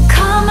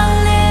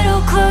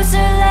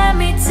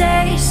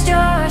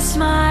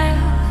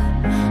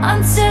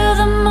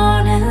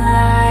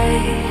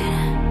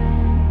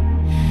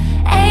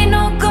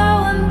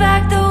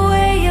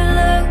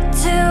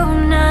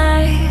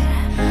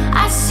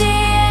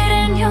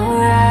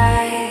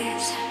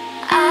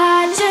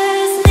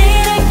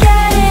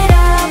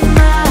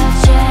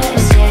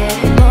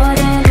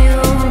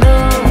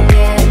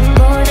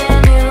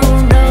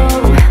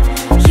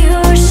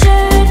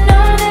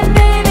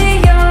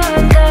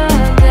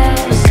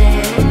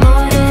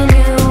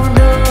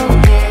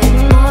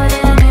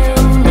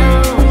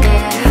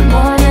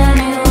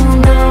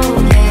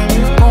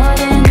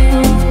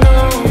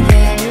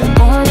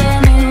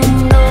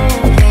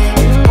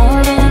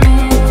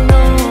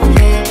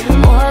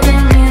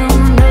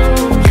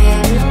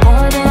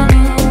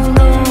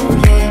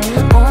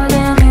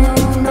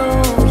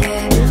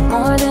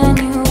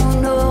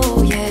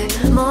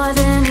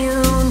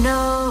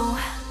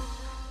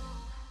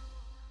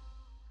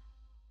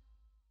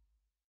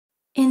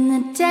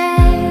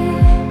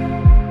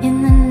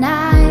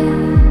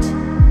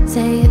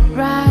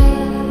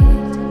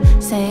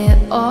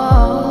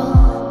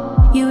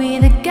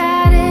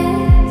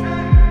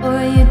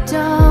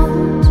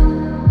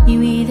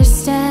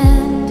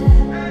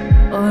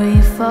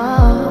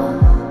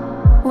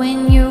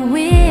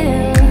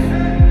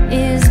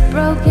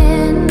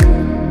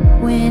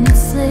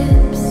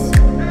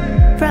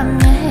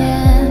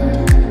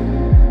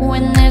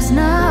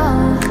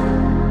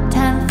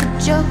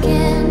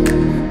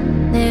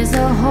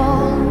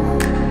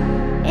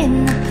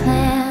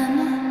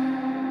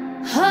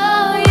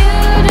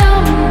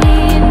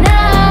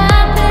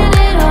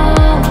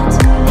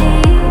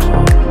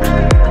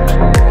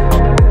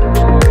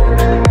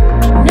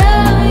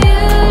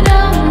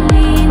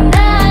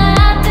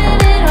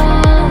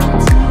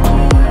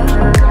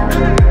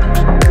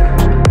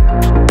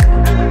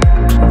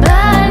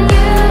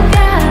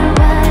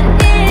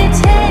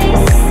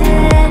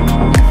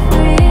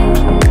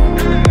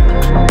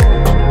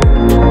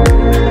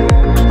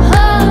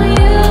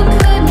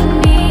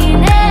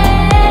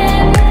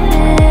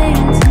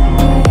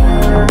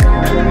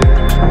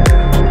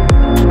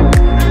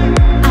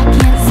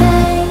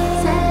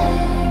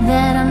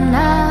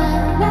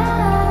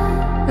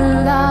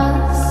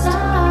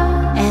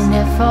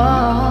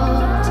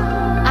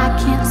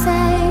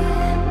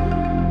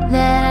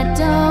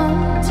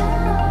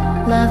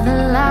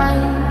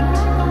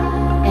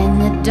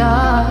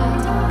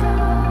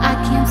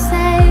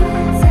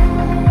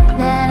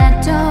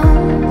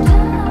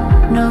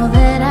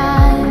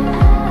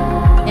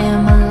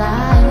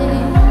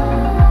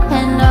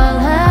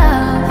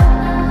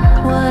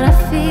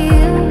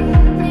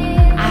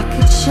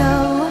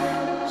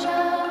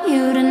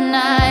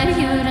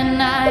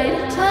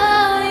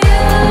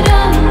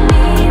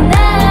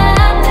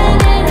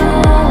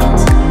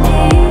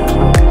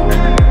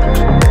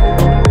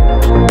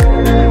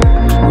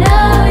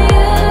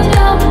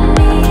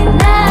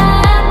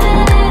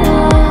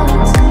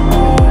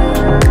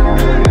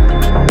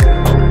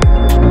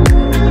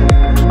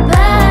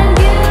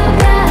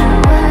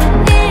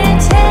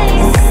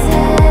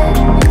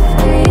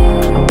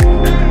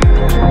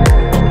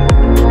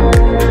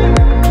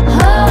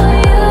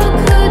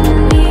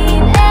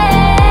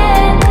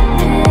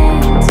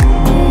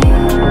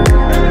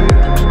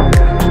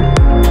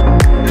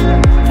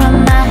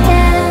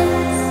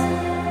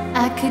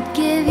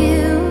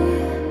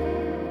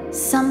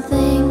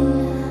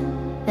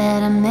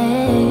 that I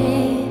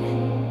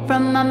made.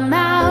 From my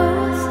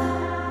mouth,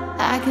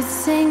 I could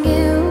sing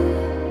you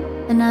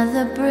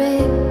another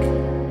brick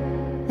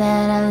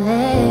that I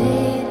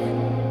laid.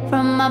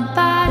 From my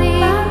body,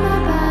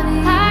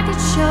 I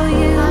could show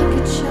you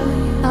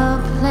a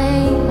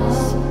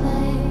place.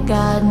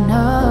 God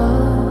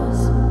knows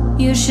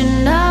you should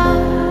know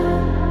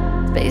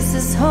space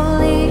is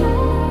holy.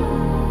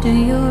 Do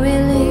you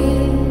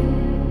really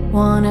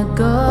wanna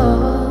go?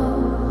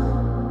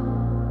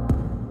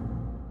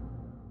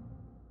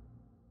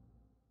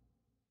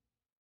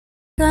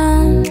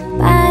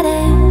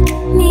 Romperé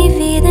mi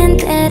vida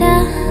entera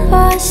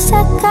por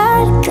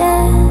sacarte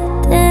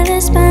de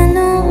las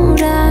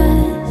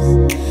penumbras.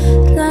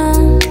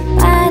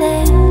 Romperé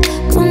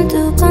con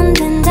tu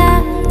condena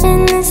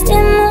en este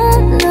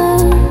mundo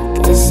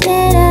que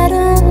será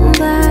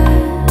rumbar.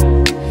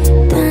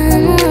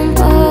 Dame un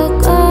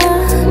poco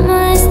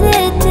más de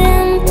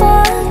tiempo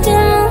que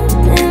no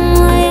te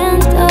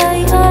muero,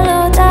 yo lo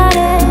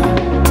daré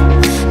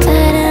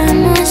para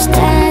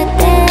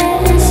mostrarte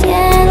el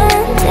cielo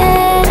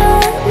entero.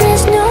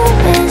 Las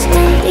nubes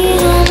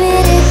contigo me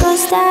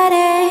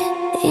recostaré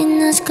y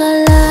nos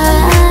colamos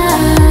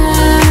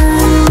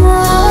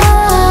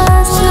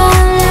con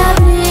la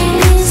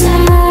brisa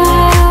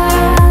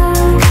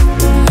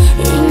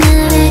y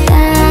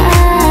navegamos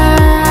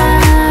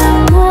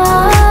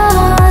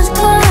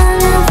con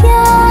el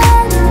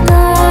viento.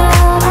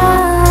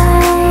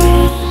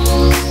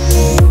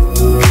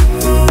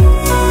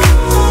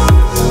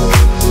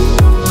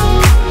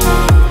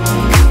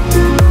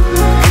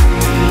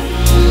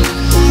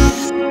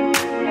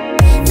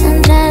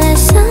 Entre las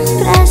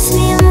sombras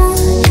mi amor,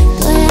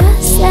 tú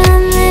eras el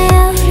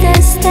medio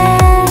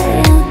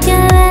destello que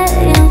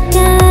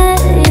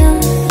veo.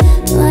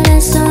 Por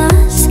eso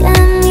haz que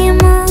mi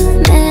amor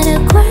me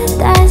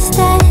recuerdas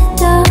de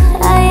todo.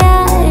 Hay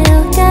algo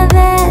que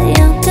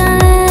veo.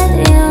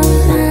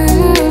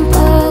 Dame un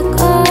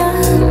poco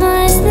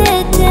más de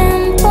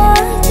tiempo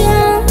que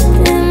no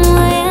te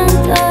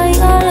muero,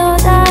 yo lo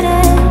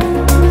daré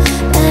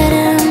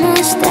para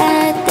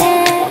mostrarte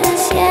el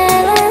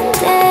cielo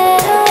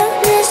entero.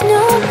 Las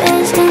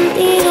nubes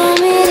contigo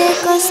me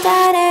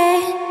recostaré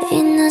y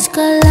nos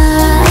colamos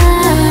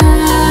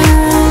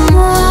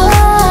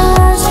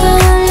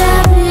con la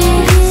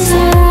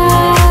brisa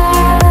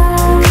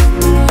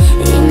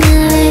y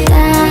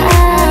navegamos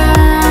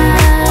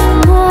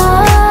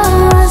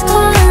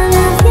con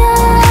el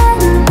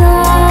viento.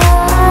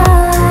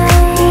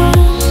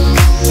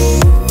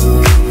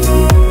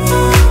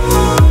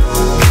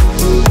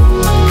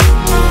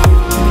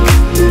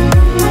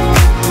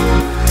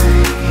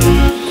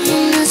 Y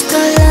nos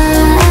colamos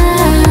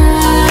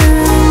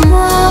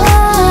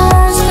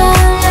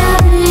con la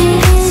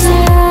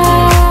brisa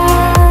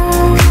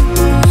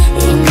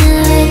y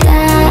navegamos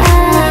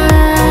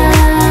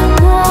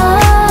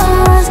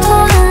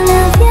con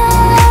el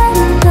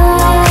viento.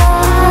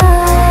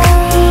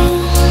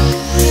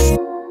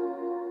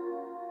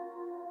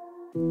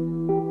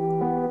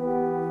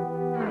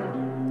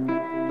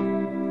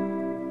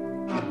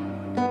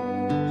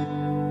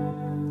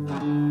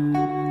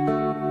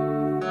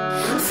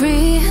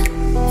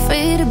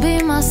 Free to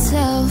be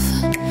myself,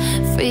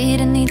 free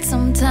to need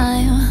some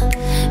time,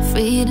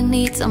 free to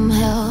need some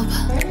help.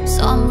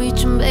 So I'm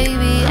reaching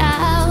baby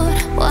out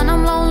when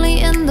I'm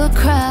lonely in the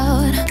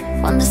crowd.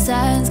 When the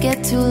sirens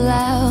get too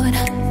loud,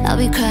 I'll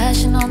be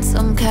crashing on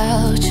some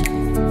couch.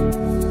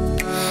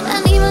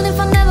 And even if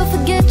I never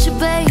forget you,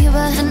 baby,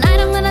 tonight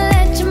I'm gonna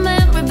let your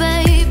memory,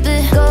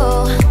 baby,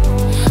 go.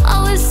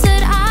 Always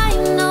said I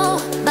know,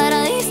 but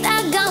at least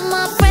I got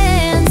my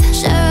friends.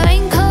 Share a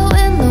raincoat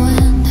in the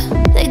wind,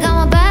 they got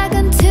my back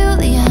until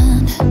the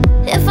end.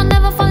 If I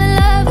never fall in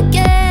love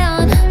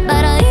again,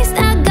 but at least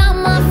I got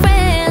my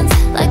friends.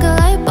 Like a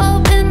light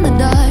bulb in the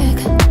dark,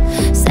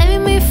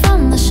 saving me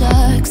from the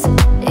sharks.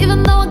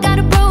 Even though I got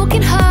a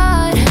broken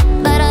heart,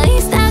 but at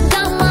least I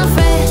got my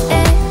friends.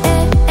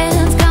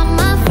 Got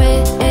my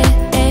friends.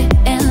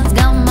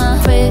 Got my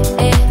friends.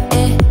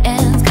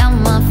 Got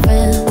my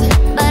friends.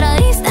 But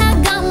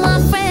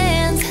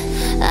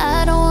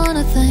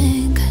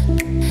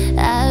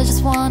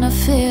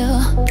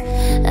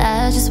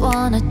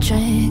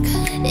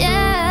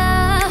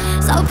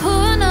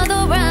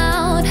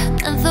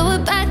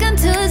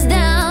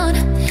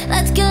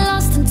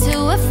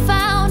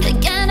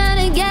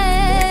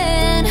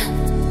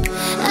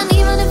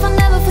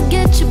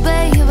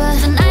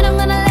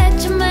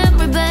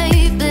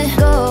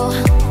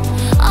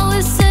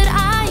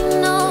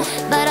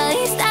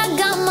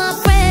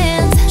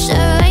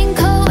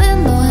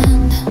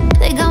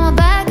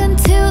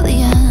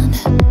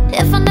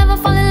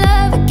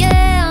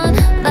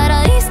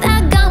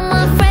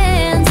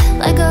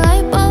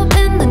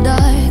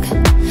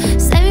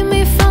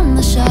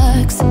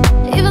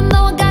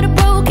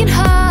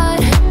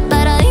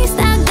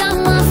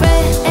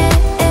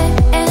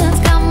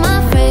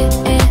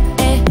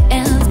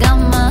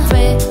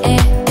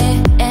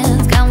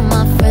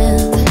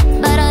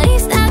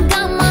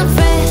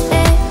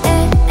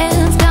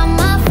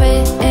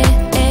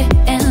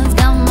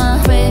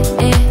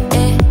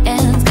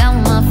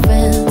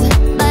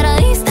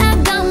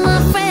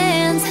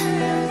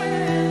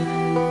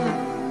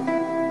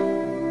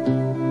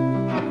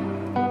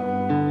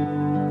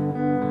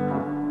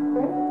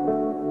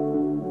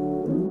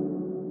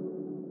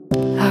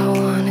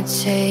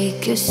wanna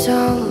take you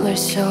somewhere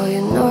so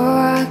you know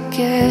I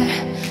care.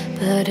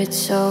 But it's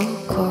so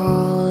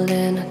cold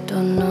and I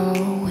don't know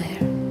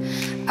where.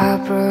 I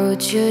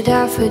brought you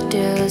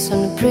daffodils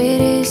on a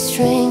pretty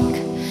string,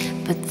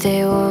 but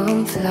they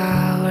won't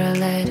flower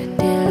like they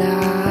did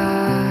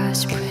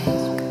last spring.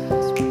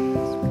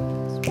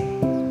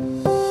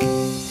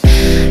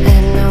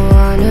 And I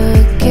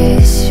wanna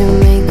kiss you,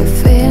 make you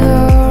feel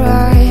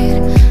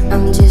alright.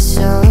 I'm just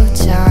so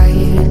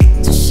tired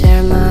to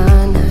share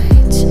my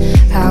nights.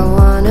 I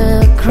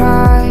wanna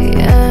cry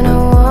and I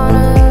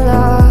wanna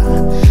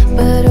love,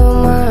 but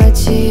all my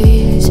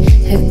tears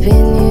have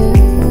been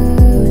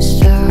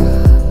used up.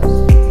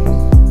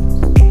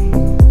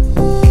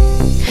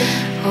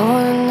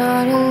 On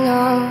another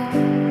love,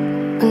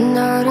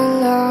 another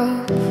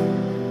love.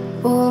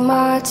 All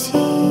my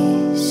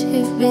tears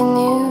have been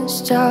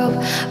used up.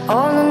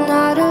 On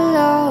another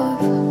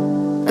love,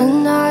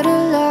 another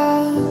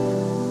love.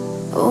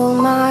 All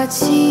my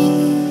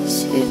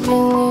tears have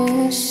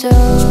been used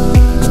up.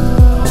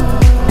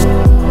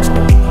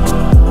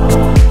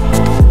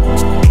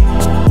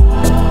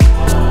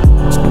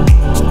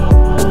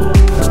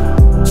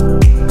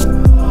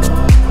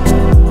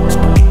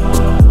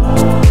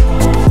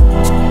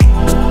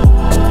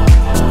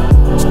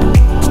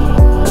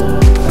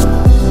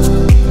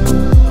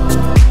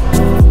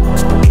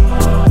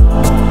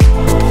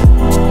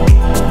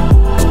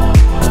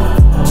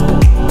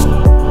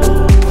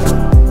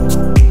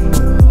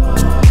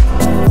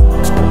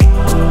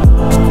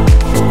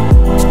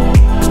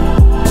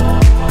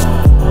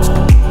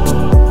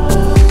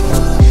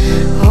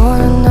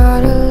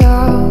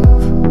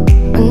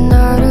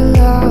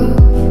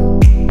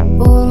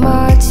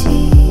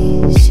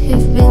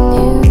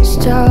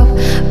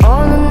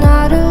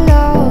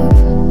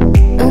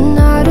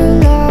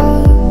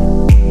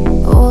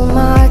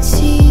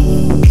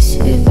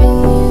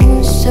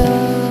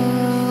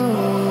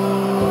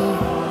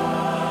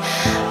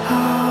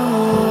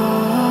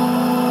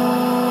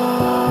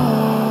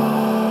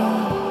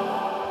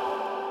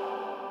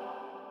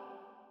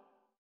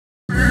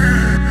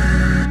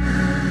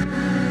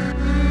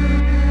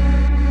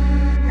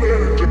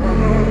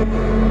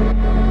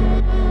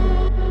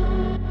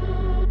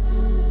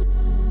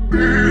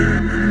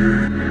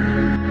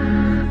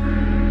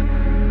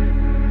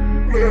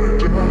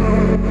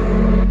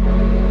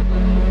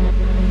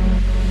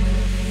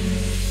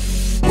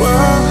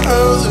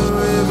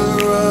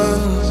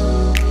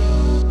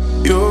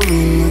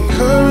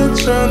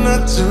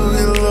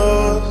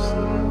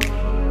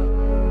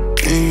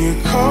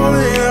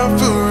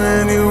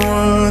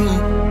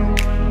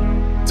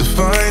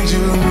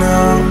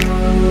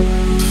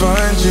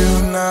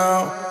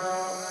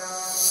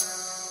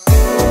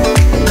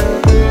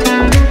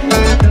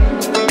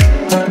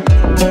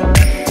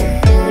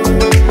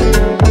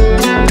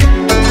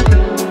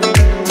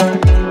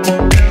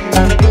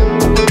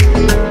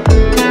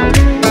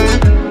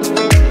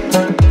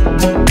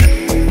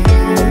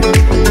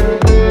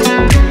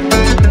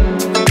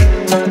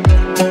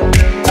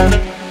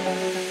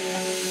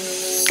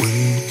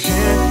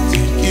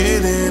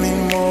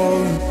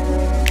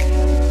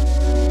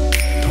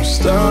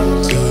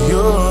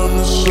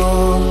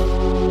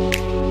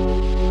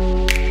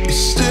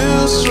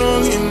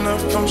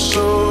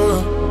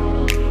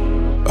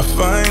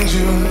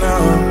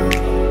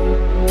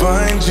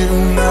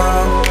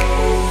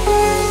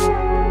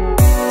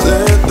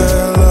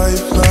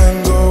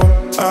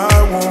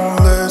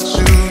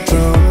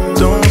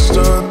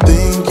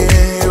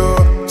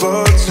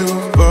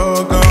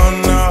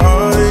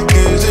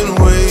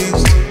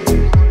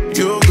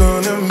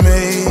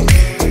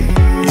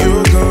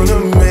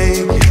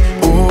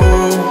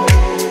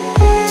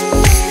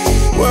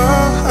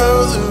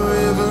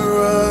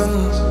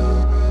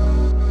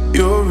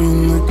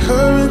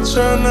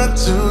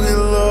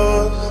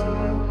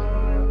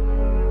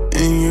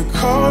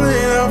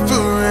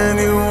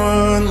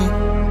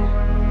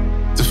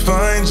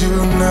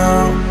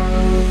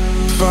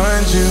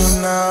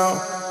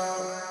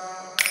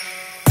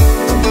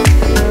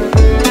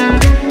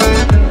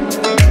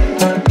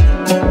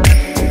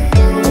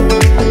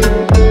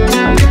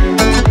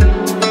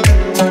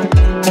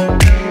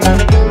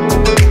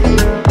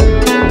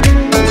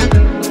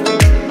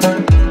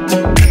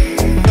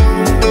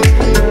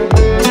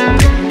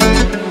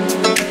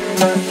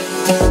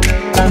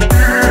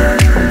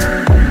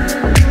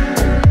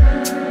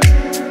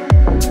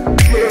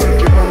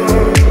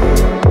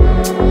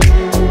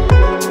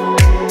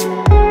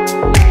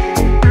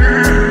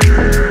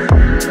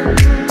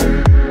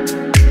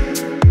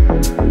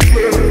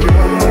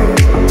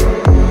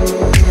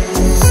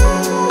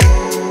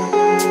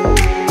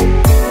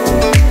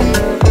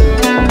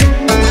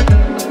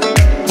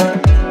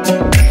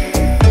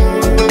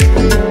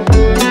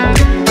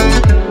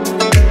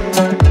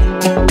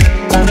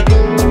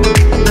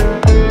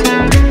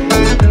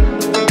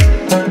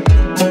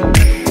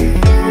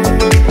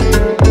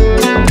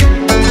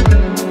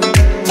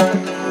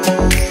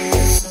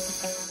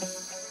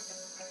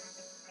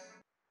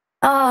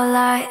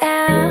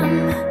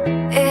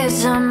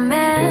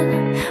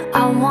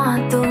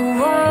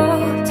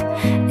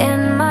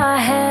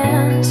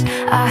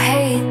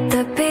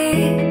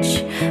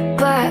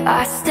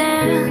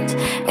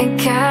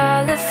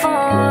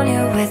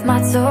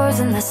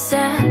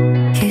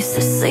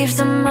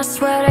 my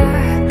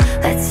sweater.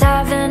 Let's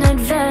have an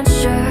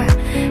adventure.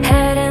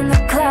 Head in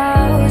the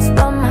clouds,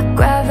 but my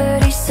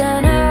gravity's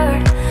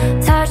centered.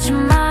 Touch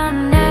my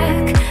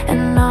neck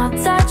and I'll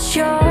touch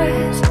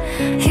yours.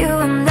 You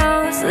and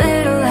those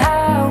little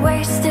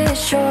high-waisted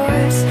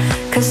shorts.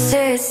 'Cause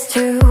it's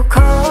too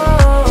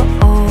cold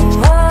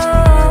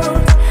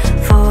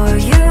for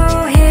you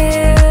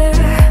here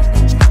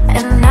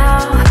and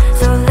now.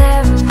 So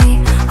let me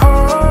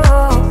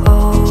hold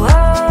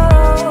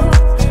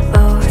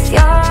both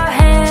your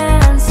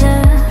hands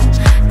in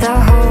the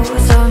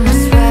holes of my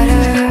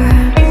sweater.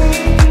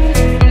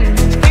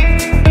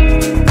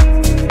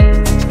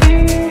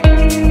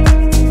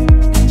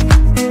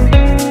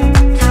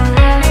 So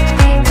let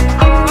me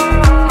hold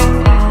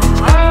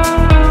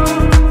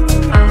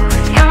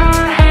both your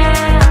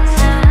hands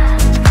in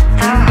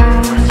the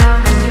holes of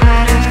my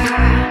sweater.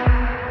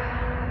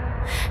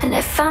 And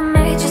if I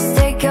may just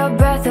take your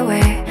breath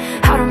away,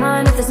 I don't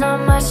mind if there's not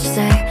much to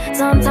say.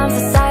 Sometimes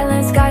the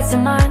silence guides the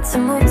mind to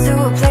move to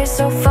a place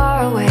so far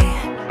away.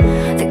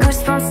 The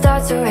goosebumps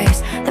start to race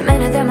the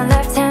minute that my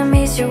left hand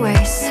meets your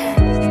waist.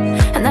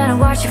 And then I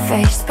watch your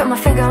face, put my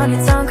finger on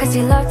your tongue 'cause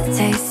you love the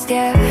taste,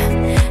 yeah.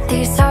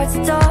 These hearts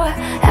adore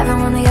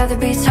everyone the other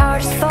beats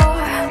hardest for.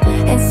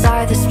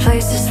 Inside this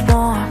place is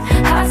warm,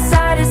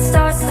 outside it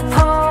starts to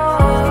pour.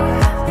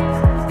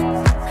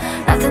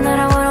 Nothing that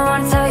I wouldn't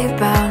want to tell you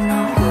about,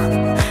 no,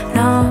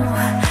 no,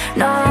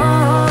 no.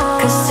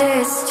 'Cause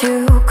it's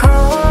too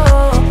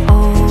cold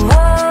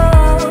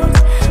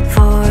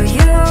for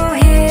you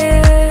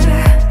here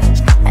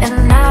and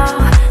now.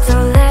 So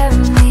let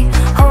me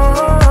hold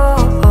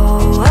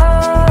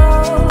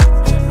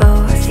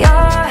both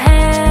your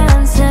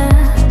hands in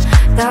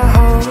the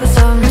holes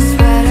of my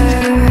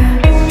sweater.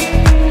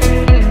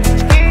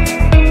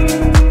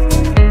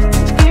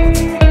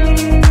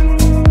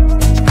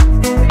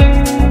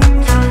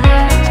 So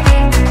let me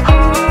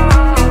hold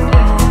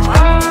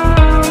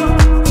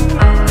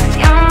both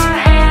your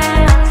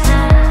hands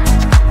in.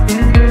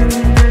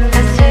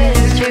 'Cause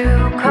it's too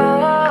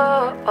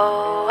cold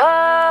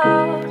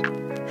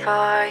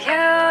for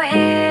you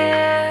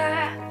here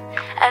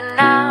and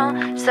now.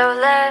 So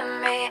let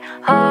me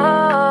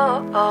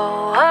hold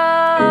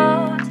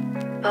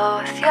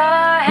both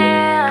your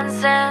hands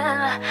in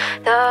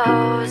the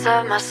holes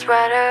of my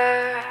sweater.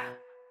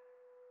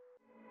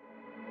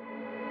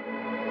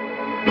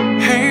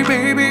 Hey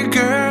baby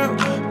girl,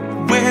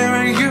 where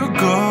are you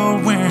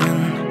going?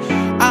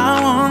 I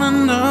wanna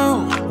know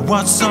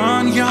what's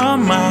on your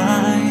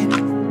mind.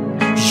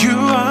 You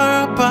are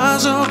a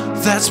puzzle,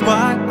 that's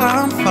why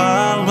I'm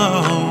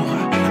follow.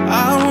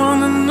 I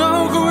wanna know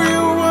who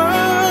you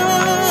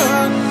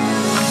are.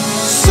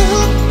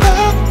 Supernatural,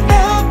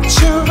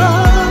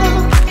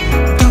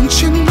 don't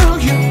you know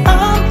you're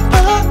unbelievable?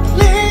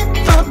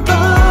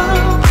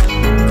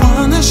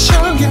 Wanna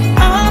show you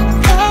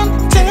unconditional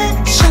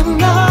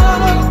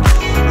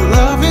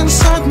love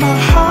inside my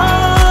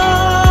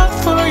heart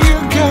for you,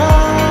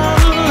 girl.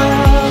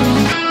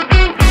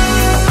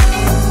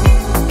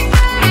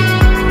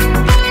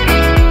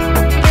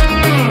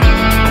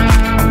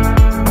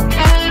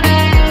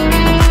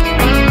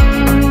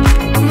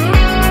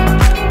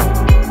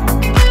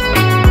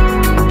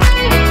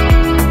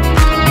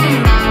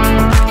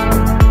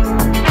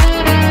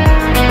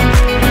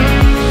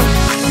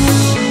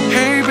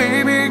 Hey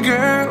baby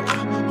girl,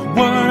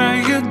 what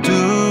are you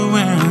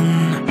doing?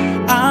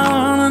 I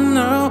wanna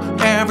know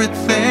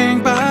everything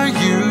about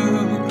you.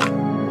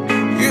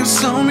 You're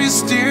so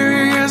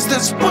mysterious,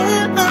 that's why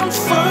I'm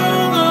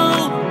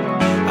followed.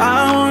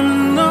 I wanna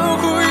know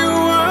who you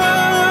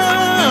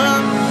are.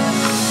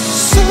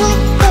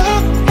 Supernatural,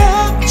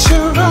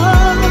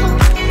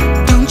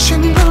 don't you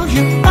know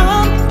you're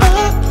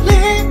unbelievable?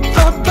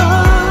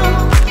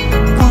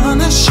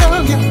 Wanna show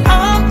you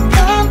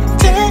unconditional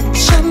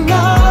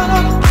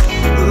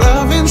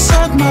love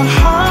inside my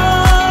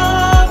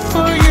heart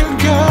for you,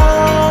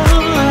 girl.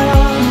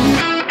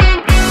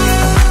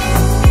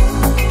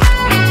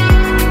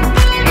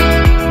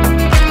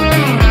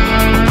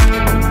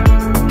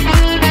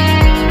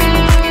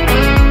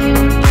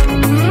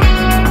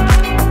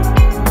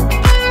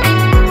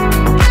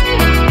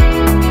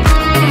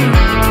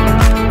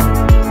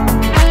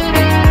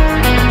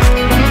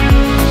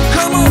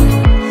 Come on,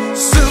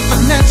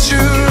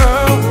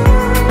 supernatural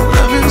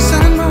love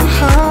inside my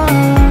heart.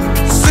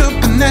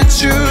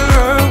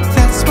 Supernatural,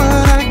 that's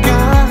what I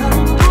got.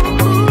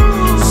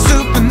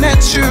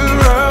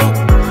 Supernatural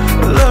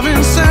love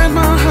inside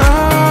my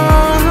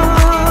heart.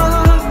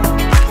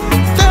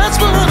 That's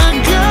what I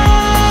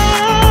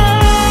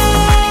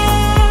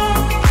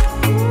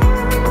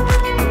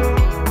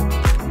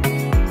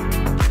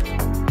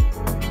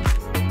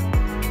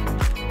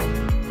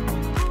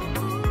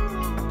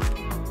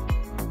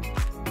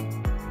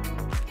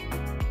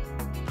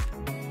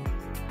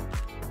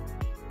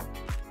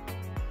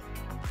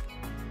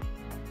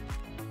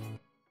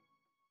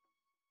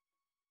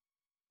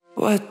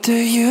What do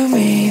you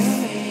mean?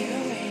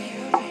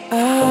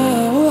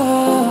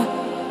 Oh,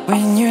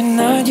 when you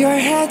nod your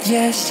head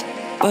yes,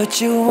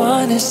 but you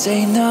wanna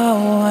say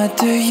no. What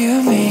do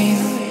you mean?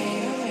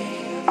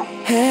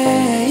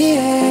 Hey,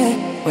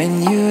 yeah.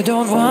 When you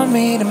don't want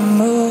me to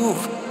move,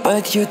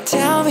 but you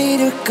tell me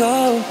to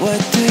go.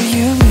 What do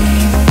you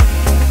mean?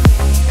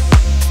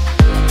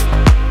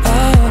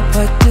 Oh,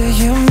 what do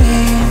you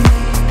mean?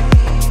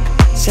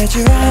 Said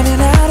you're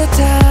running out of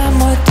time.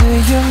 What do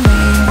you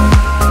mean?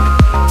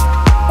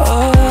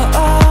 Oh,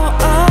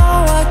 oh, oh,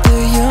 what do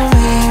you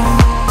mean?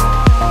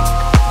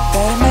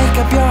 Better make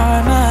up your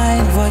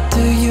mind. What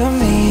do you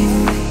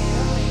mean?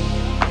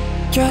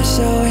 You're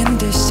so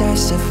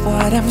indecisive,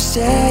 what I'm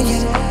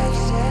saying.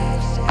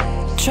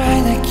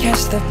 Trying to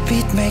catch the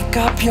beat, make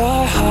up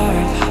your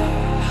heart.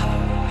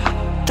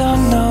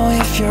 Don't know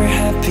if you're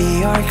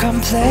happy or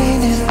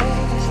complaining.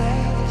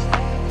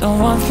 Don't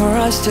want for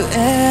us to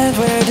end,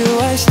 where do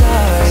I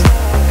start?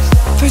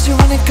 First you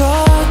wanna go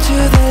to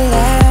the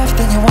left,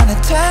 then you wanna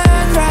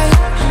turn right.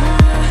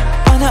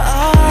 Wanna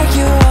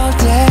argue all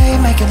day,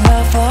 making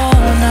love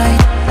all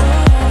night.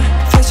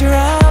 First you're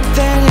up,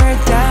 then you're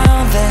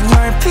down, then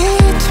you're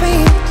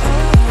between.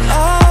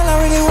 All I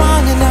really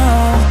wanna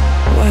know,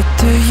 what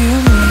do you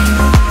mean?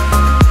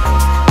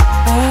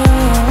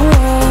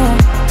 Oh,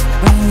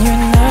 when you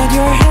nod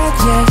your head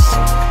yes,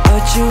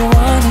 but you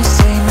wanna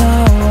say no.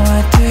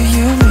 What do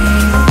you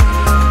mean?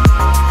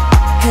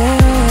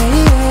 Hey,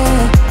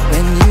 yeah.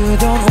 When you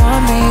don't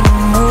want me to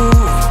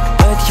move,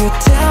 but you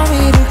tell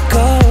me to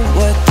go.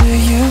 What do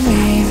you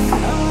mean?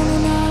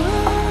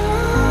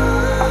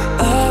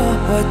 Oh,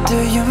 what do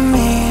you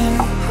mean?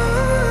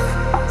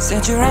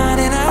 Said you're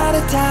running out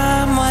of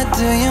time. What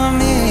do you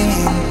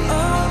mean?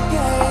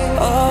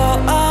 Oh,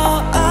 oh,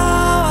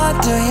 oh, what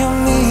do you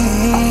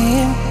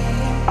mean?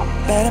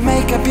 Better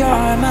make up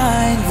your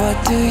mind. What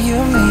do you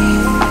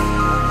mean?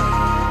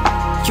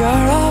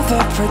 You're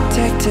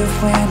overprotective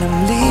when I'm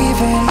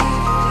leaving.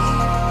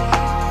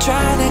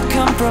 Trying to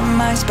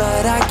compromise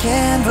but I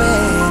can't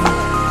win.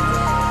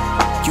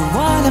 You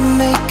wanna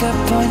make a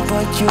point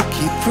but you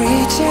keep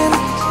preaching.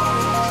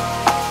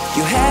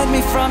 You had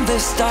me from the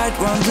start,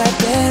 won't let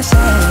this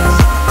end.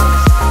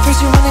 First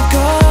you wanna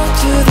go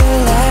to the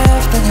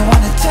left, then you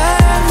wanna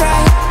turn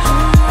right.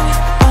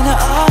 Wanna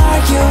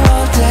argue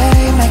all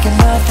day, making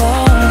love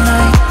all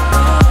night.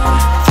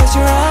 First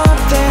you're up,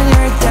 then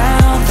you're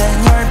down, then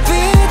you're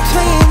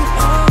between.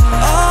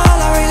 All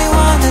I really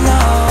wanna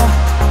know,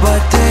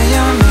 what do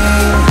you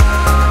mean?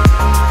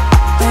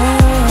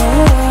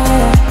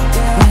 Oh,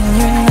 when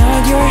you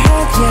nod your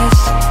head yes,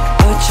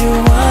 but you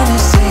wanna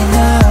say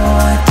no.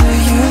 What do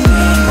you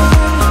mean?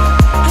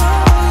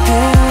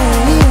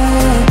 Hey,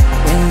 yeah.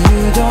 When you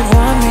don't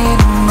want me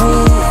to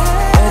move,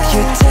 but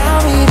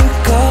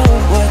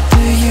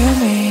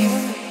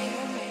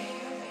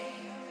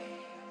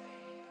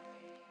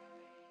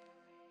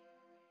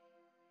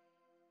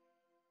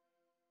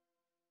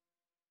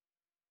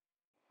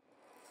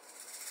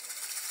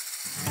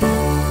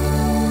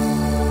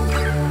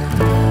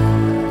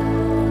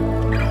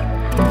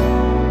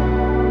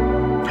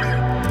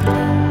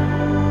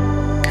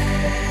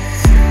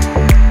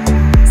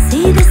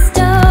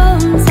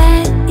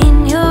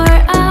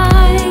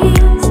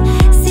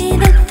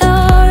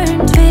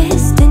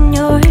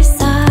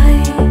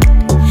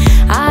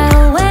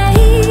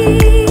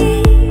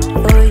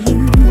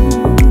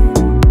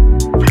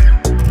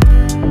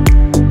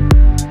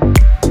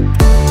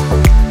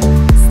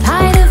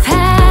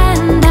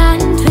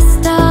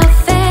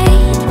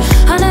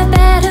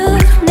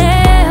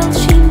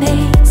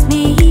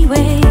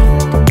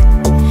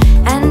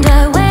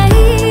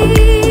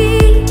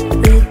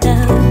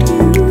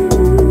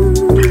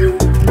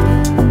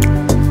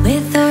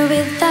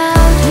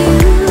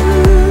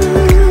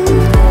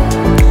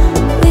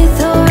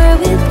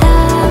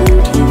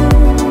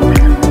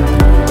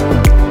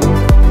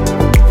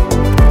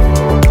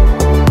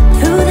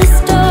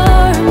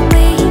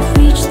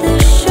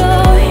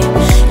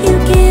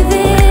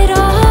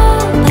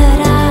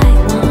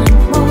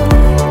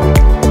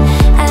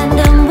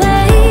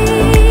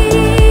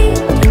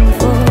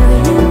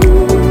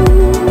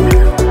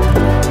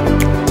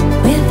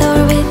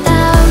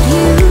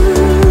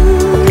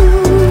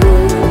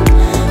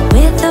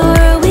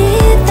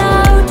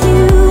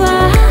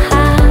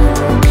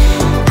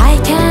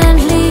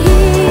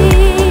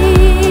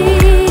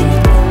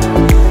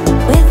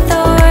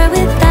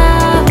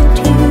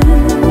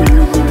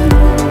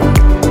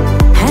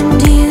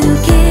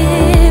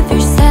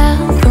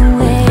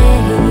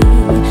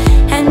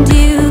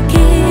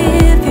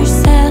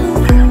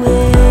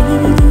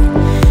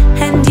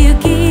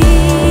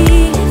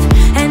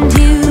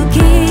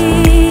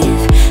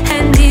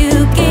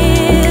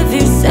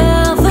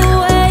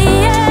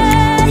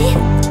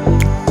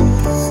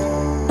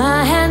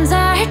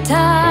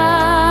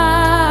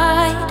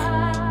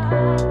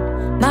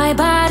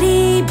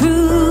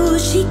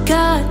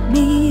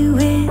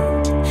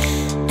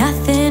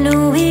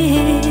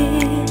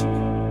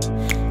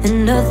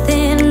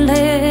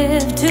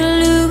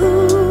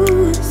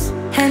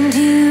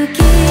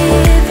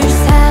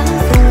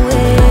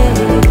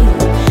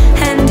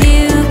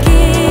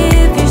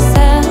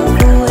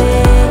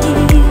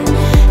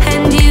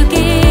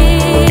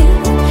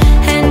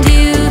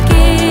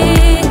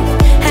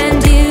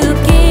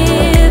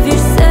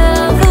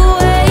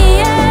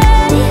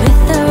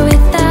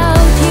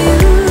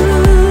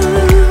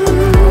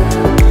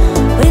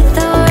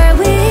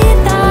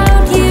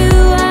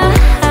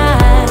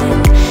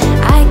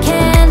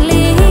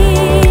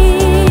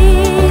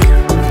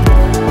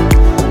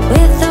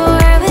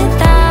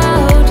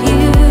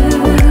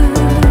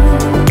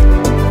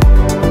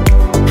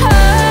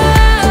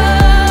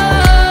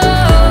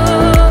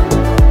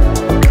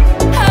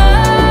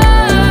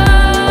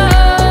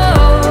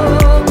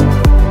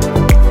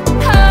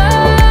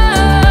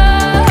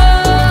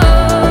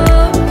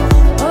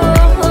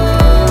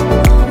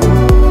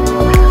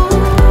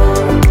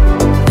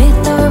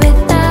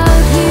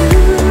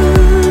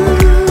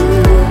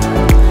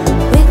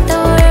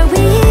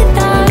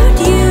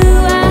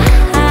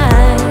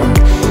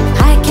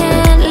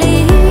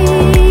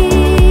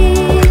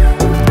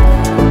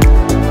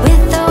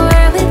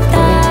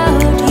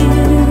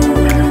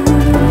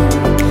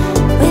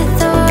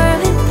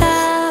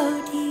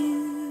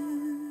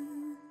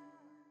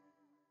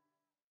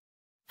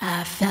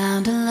I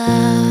found a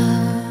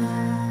love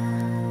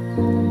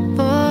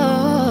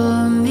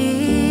for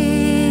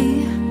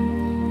me.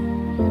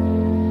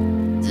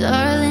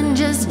 Darling,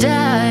 just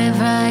dive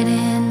right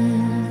in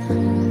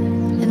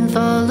and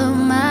follow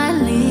my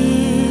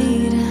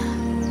lead.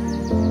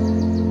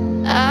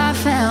 I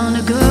found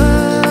a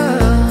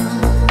girl,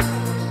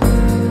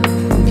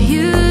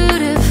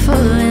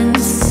 beautiful and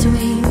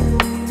sweet.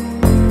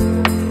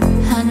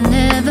 I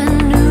never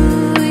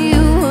knew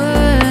you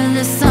were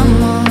the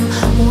someone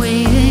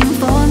waiting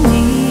for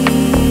me.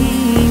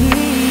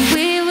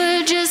 We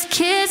were just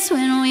kids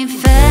when we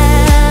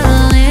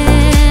fell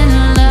in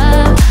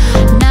love,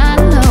 not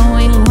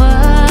knowing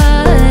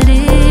what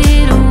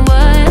it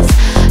was.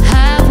 I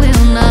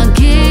will not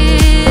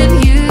give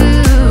you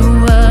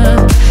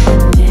up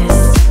this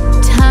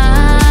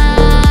time.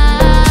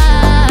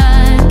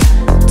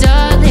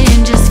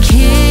 Darling, just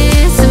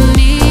kiss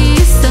me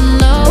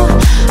slow.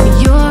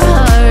 Your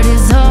heart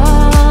is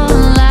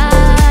all I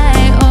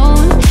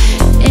own,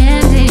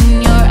 and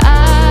in your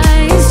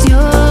eyes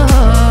you're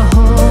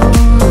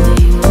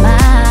holding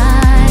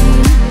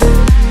mine.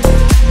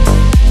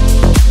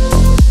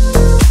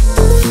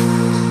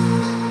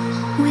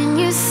 When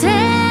you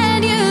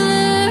said you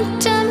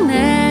looked a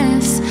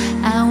mess,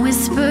 I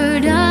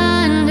whispered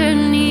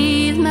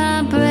underneath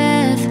my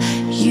breath.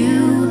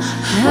 You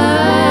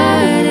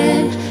heard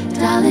it,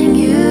 darling,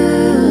 you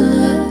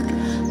look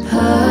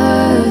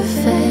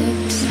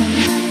perfect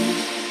tonight.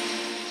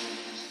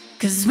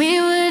 'Cause we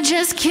were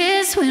just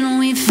kids when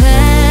we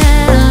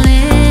fell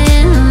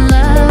in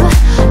love,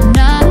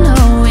 not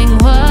knowing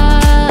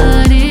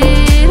what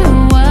it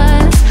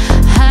was.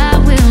 I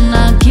will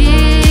not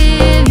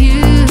give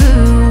you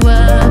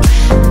up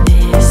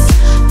this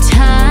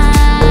time.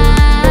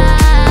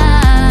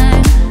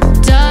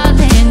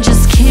 Darling,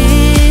 just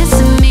kiss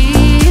me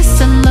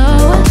slow.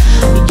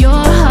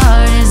 Your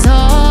heart is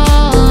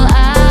all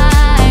I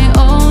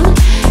own,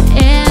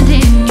 and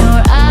in your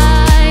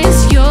eyes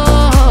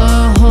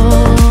you're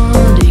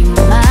holding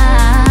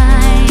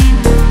mine.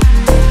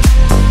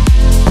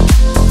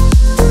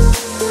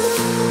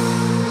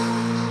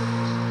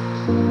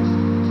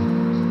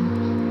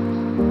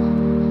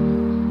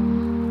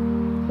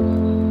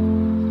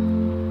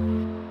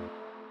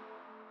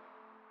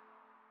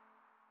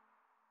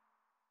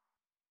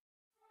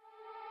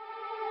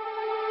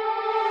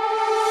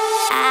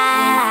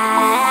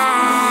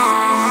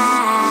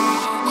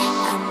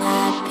 I'm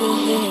happy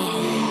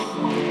here,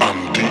 I'm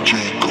DJ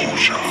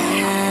Goja.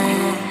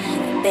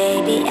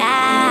 baby.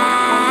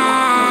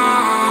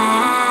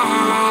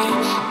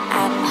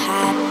 I'm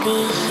happy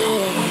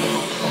here.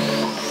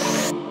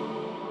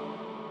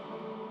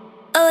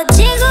 Oh,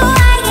 Chico, I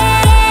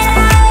get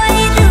how I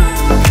do.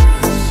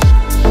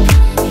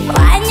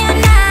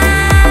 Wanyana,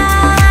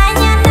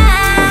 wanyana.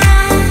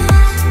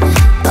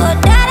 Oh,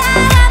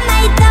 darara,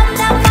 my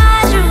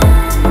tamtamaru.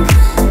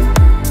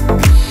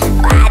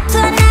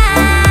 Watwana,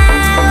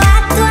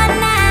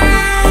 watwana.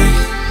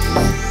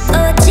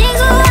 Oh,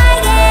 Chico, I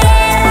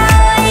get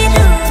how I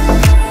do.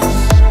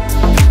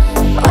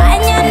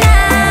 Wanyana,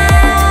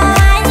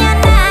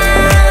 wanyana.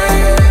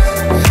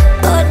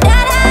 Oh,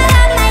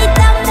 darara, my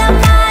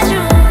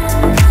tamtamaru.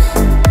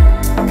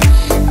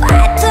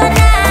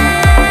 Watwana,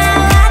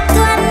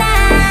 watwana.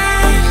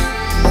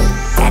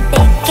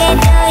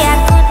 Katekedo ya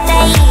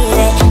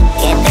kudaire,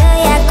 kedo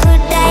ya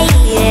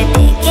kudaire,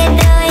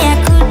 kedo ya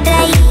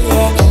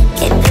kudaire,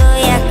 kedo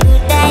ya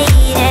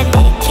kudaire,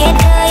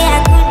 kedo ya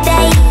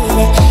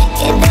kudaire,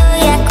 kedo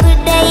ya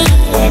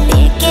kudaire,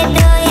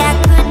 kedo ya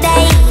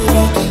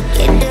kudaire,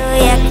 kedo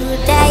ya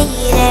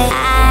kudaire.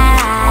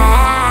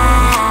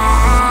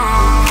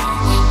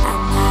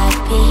 I'm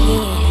happy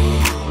here,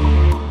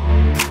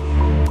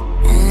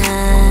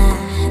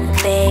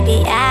 baby.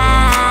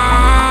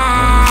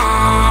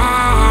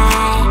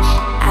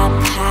 I'm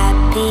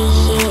happy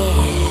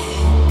here.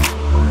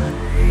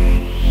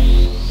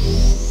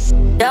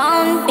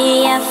 Don't be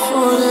a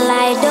fool, I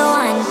don't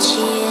want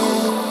you.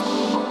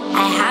 I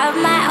have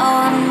my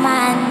own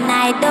man,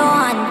 I don't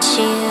want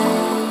you.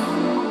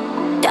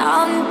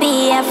 Don't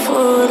be a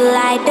fool,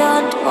 I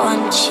don't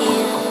want you.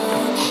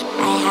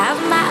 I have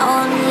my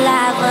own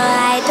lover,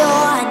 I don't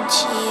want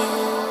you.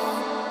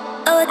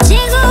 Oh,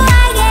 Chico, I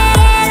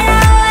get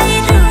how I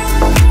do.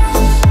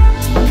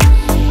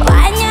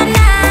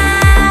 Wanyana,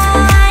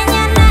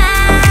 wanyana.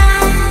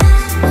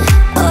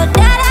 Oh,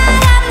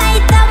 darara, my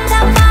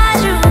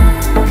tamtamaru.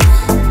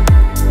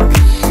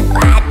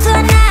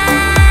 Watwana,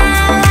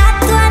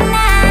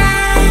 watwana.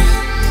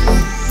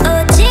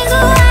 Oh,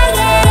 Chico, I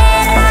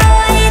get how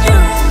I do.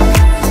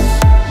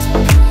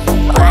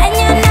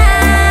 Wanyana,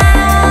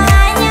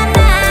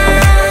 wanyana.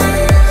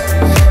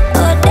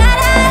 Oh,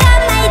 darara,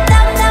 my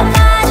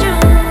tamtamaru.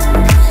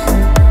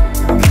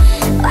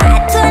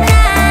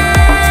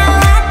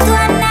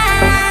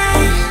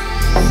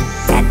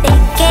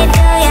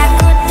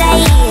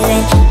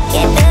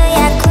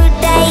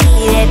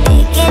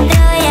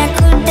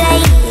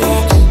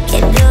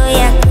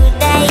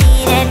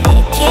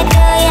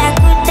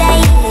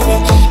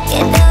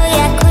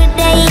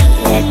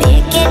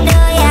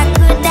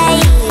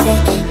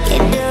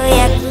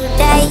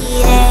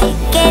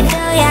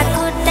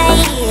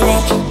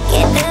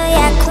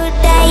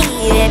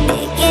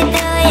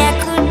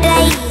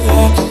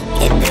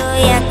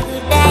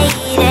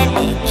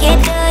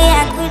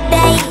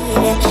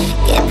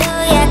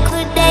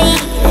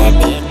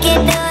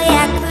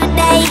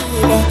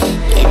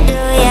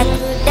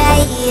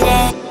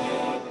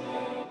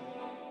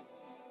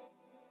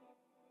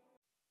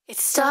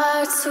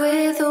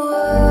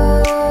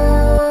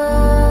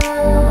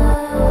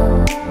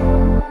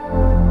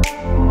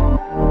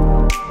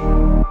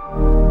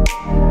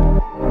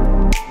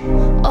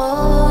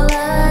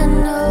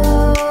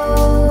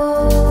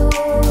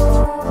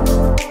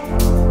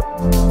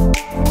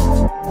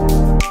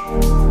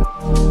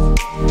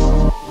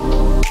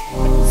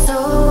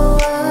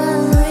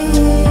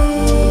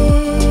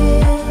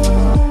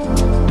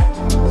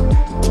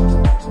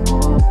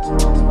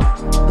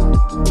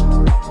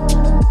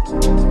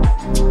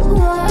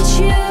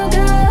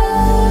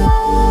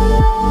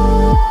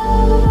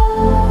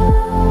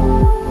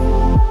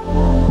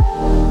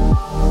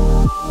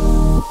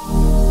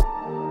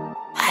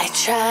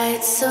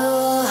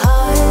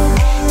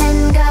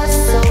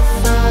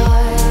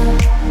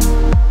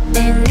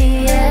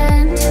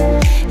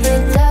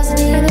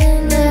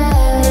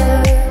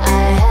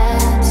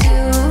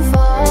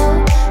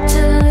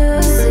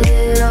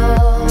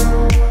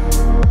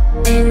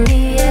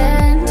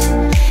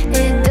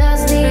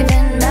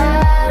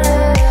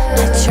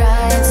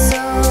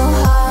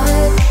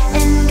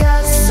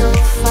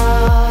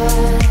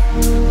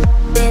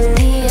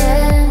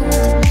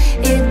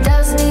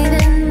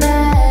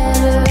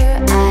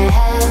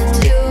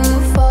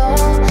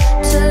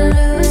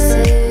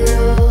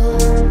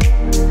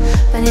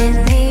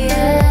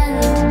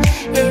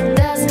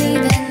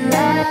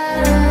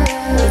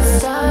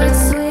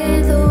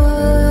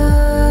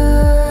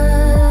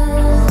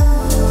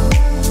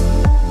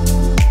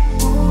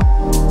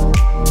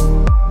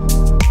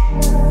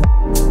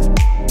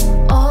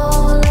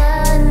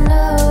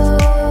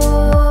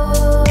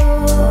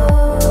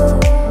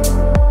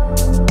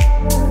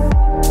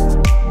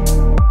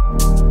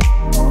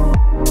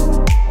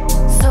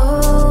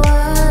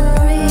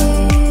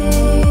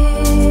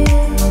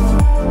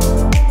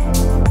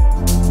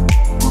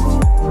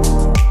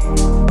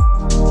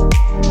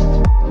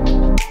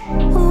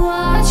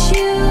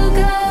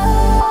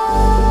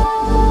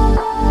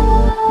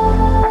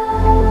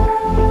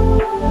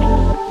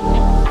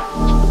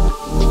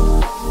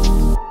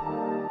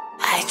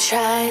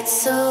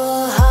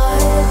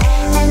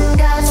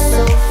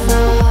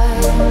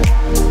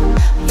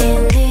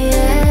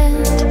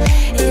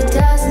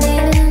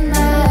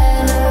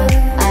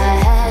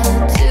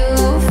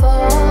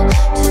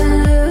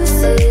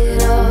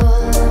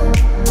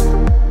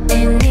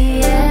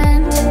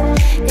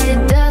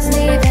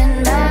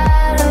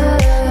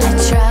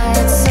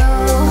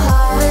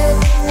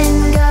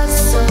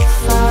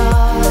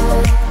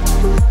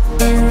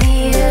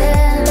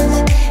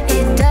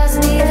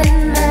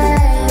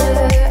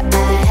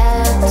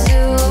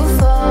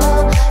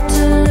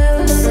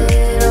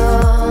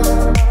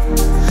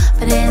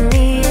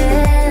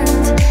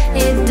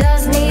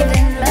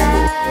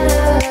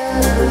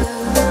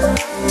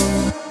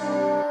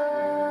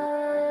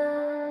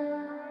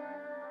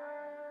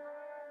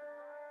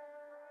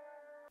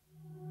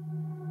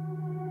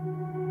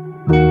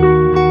 You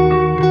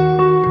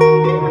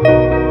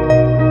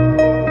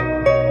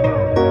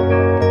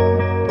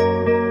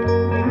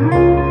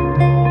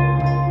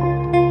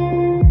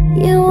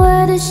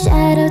were the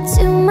shadow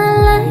to my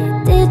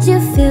light. Did you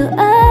feel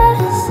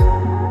us?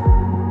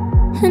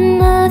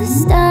 Another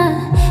star,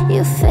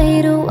 you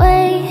fade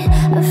away.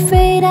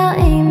 Afraid our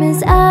aim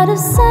is out of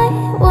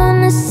sight.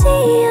 Wanna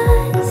see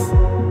us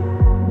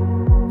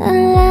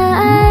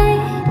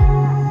alive.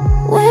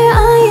 Where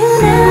are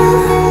you now?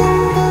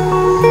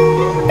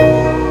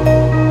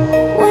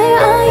 Where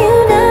are you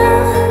now?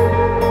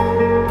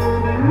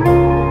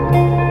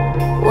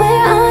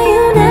 Where are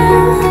you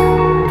now?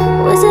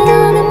 Was it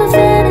all in my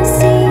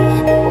fantasy?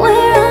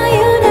 Where are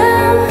you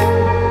now?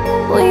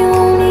 Were you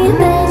only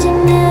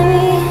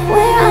imaginary?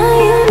 Where are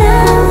you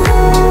now?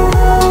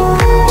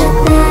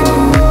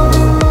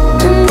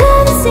 Under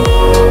the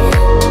sea,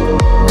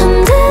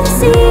 under the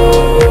sea.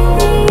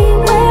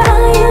 Where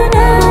are you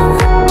now?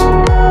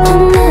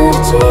 Another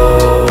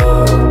dream.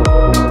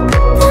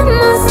 The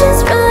monster's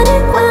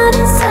running wild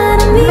inside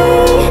of me.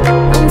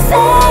 I'm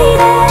faded.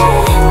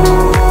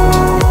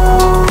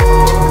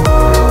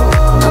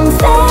 I'm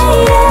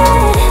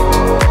faded.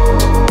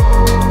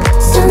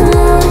 So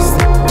lost.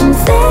 I'm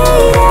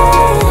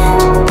faded.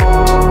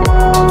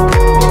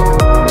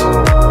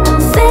 I'm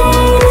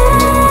faded.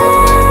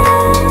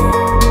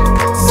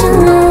 So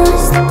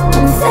lost.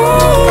 I'm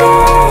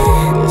faded.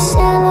 These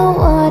shallow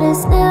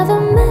waters never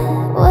met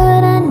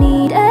what I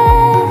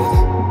needed.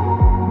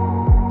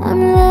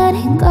 I'm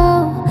letting go,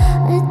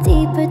 a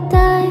deeper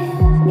dive,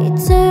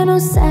 eternal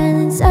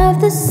silence of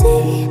the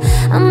sea.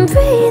 I'm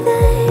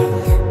breathing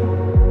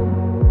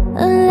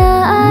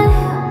alive.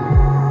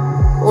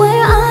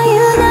 Where are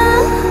you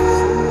now?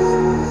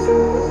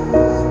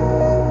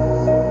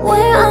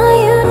 Where are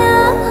you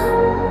now?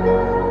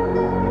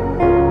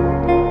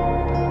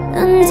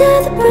 Under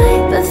the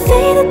bright but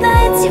faded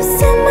lights, you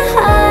set my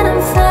heart on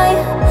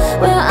fire.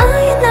 Where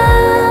are you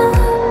now?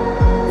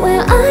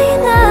 Where are you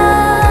now?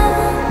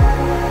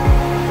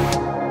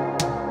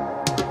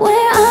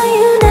 Where are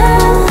you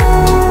now?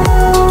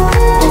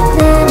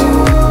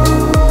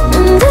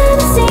 Under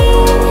the sea,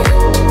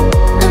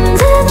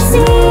 under the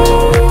sea.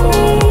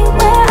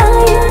 Where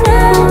are you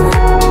now?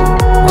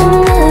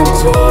 Another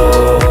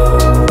dream.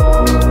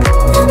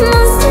 The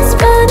monster's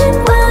running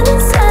wild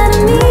inside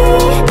of me.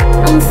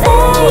 I'm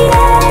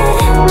faded.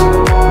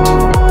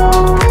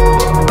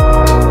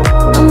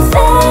 I'm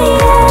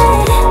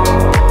faded.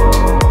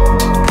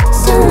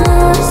 So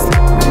lost.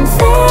 I'm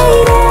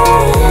faded.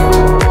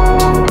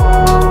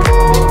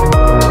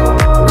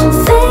 I'm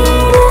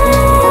faded.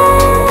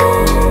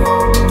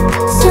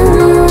 So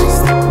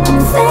lost. I'm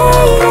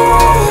faded.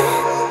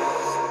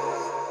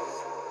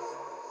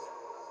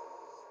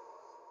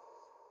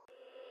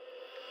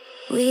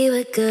 We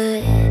were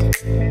good,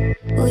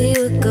 we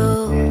were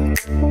gold.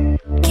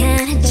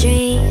 Kind of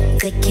dream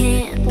that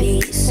can't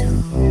be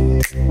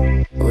sold.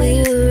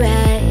 We were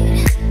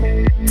right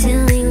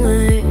till we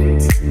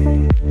weren't.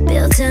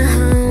 Built a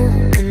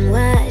home and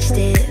watched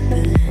it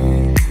burn.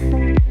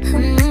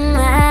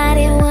 I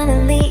didn't wanna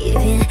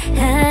leave you,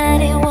 I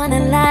didn't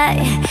wanna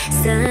lie.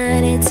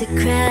 Started to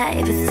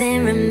cry, but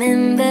then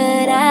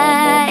remembered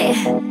I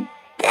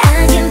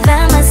can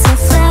buy myself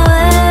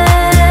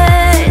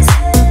flowers.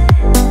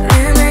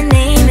 Write my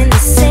name in the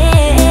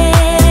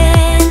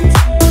sand.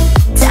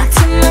 Talk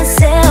to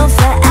myself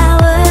for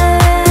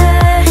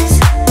hours.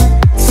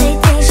 Say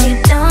things you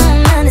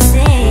don't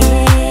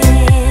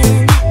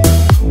understand.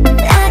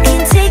 I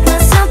can take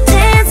myself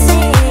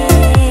dancing,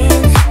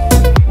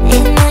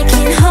 and I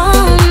can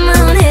hold my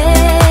own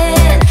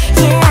head.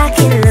 Yeah, I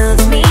can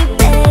love me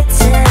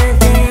better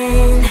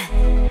than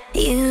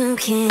you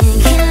can.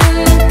 Can love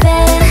me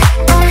better.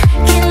 I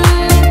can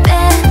love me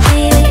better,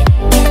 baby.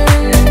 Can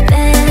love me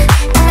better.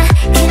 I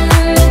can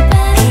love me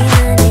better. Paint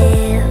my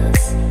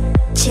nails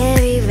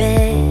cherry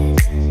red,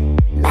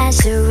 match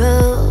the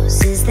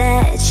roses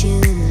that you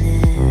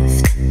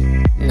left.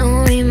 No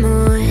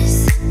remorse,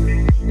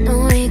 no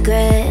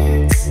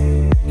regrets.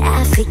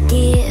 I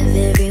forgive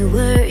every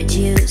word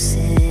you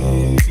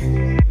said.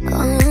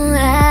 Oh,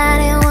 I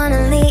didn't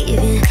wanna leave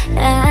you, I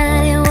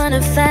didn't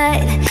wanna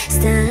fight.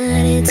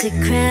 Started to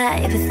cry,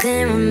 but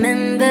then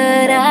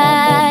remembered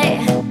I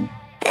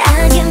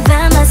can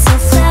buy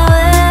myself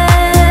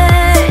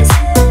flowers.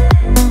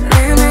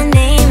 Write my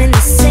name in the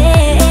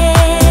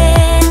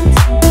sand.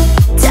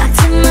 Talk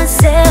to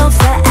myself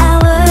for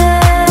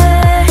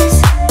hours.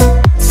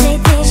 Say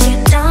things you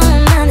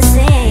don't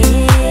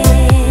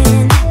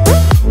understand.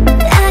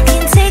 I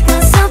can take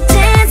myself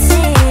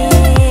dancing,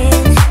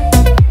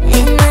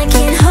 and I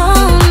can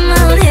hold my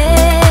own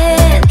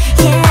head.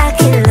 Yeah, I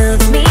can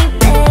love me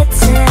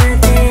better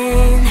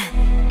than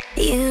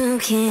you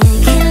can.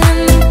 Can love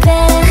me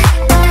better.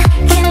 I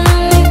can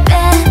love me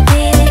better,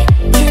 baby.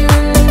 Can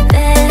love me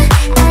better.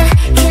 I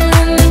can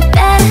love me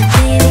better,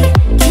 baby.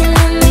 Can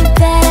love me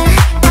better.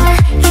 I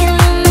can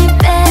love me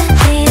better,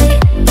 baby.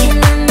 Can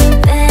love me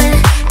better.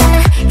 I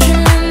can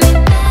love me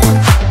better.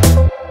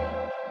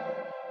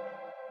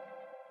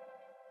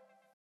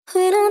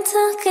 We don't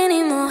talk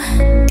anymore.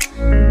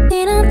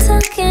 We don't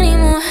talk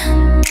anymore.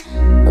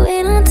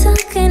 We don't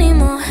talk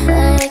anymore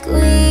like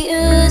we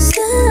used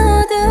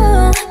to do.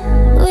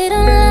 We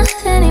don't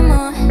laugh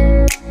anymore.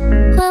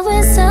 What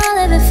was all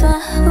of it for?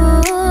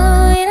 Ooh,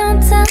 we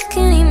don't talk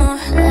anymore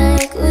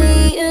like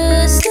we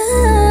used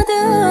to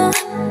do.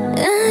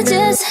 I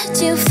just had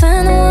you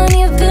find the one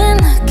you've been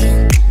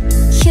looking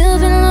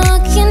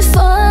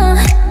for.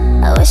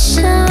 I wish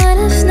I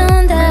would've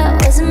known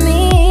that wasn't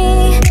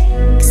me.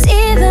 'Cause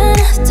even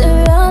after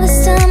all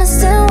this time I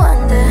still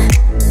wonder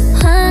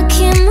why I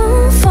can't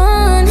move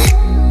on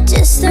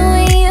just the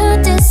way you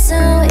did so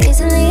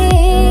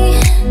easily.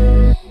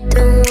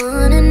 Don't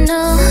wanna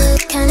know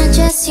what kind of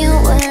dress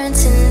you're wearing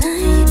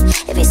tonight,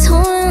 if he's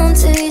holding on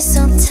to you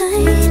so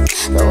tight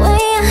the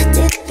way I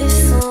did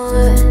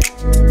before.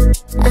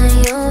 I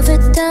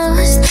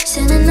overdosed,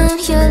 should've known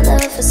your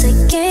love was a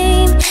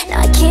game.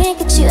 Now I can't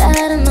get you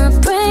out of my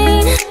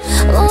brain.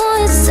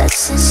 Oh, it's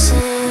such a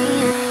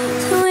shame.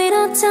 We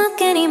don't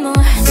talk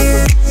anymore.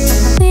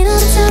 We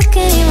don't talk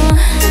anymore.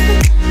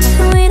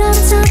 We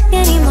don't talk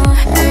anymore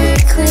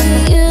like we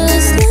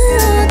used to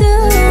do.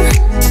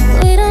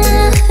 We don't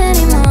laugh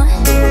anymore.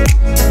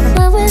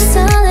 What was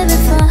all of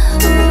it for?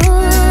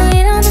 Ooh, we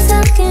don't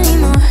talk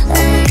anymore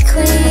like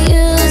we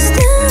used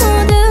to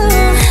do.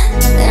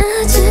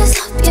 I just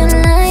hope you're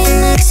lying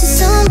next to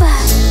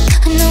somebody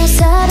who knows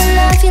how to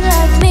love you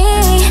like me.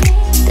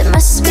 There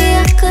must be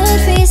a good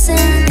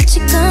reason that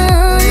you're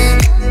gone.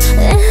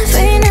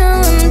 Every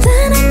now and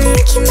then I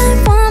think you might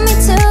want me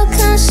to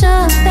come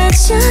show up at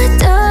your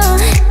door,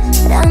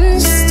 but I'm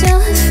just too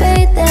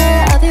afraid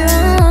that I'll be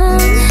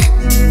wrong.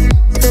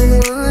 Don't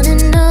wanna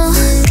know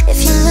if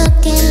you're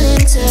looking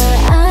into her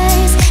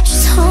eyes.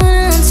 She's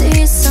holding on to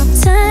you so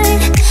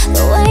tight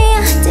the way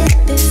I did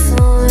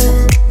before.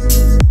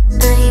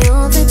 I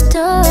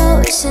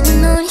overdosed, should've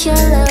known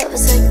your love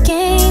was a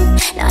game.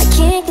 Now I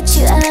can't get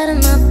you out of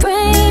my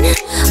brain.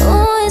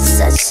 Oh, it's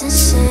such a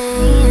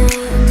shame.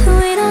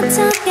 We don't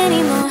talk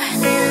anymore.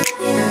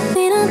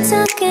 We don't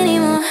talk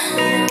anymore.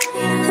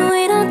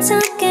 We don't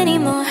talk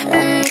anymore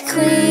like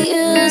we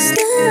used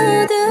to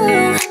do.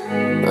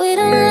 We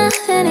don't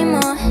laugh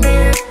anymore.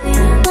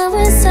 What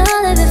was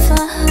all of it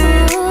for?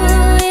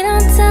 Ooh, we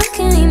don't talk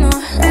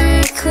anymore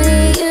like we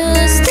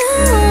used to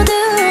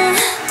do.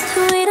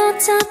 We don't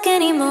talk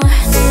anymore.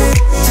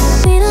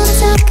 We don't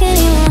talk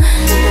anymore.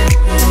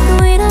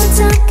 We don't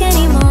talk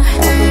anymore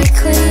like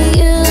we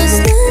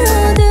used to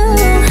do.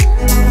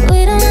 We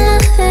don't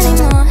laugh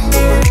anymore.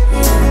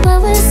 What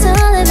was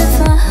all of it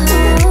for?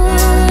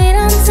 Ooh, we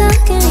don't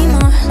talk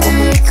anymore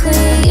like we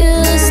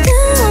used to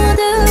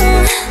do.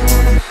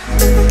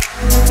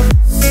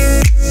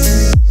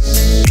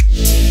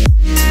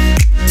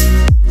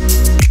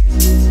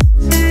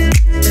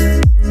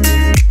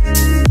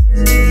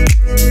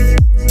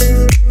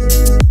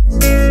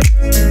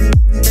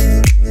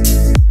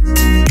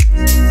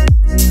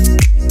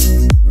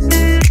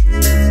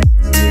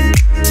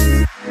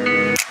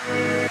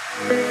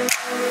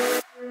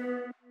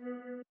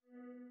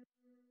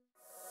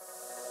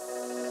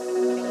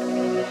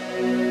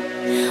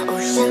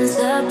 Oceans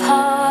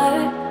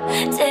apart,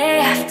 day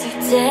after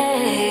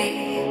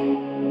day,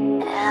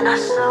 and I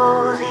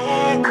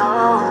slowly go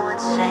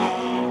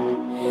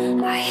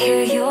insane. I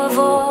hear your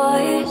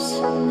voice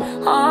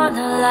on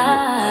the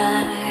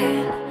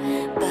line,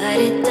 but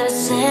it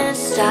doesn't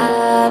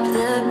stop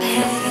the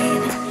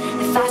pain.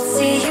 If I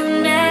see you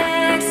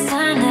next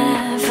to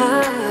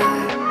never,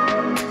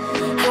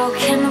 how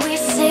can we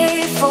say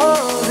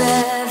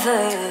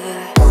forever?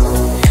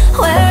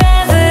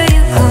 Wherever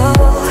you go,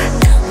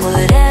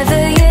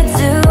 whatever you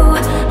do,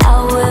 I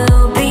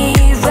will be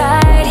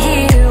right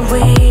here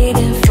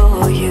waiting for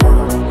you.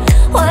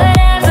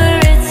 Whatever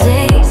it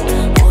takes,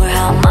 or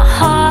how my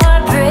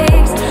heart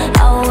breaks,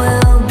 I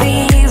will be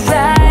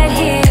right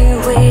here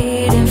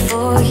waiting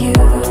for you.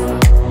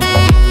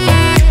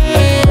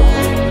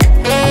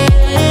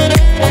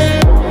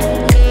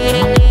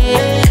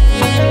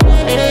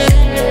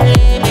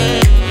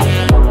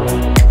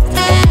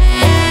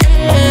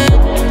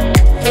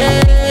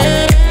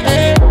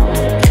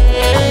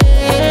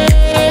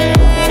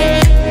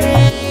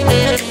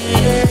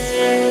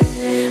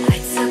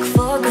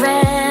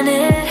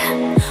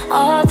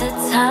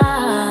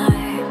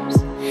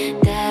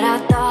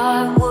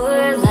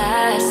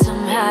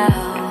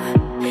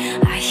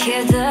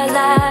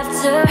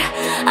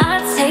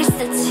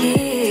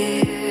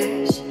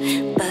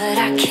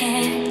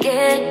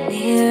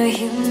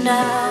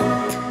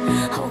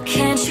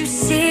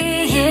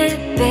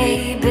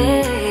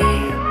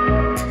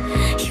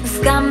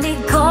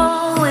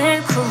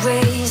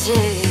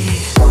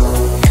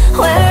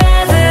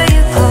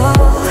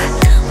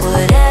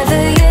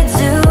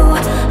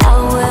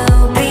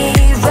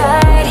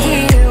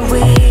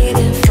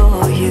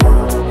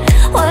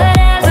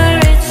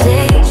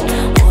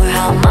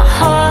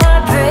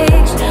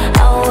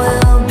 I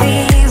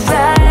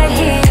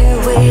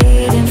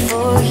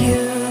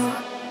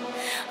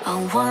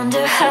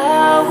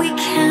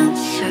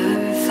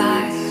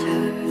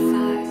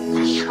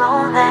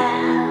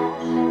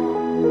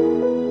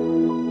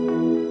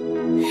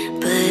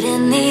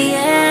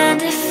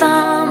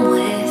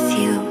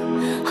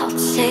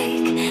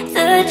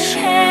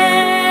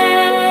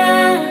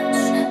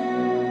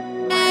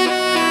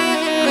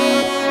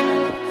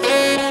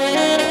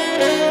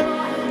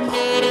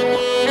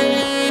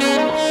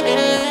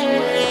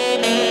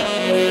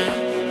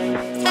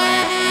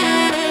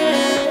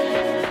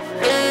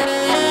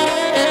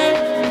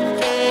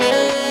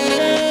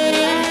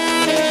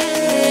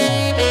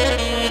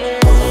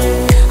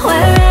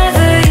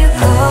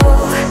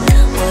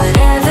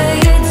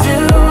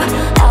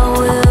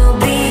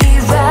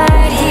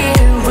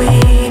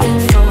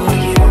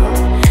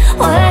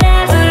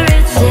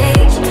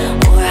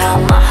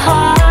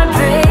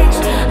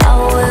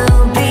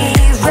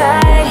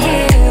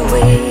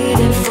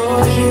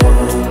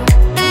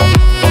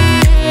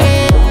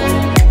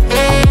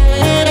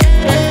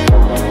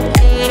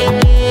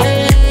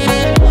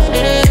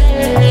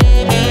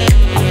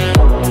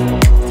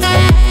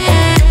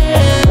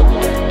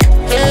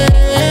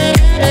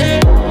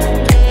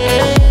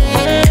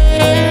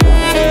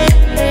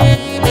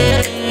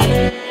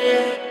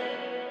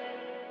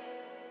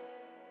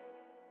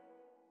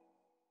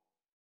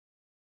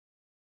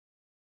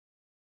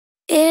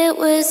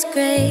was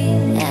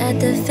great at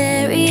the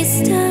very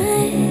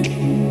start.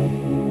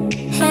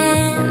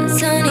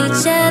 Hands on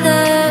each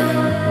other,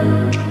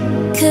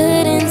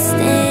 couldn't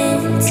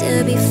stand to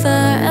be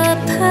far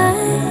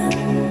apart.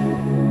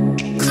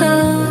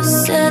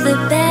 Closer the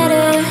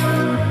better,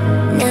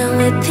 now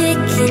we're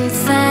picking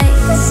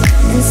fights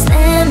and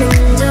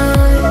slamming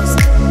doors,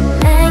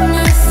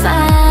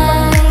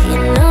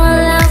 magnifying all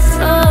our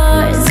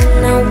flaws.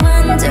 And I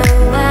wonder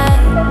why,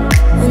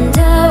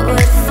 wonder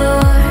what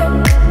for,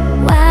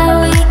 why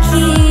we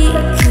keep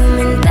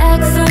coming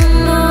back for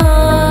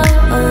more.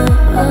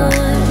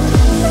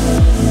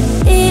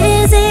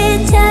 Is it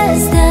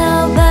just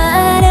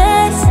about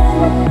us?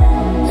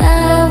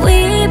 Are we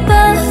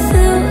both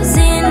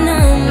losing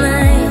our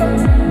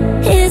minds?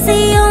 Is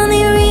the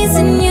only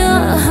reason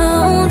you're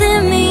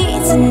holding me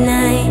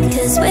tonight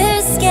 'cause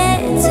we're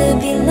scared to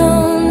be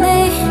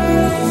lonely?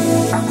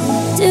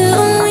 Do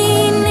we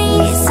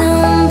need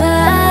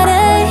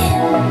somebody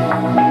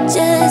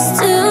just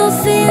to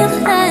feel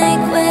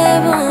like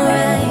we're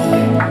alright?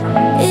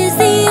 Is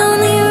the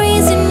only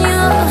reason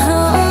you're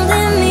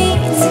holding me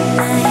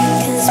tonight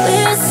 'cause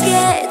we're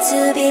scared to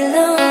be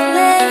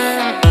lonely?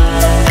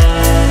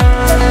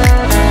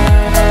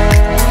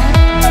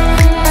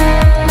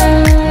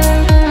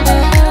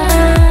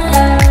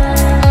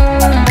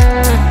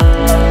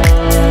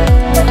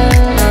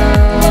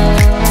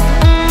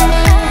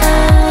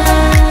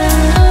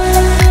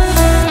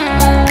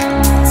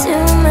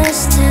 Too much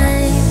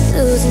time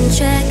losing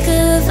track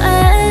of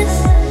us.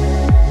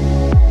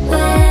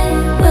 Where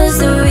was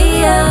the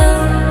real?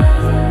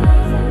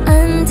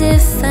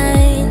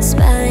 Undefined,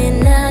 spying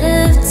out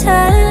of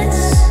touch.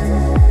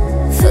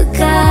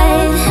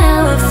 Forgot how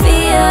it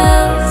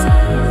feels.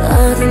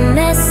 All the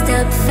messed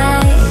up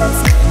fights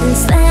and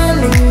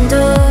slamming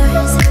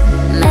doors,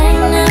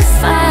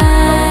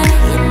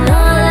 magnifying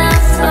all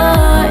our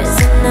flaws.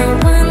 And I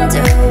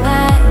wonder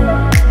why,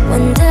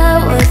 wonder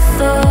what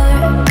for,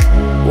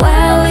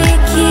 why we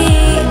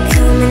keep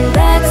coming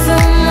back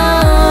for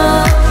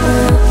more.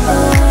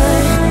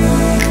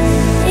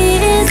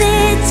 Is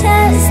it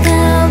just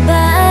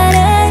about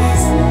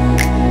us?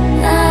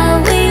 Are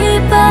we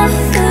both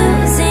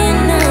losing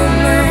our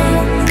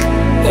minds?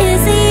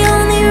 Is the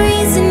only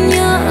reason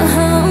you're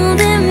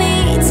holding me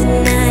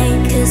tonight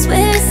 'cause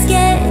we're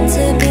scared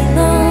to be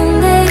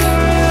lonely?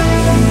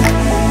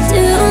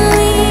 Do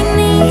we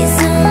need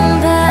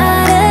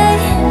somebody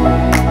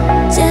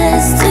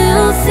just to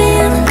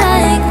feel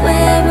like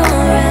we're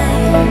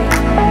alright?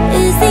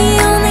 Is the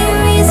only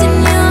reason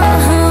you're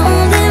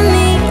holding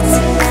me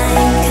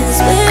tonight 'cause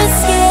we're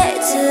scared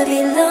to be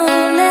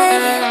lonely?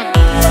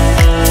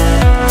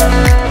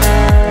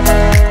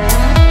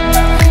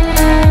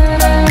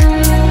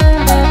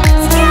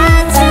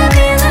 Scared to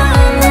be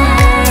lonely.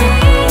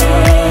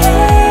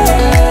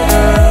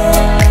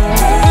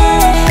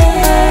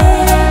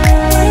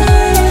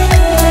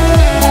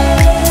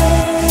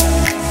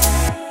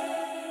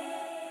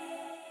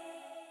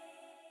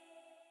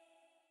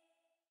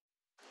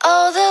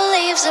 All the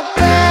leaves are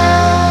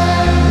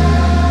brown.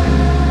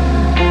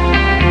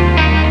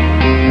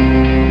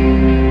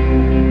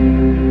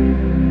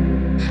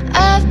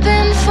 I've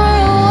been for a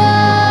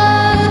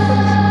walk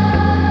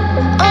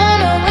on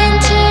a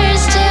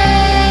winter's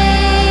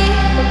day.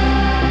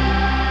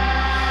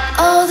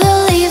 All the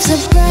leaves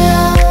are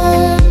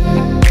brown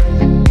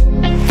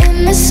and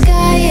the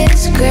sky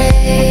is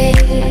gray.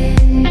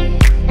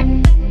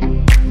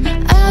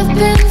 I've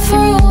been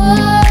for a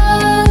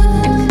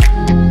walk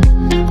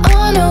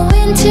on a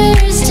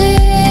winter's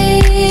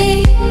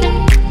day.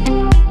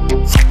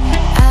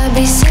 I'd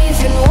be safe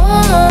and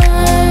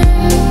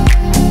warm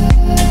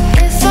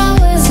if I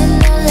was in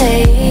LA.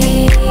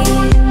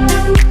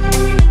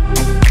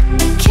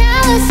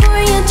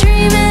 California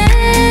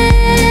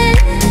dreaming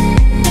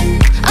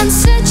on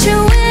such a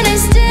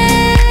winter's day.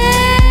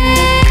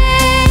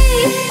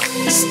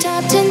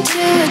 Stopped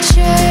into a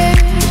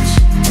church,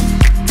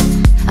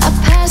 I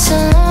pass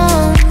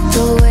along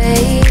the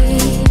way.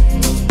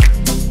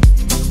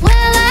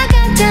 Well, I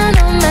got down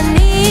on my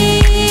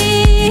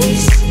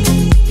knees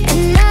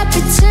and I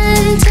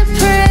pretend to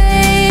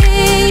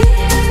pray.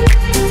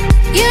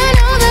 You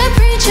know the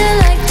preacher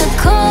like the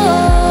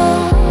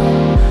cold,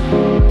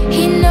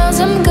 he knows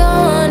I'm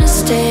gonna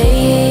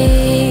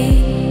stay.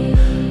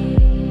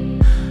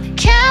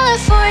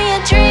 California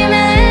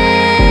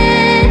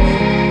dreaming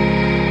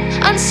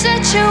on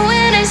such a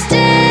winter's day.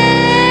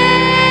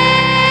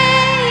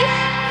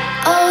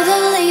 All the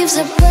leaves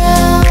are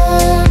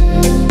brown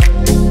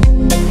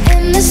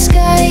and the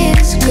sky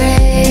is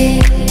gray.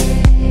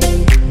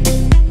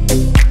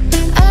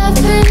 I've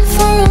been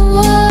for a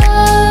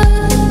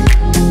walk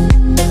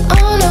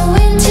on a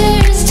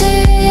winter's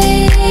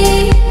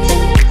day.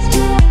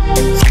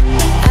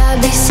 I'd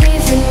be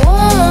safe and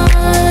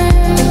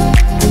warm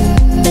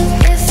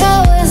if I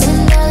was in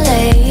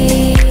LA.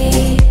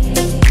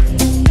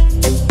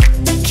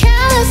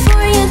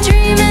 California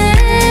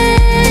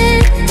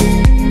dreaming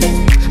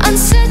on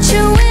such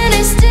a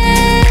winter's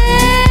day.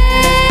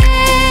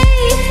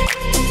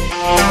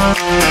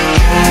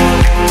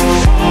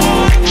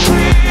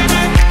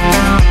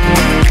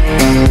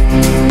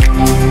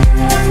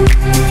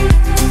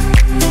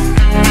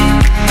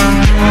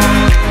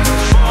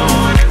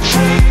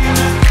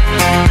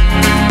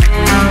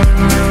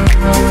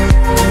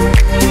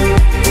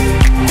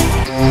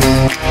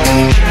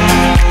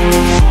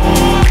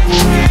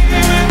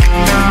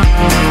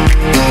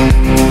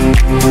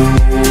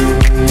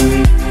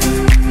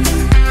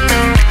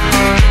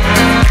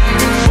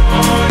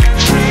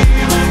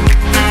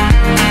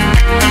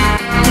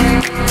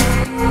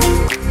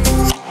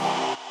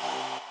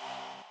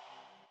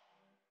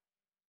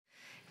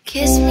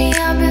 Kiss me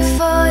up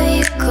before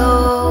you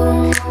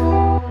go.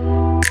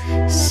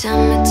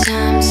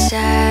 Summertime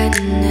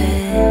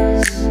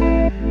sadness.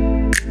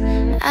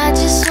 I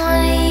just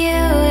wanted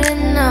you to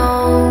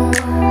know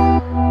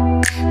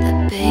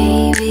that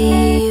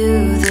baby,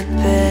 you the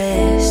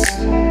best.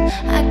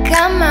 I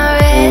got my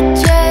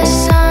red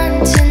dress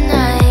on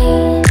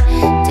tonight,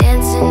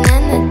 dancing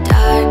in the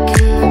dark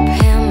in the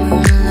pale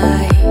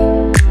moonlight.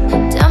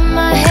 Done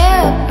my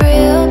hair up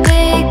real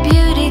big,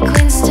 beauty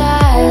queen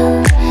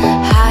style,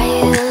 high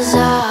heels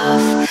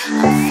off,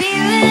 I'm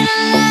feeling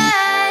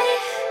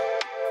alive.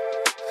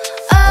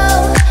 Oh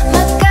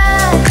my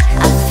God,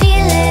 I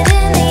feel it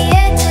in the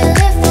air till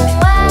it from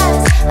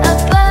wise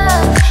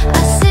above. I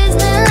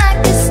sizzling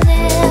like a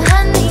snare,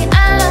 honey,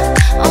 I'm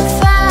on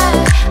fire.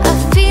 I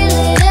feel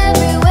it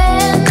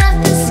everywhere,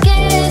 nothing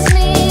scares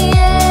me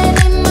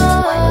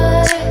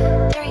anymore.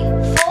 3,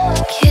 4.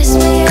 Kiss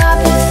me up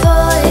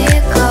before you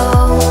go.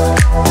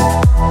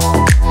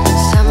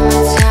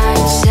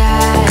 Summertime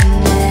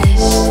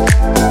sadness.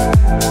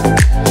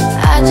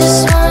 I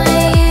just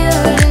wanted you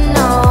to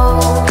know,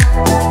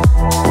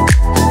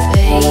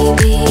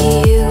 baby,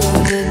 you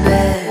the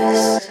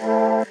best.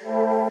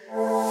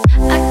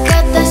 I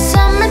got the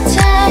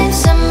summertime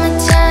sadness.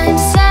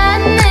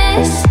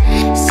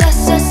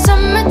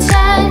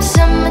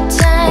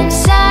 Summertime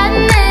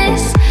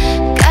sadness.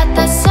 Got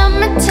that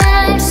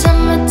summertime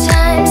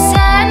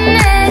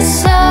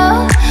sadness.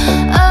 Oh,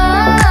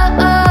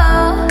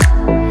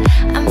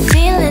 I'm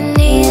feeling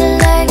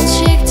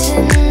electric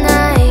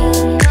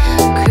tonight.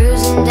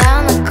 Cruising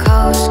down the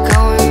coast,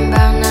 going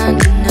about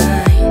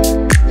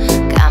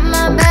 99. Got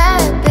my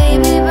bad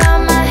baby by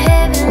my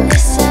heavenly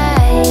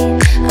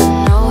side. I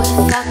know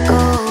if I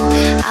go,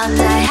 I'll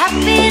die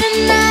happy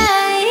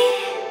tonight.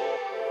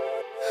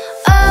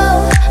 Oh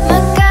my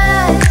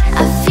God, I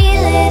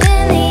feel it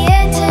in the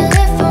air till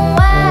it from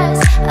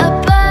wise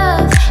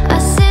above. I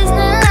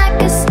sizzling like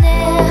a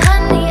snare,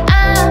 honey,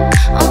 I'm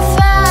on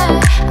fire.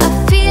 I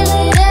feel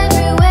it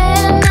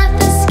everywhere,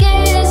 nothing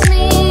scares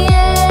me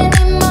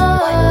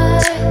anymore.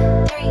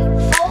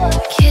 3, 4.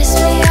 Kiss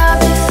me up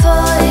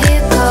before you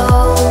go.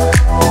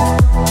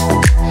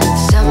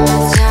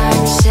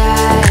 Summertime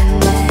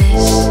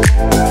sadness.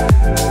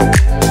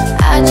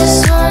 I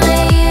just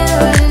wanted you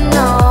to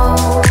know,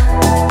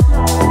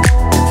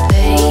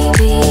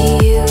 baby,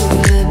 you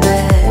the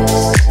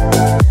best.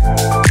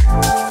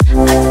 I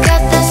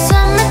got that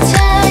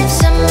summertime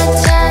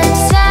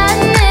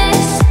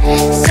sadness.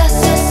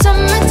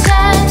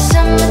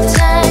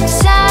 Summertime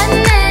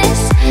sadness.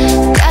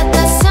 Got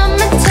that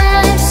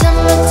summertime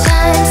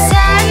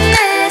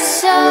sadness.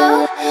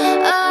 Oh.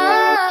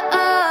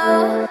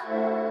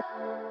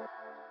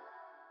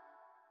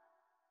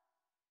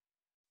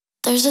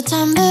 There's a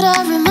time that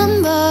I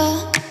remember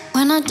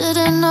when I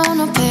didn't know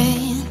no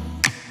pain,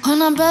 when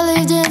I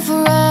believed in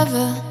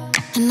forever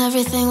and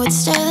everything would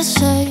stay the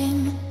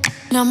same.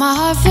 Now my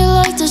heart feel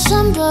like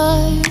December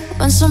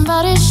when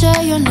somebody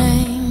share your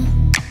name.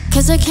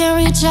 Cause I can't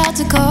reach out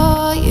to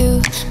call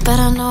you, but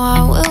I know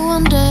I will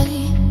one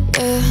day,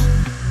 yeah.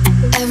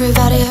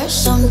 Everybody hurts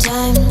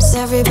sometimes,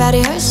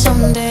 everybody hurts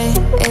someday,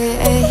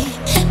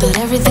 but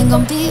everything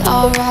gon' be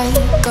alright.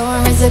 Go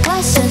and raise a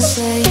glass and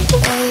say,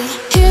 hey.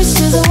 Here's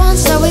to the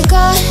ones that we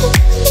got.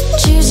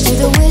 Cheers to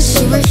the wish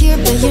you were here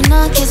but you're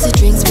not. Cause the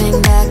drinks bring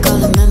back all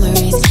the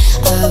memories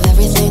of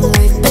everything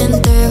we've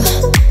been through.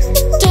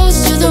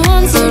 Toast to the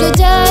ones here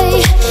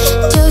today.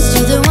 Toast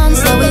to the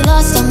ones that we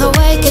lost on the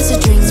way. Cause the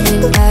drinks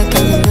bring back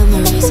all the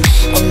memories,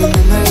 and the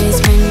memories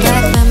bring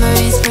back you.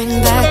 Memories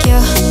bring back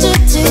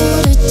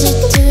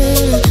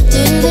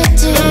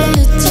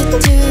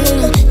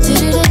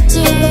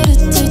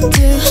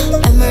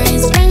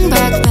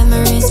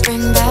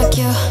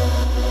you.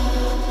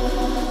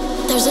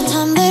 There's a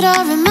time that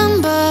I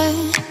remember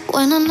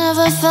when I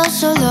never felt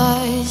so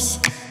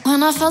lost,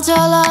 when I felt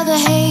all of the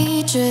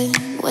hatred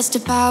was too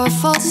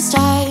powerful to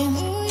stop.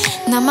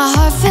 Now my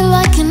heart feel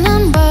like an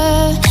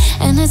ember,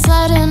 and it's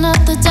lighting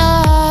up the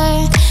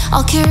dark.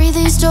 I'll carry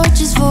these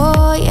torches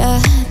for ya,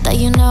 that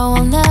you know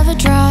I'll never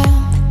drop,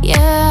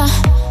 yeah.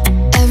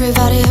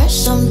 Everybody hurts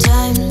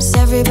sometimes,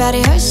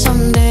 everybody hurts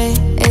someday,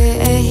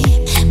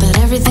 but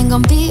everything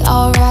gon' be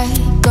alright.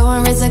 Go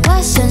and raise a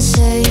glass and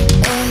say,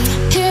 hey.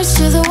 Here's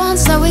to the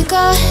ones that we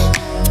got.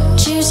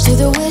 Cheers to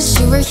the wish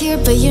you were here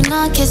but you're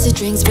not. Cause the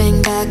drinks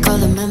bring back all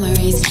the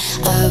memories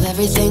of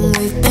everything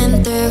we've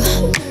been through.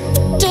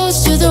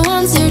 Toast to the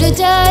ones here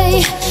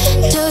today.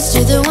 Toast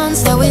to the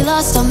ones that we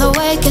lost on the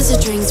way. Cause the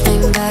drinks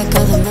bring back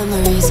all the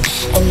memories,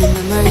 and the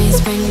memories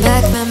bring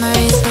back you.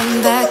 Memories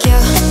bring back you.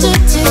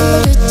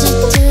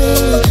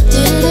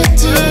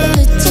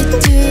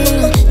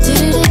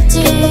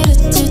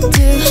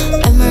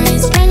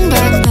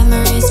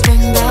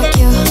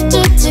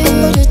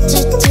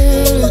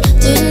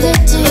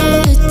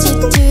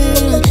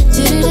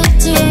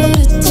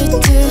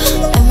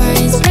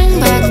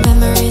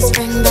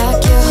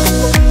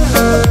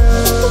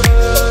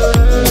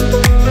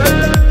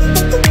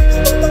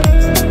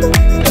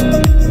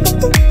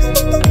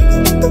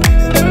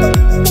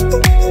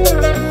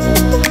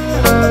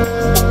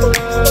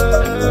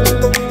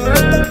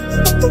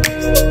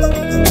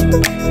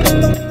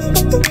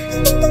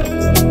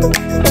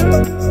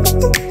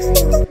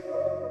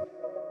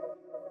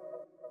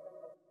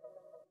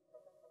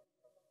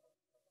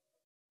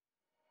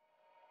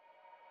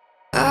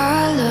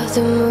 love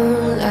the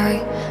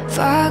moonlight.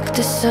 Fuck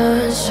the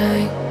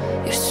sunshine.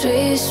 Your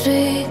sweet,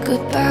 sweet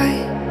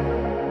goodbye.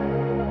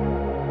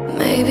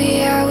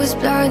 Maybe I was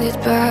blinded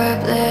by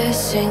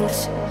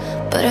blessings,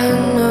 but I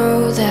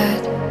know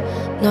that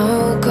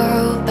no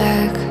go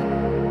back.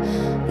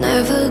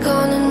 Never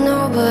gonna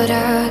know, but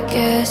I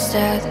guess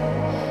that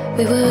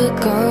we would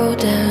go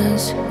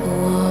dance.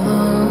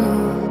 Whoa.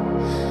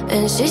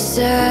 And she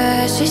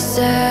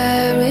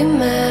said,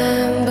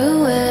 remember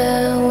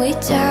when we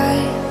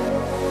die.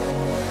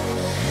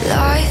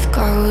 Life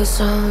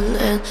goes on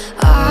and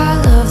I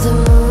love the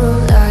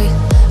moonlight.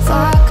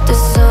 Fuck the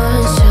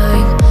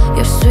sunshine.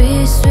 Your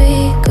sweet,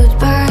 sweet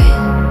goodbye.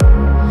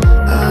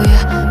 Oh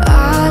yeah, I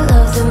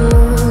love the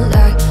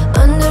moonlight.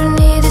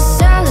 Underneath the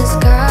silent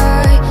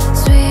sky.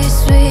 Sweet,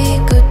 sweet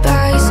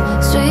goodbyes.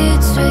 Sweet,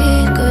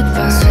 sweet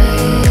goodbyes.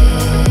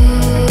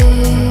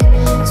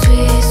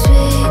 Sweet,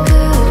 sweet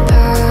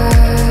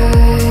goodbye.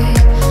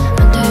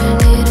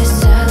 Underneath the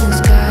silent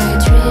sky.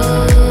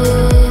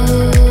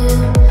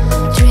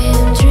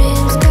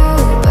 Dreams go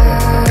by.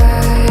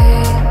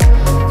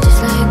 Just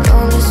like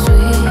all the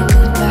sweet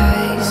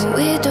goodbyes.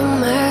 With the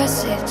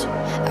message,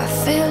 I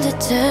feel the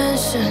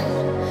tension.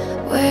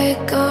 We're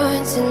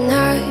going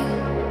tonight.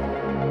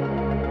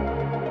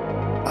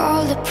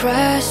 All the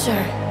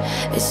pressure,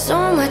 it's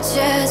on my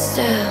chest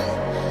and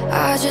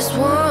I just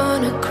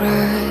wanna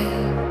cry.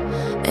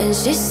 And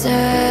she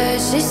said,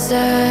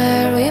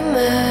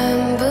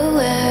 remember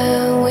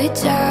when we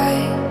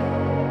die.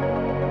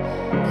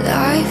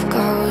 Life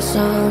goes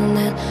on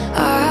and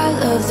I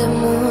love the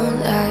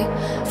moonlight.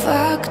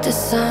 Fuck the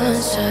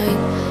sunshine.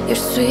 Your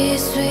sweet,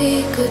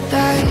 sweet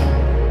goodbye.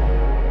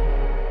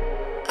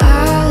 I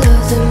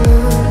love the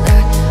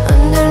moonlight.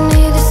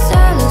 Underneath the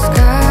silent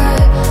sky,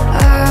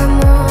 I'm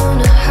on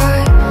a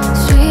high.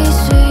 Sweet,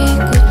 sweet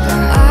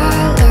goodbye. I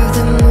love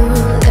the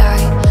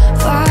moonlight.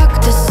 Fuck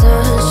the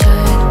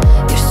sunshine.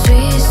 Your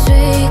sweet,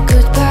 sweet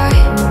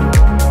goodbye.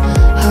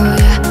 Oh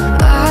yeah,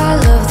 I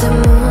love the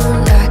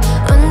moonlight.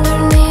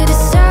 Underneath the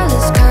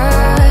silent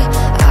sky,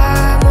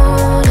 I'm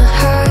on a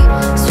high.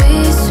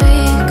 Sweet,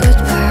 sweet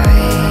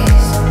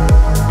goodbyes.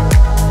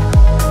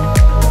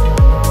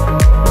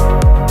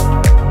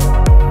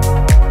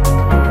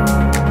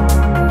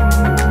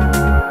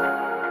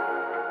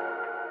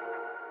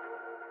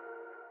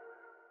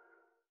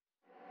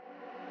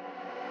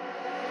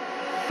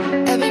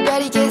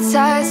 Everybody gets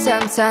tired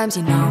sometimes,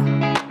 you know.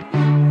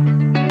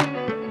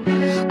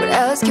 What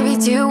else can we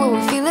do when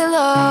we're feeling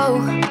low?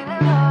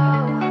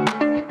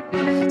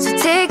 So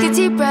take a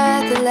deep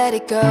breath and let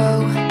it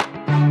go.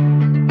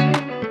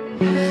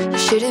 You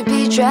shouldn't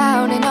be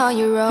drowning on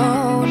your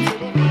own.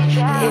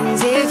 And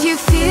if you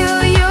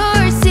feel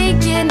you're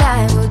sinking,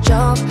 I will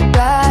jump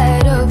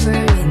right over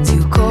into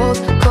cold,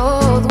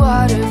 cold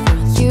water for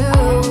you.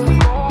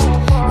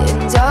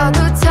 And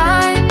although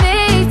time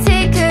may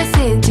take us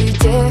into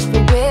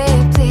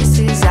different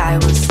places, I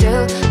will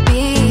still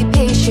be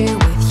patient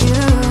with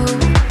you.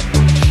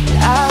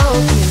 I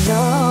hope you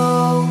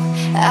know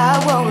I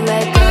won't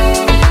let go.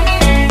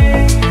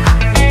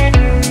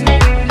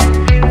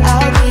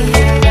 I'll be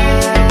your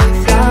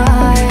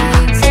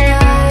lifeline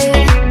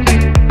tonight.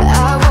 I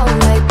won't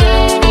let go.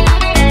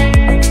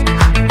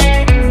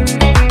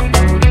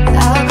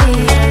 I'll be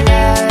your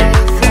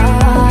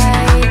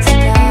lifeline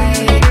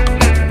tonight.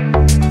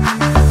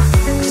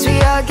 'Cause we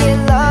all get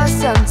lost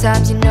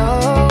sometimes, you know.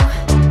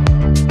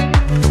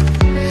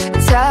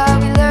 It's how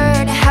we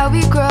learn and how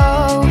we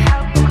grow.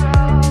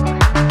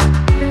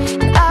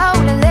 I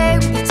wanna lay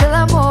with you till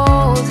I'm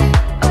old.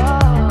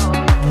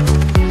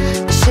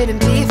 You shouldn't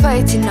be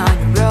fighting on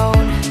your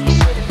own.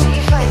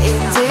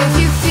 And if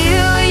you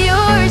feel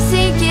you're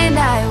sinking,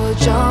 I will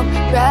jump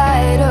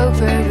right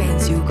over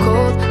into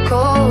cold,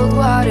 cold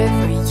water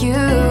for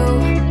you.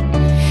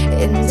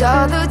 And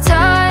although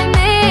time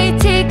may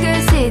take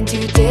us into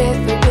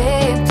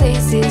different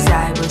places,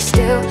 I will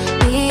still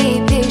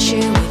be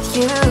patient with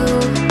you.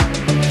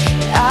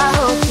 I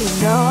hope you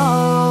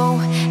know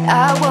I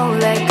won't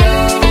let go.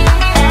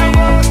 I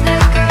won't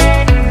let go.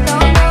 No,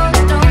 no,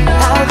 no, no.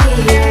 I'll be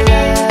your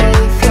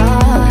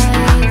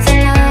lifeline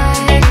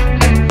tonight.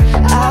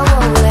 I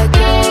won't let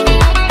go.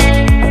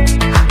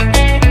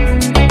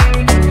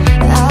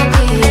 I'll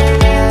be your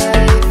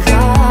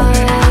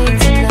lifeline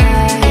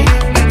tonight.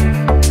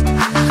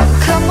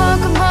 Come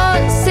on,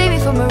 save me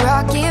from a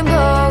rocking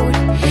boat.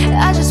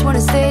 I just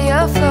wanna stay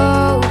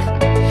afloat.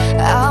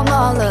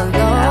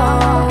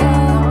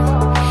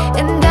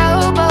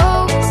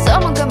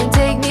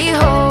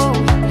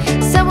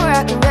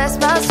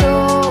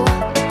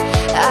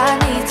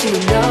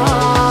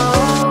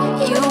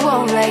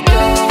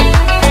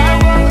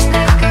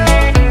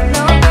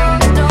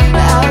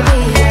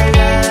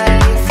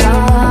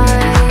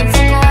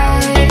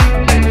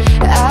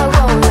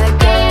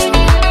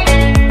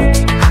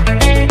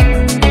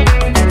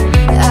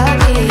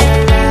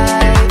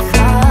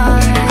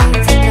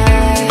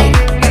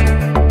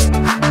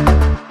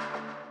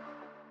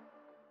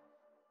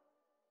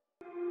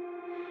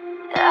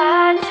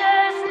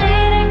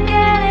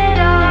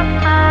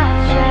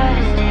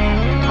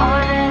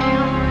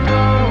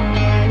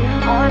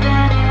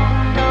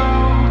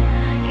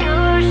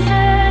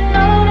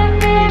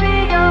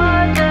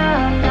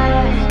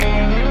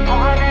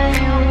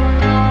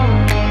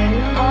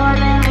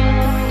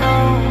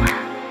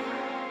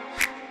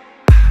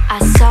 I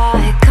saw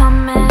it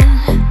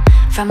coming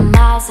from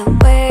miles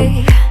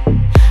away.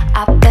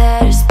 I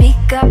better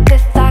speak up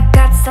if I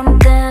got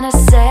something to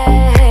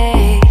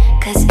say,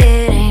 'cause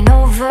it ain't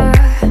over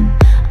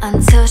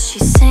until she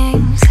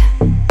sings.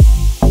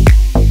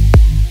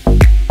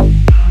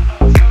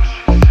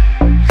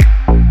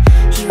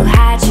 You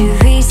had your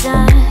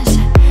reasons,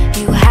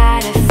 you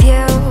had a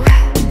few,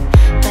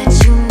 but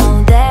you know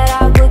that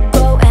I would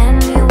go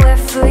anywhere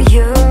for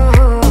you,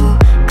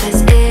 'cause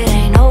it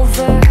ain't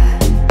over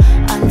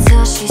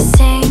until she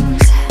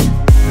sings.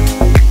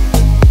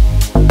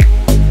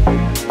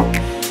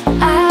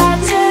 I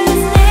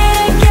just need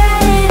to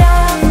get it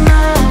off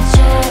my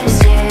chest,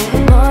 yeah,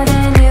 more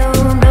than you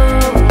know,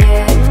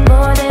 yeah,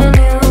 more than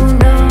you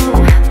know.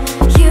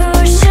 You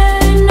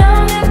should know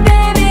that,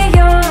 baby,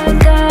 you're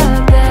the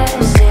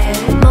best, yeah,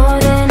 more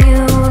than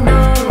you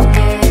know,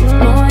 yeah,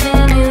 more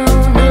than you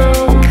know.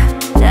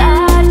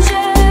 I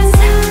just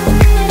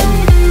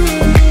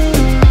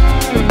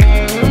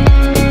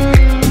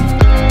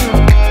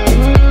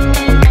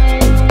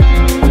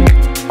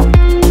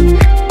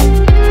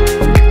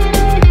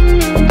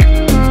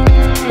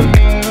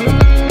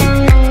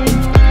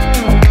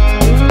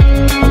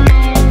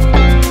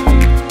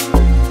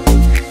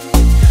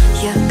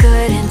Your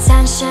good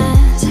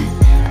intentions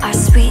are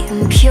sweet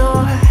and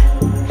pure,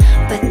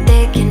 but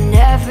they can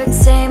never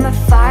tame a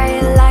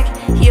fire like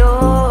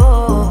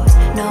yours.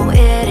 No,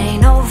 it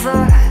ain't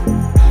over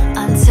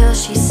until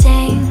she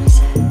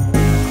sings.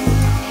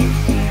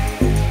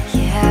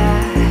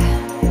 Yeah,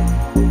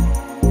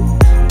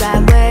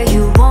 right where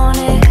you want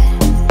it,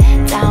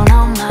 down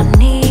on my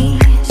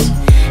knees.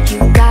 You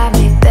got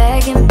me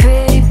begging,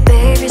 pretty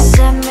baby,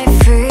 set me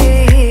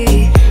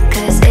free,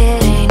 'cause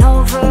it ain't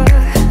over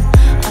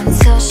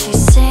until she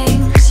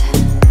sings.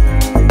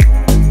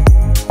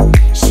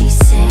 She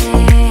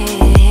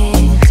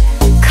sings.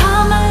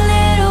 Come a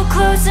little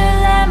closer,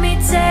 let me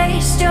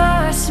taste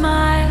your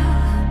smile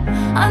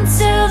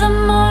until the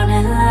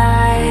morning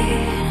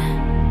light.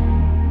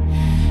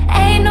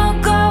 Ain't no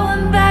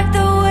going back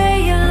the way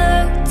you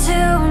look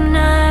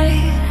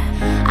tonight.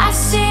 I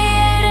see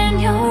it in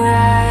your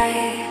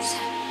eyes.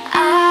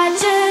 I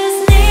just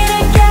need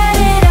to get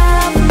it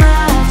off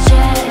my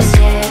chest,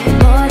 yeah,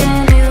 more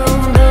than you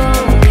know,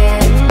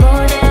 yeah,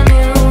 more than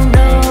you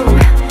know.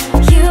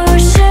 You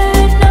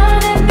should know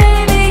that,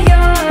 baby,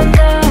 you're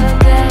the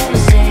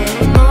best, yeah,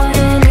 more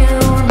than you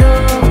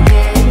know,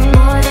 yeah,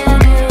 more than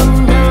you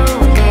know,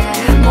 yeah,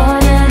 more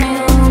than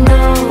you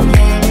know,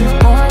 yeah,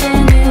 more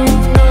than you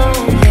know,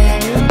 yeah,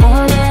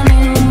 more than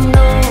you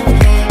know,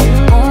 yeah,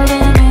 more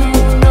than you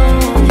know,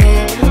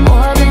 yeah,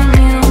 more than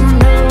you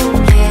know,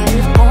 yeah,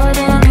 more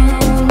than you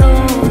know,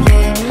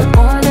 yeah,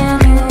 more than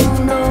you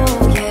know,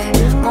 yeah,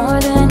 more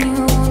than you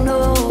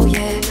know,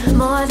 yeah,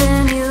 more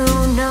than you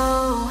know.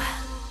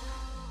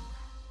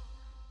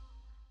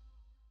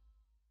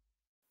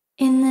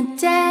 In the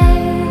day,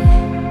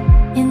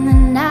 in the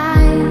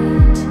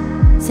night,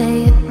 say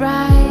it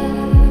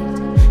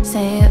right,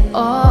 say it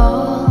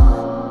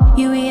all.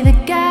 You either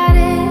got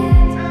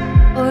it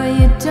or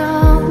you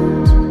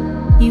don't.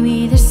 You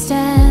either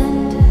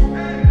stand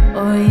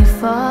or you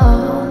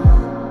fall.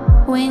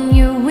 When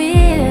your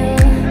will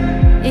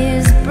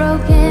is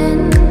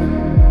broken,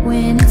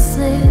 when it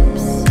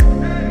slips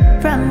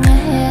from your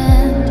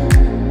hand,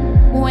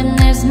 when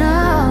there's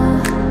no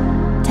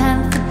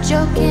time for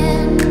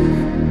joking,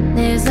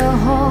 there's a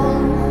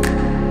hole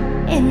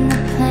in the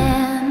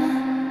plan.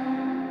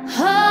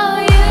 Oh,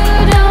 you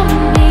don't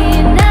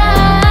mean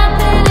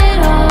nothing at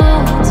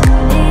all to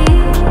me.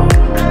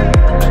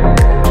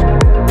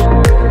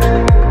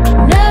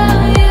 No,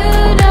 you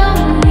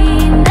don't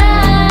mean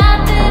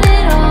nothing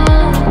at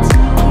all to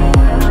me.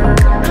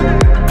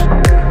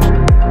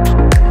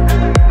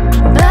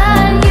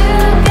 But you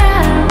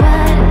got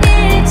what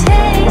it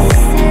takes to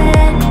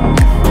set me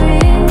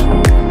free.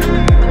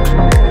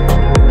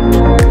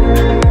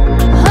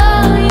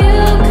 Oh,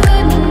 you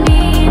could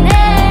mean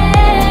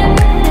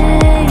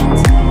everything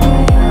to me.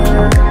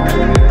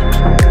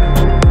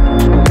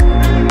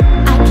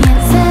 I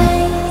can't say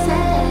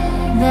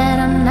that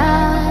I'm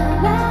not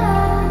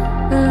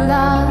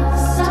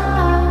lost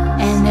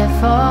and at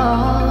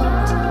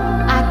fault.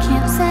 I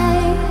can't say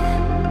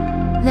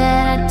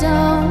that I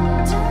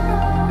don't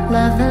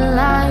love the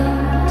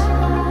light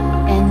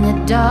and the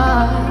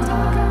dark.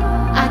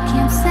 I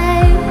can't say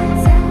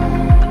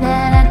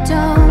that I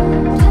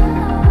don't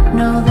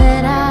know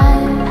that I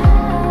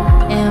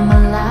am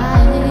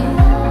alive,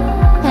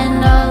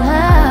 and all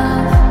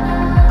of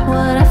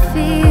what I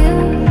feel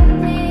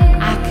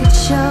I could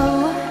show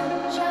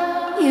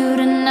you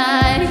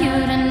tonight, you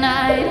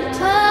tonight.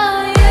 Oh,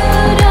 you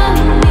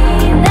don't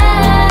mean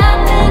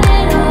nothing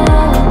at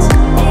all to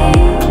me.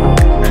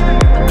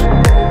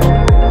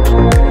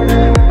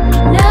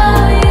 No,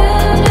 you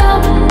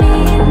don't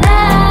mean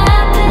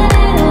nothing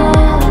at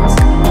all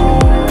to me.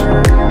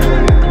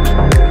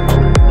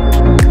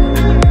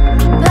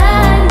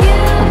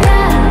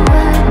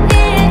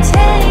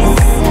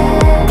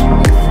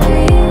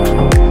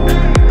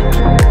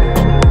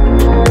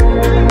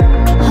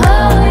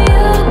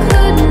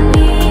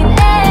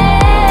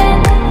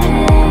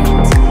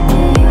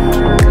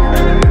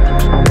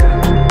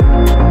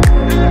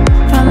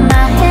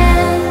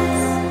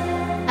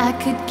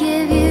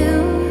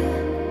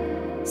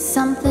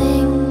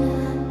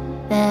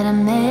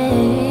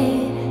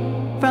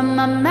 from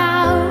my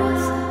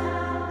mouth,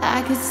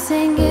 I could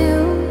sing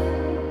you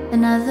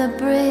another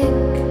brick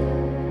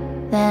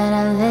that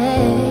I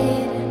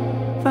laid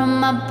from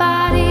my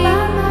body.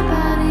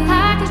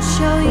 I could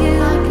show you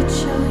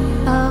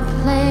a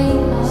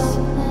place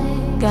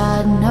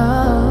God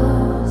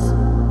knows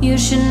you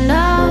should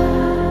know.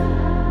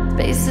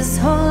 Space is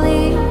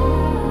holy.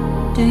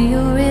 Do you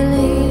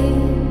really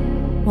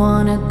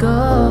wanna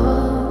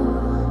go?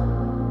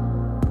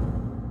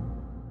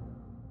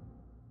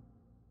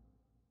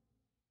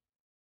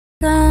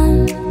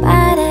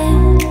 Romperé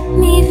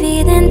mi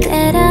vida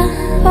entera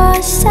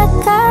por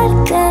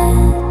sacarte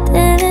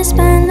de las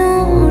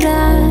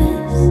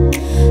penumbras.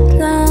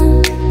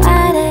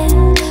 Romperé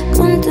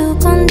con tu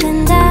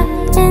condena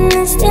en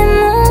este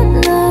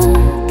mundo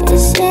que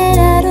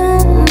será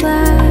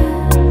rumbar.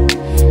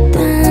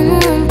 Dame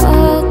un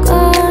poco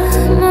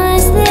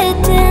más de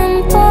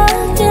tiempo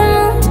que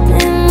no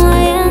te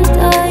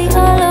muero y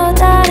yo lo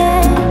daré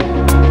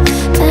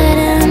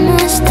para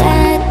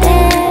mostrarte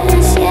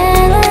el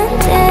cielo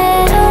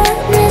entero.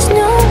 Las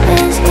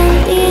nubes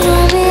contigo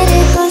me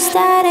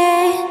recostaré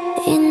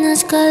y nos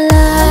colamos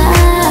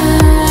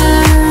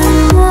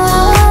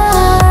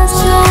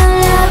con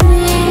la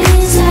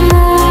brisa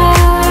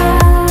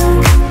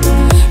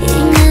y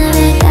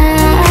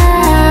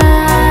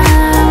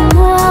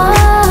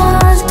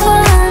navegamos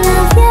con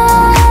el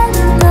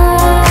viento.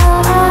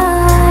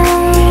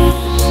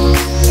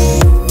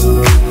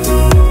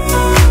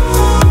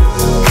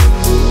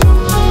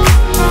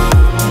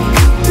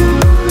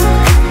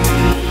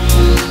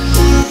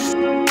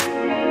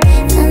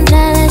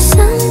 Entre las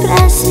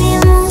sombras mi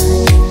amor,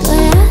 tú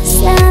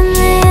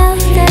hazme el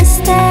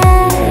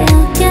destello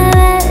que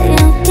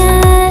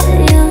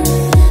veo.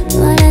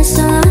 Por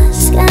eso haz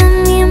que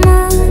mi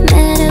amor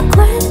me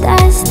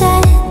recuerdas de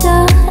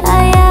todo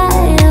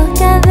aquello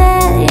que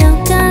veo.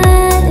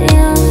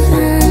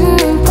 Dame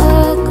un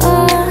poco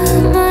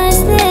más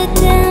de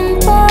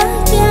tiempo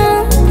que no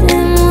te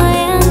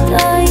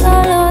muero y yo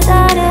lo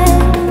daré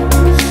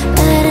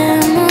para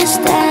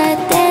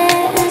mostrarte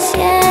el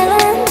cielo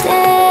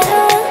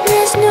entero.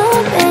 Las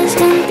nubes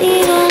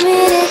contigo me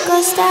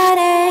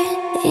recostaré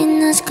y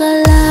nos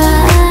colamos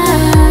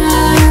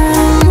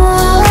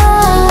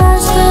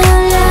con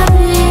la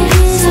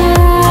brisa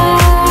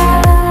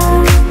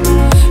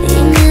y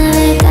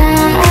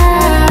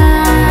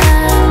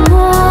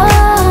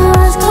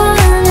navegamos con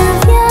el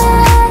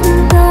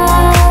viento.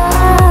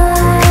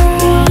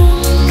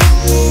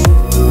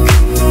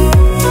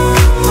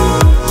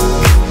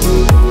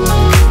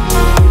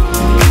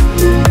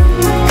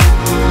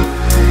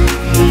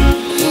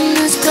 Y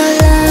nos colamos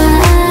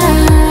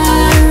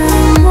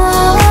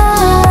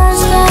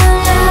con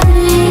la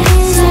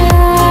brisa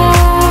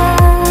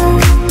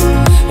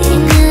y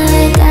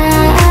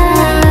navegamos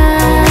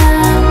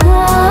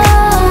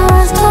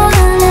con el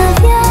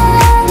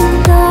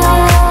viento.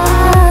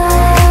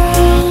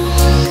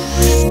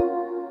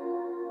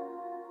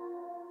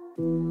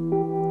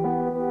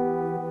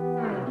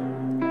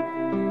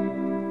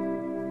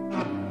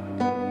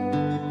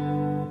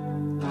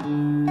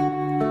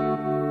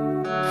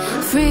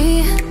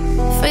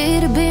 Free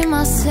to be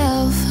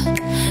myself,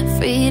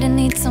 free to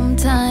need some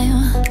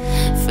time,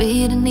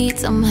 free to need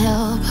some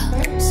help.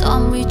 So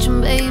I'm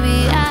reaching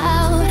baby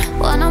out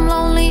when I'm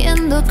lonely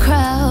in the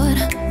crowd.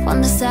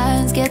 When the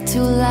sirens get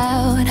too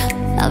loud,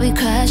 I'll be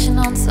crashing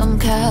on some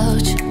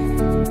couch.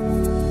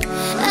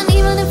 And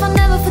even if I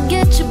never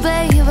forget you,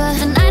 baby,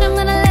 tonight I'm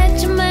gonna let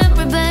your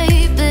memory,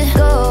 baby,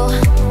 go.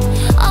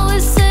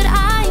 Always said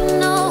I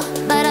know,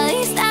 but at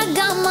least I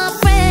got my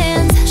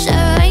friends.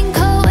 Sure ain't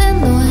cold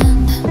in the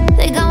wind,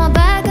 they got my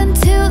back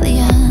until the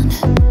end.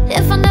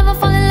 If I never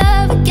fall in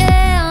love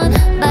again,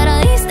 but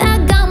at least I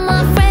got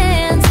my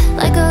friends.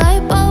 Like a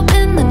light bulb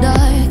in the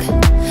dark,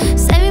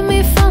 saving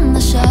me from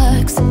the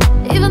sharks.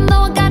 Even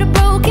though I got a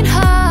broken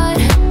heart,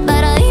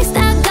 but at least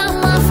I got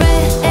my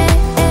friends.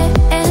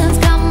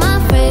 Got my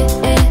friends,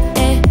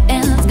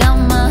 got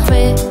my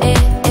friends,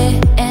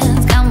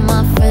 got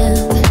my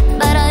friends.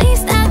 But at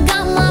least I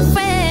got my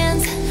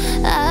friends.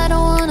 I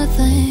don't wanna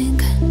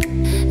think,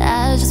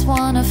 I just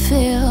wanna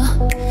feel,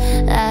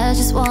 I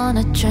just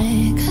wanna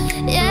drink.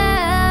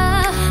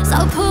 Yeah,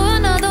 so pour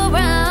another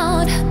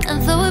round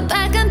and throw it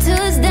back until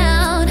it's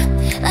down.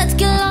 Let's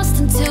get lost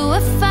until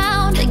we're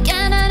found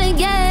again and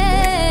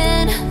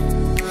again.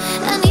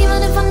 And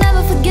even if I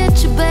never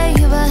forget you,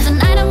 baby,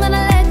 tonight I'm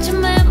gonna let your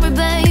memory,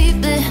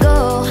 baby,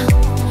 go.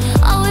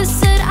 Always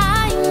said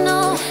I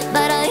know,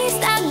 but at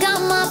least I got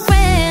my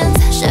friends.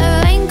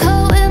 Sure ain't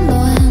cold in the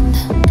wind,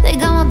 they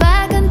got my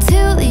back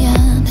until the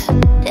end.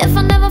 If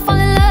I never fall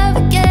in love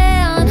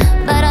again,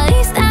 but at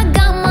least I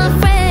got my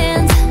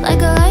friends.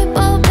 Like a light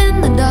bulb in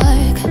the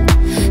dark,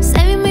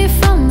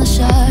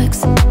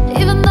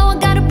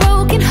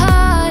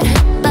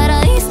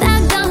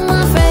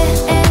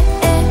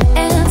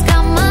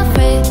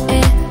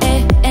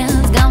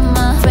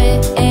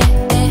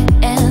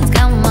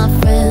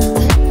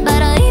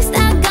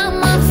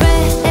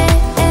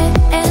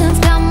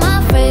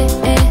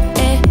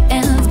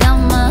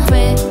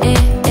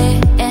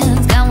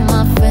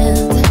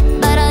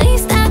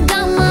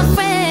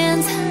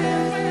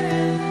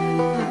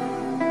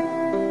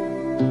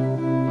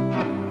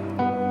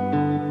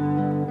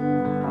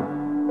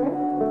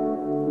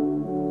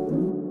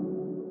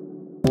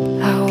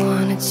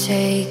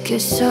 take you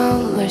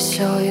somewhere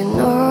so you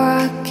know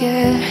I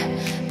care.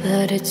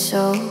 But it's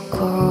so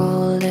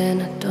cold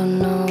and I don't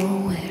know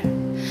where.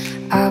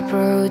 I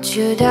brought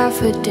you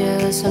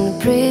daffodils on a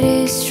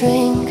pretty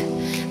string,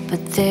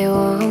 but they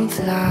won't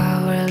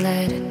flower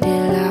like they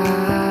did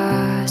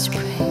last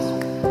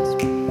spring.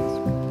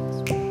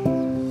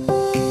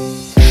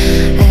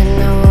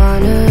 And I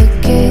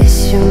wanna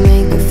kiss you,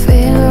 make you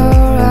feel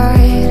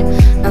alright.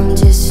 I'm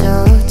just so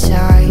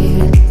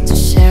tired to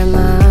share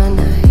my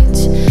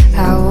nights.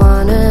 I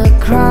wanna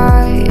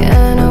cry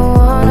and I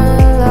wanna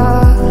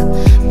laugh,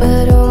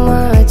 but all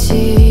my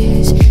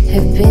tears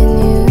have been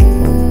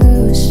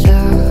used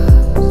up.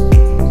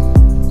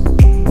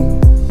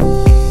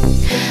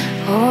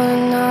 Oh,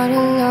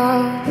 another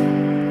love,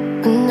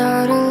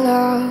 another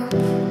love.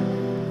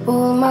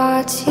 All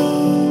my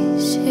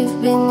tears have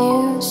been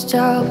used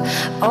up.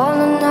 Oh,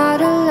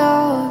 another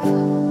love,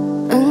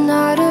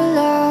 another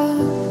love.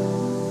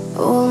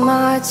 All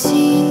my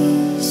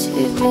tears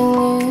have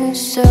been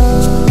used up.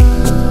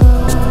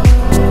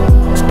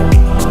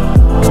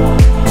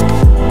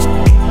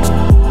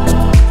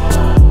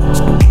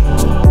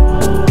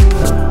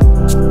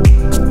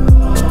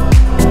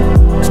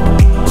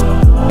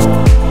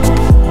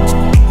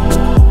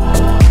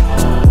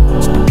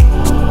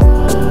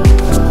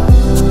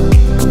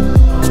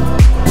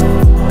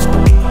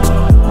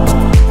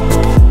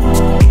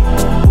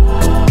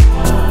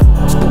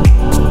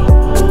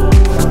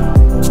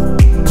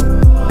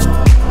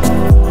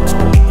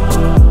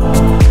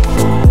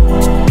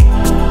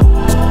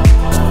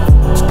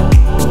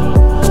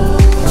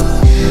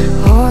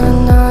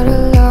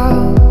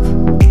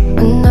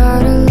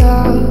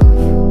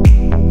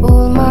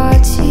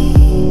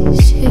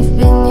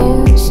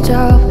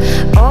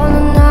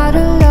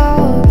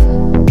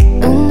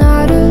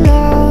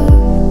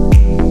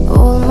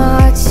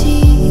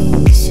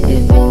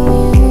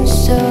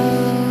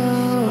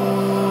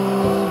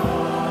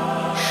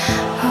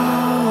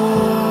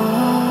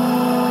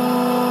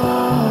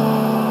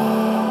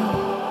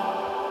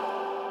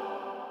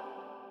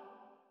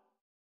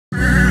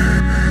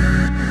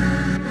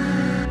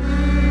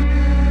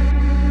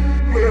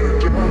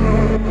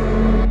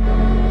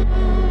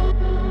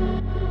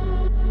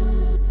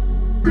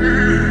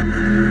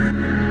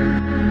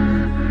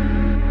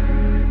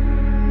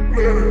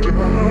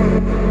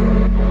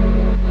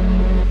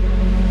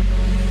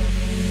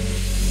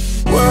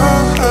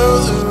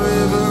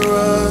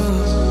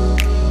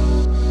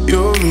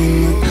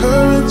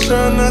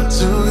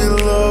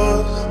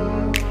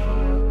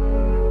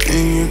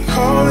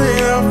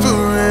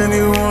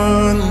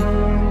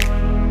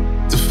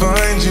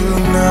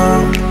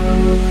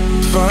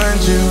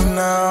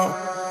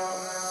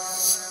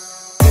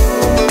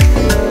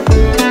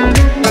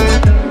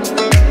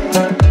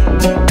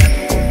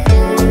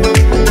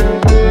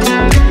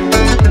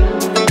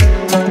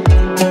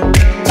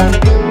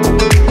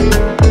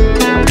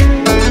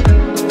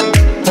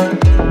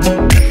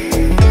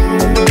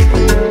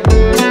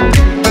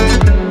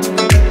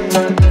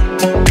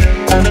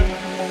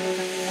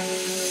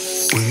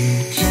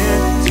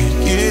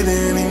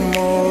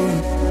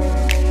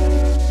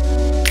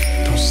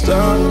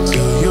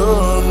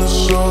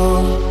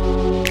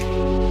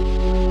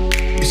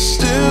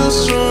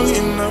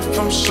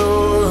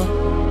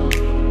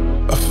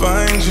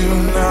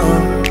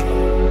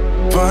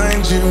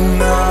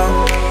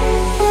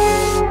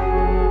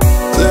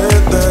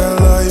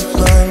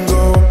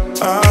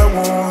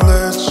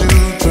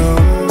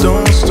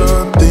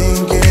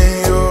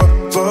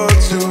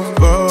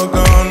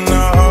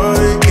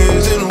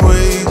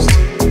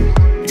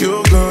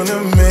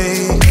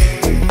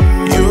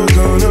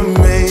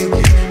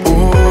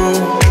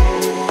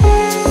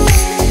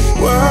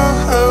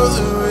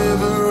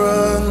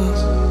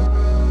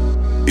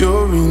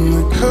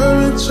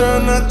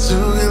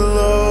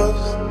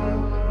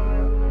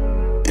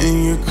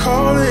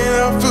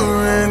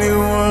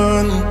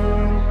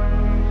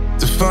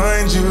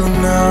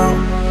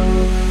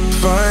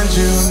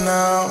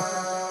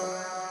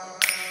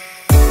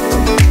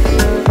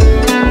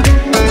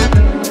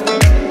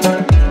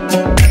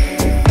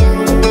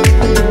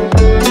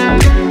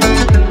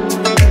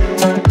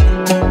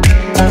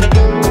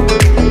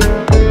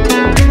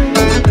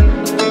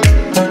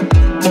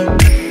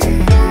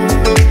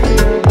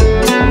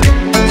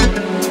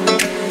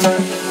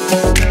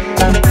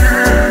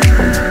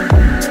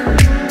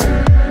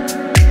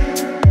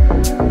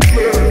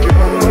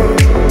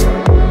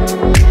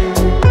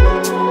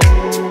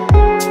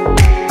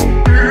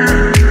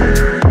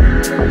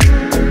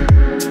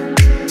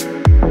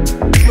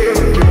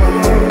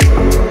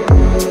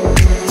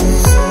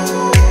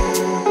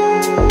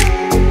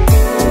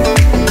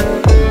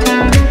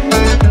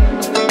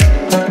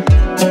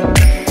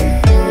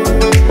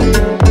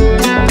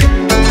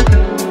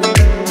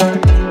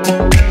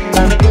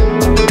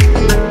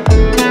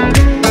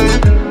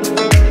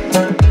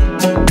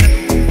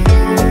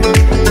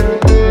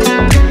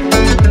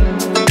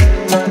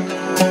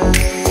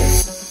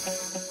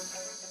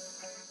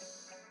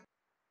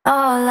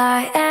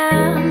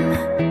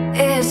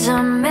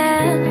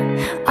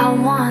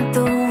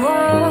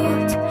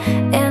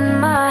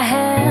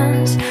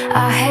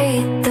 I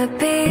hate the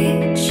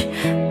beach,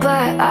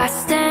 but I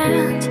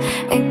stand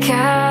in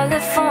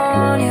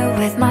California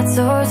with my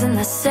toes in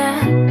the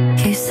sand.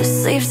 Kiss the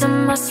sleeves of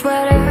my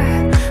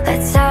sweater,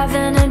 let's have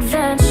an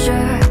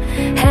adventure.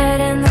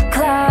 Head in the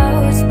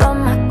clouds, but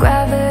my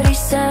gravity's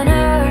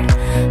centered.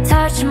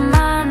 Touch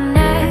my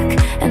neck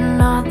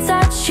and I'll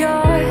touch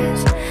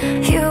yours.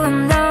 You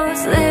and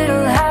those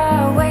little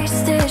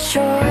high-waisted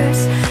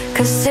shorts.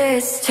 'Cause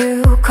it's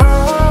too cold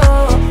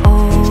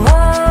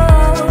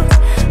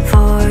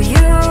for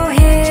you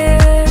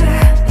here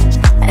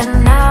and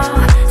now.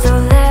 So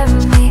let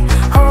me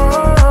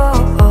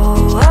hold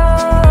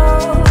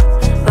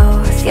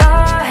both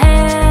your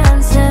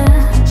hands in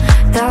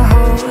the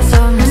holes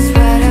of my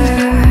sweater.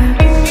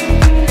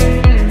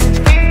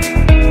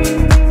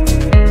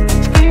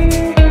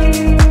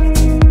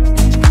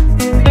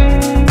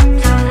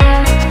 So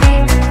let me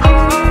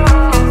hold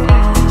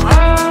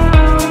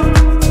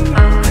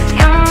both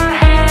your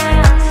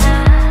hands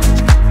in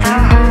the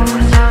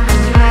holes of my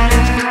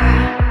sweater.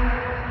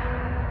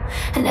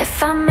 And if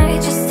I may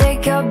just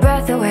take your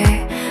breath away,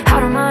 I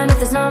don't mind if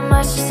there's not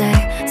much to say.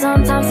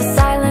 Sometimes the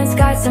silence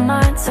guides the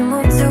mind to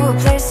move to a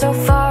place so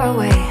far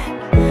away.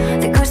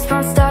 The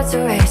goosebumps start to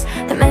race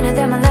the minute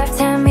that my left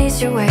hand meets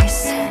your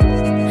waist.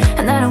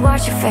 And then I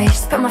watch your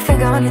face, put my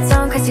finger on your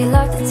tongue 'cause you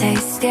love the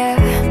taste, yeah.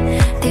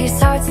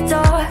 These hearts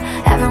adore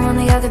everyone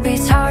the other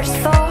beats hardest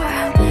for.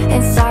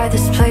 Inside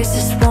this place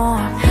is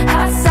warm,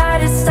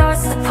 outside it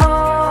starts to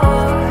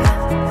pour.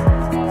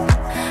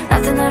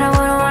 Nothing that I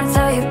wouldn't want to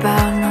tell you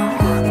about, no,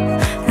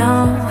 no,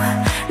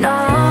 no.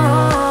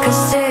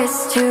 'Cause it's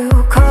too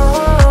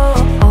cold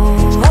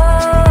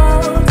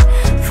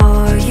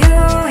for you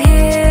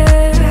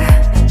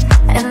here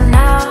and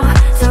now.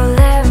 So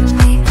let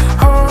me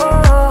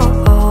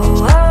hold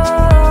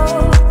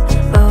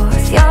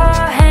both your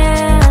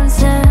hands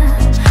in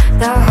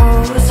the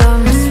holes of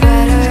my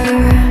sweater.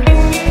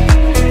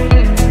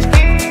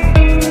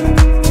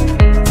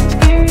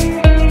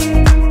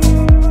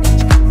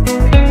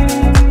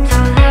 So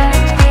let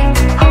me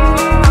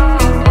hold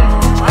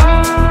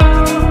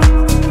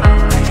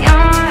both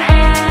your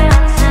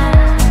hands in.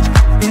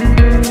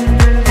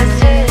 'Cause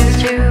it's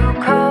too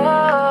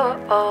cold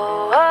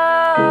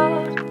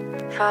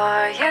for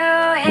you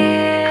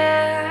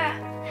here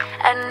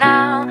and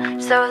now.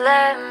 So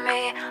let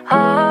me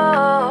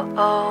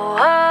hold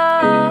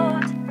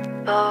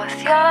both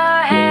your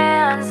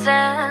hands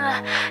in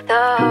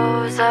the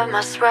holes of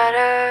my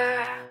sweater.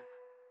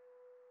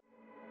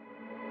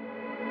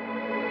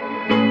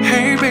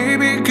 Hey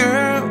baby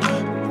girl,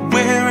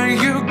 where are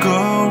you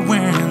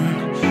going?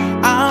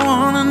 I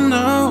wanna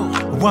know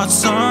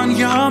what's on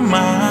your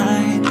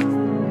mind.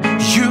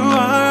 You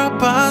are a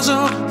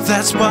puzzle,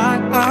 that's why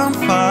I'm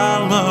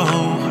follow.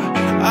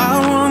 I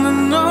wanna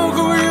know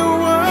who you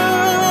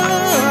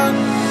are.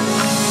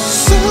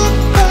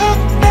 Supernatural,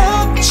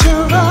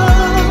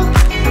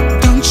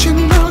 don't you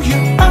know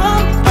you're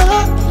unbelievable?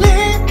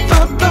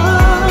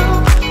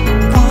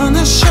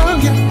 Wanna show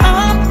you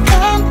unconditional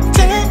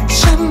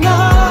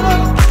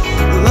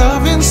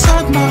love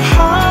inside my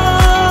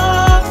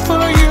heart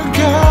for you,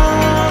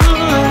 girl.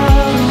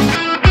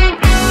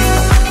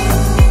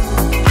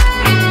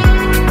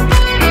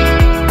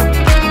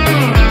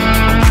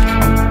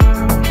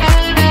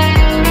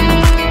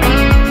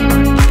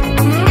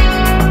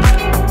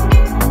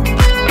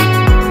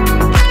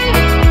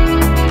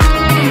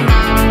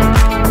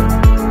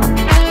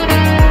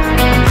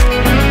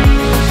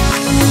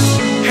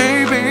 Hey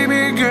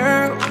baby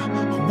girl,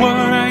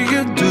 what are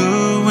you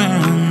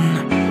doing?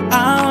 I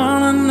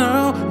wanna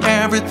know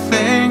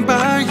everything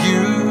about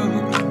you.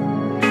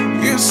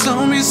 You're so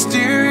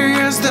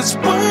mysterious, that's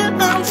why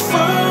I'm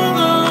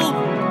follow.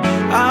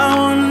 I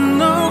wanna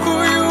know who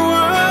you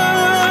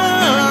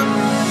are.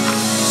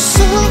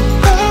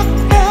 Supernatural,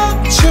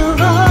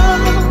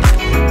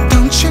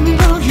 don't you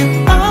know you're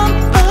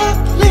unbelievable?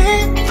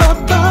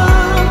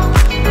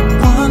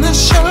 Wanna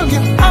show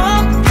you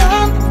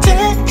unconditional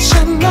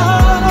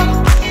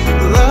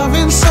love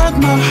inside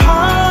my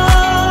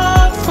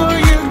heart for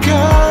you,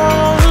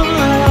 girl.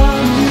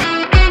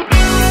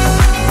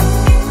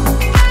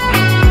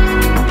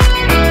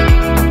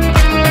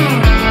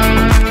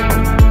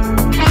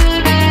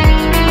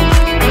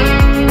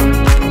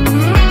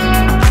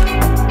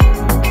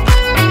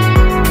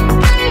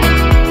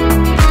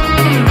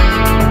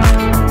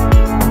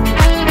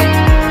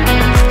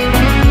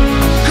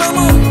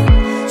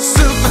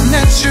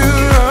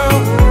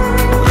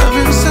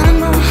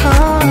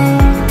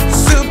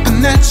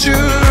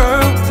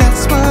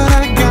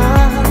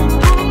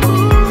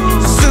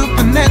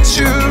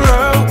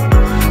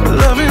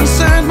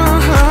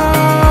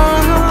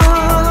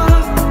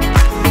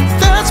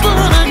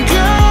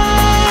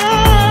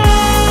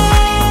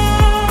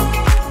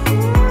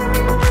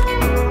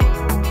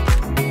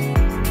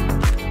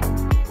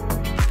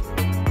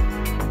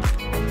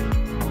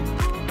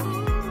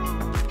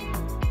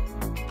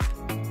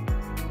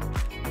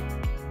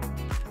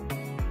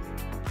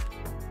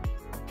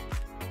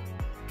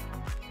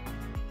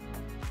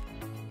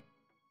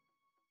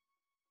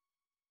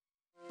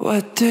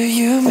 What do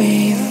you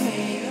mean?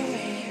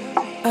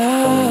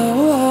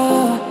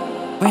 Oh,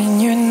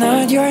 when you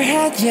nod your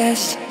head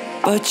yes,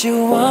 but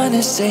you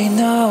wanna say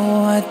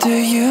no. What do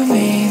you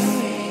mean?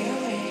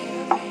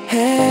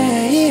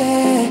 Hey,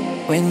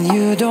 yeah. When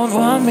you don't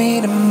want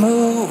me to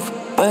move,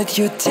 but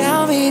you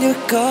tell me to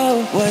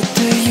go. What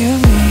do you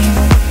mean?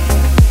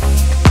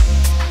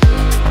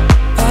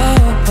 Oh,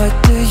 what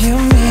do you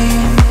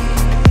mean?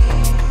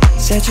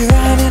 Said you're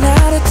running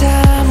out of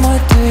time.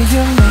 What do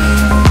you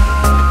mean?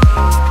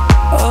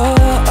 Oh,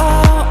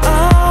 oh,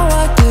 oh,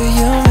 what do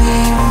you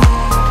mean?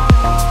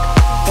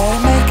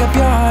 Better make up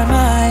your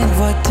mind.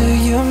 What do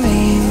you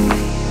mean?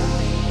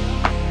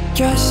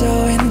 You're so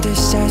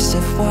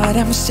indecisive what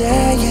I'm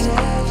saying.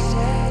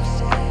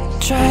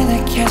 Trying to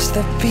catch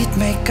the beat,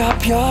 make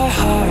up your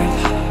heart.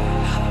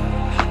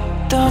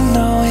 Don't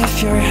know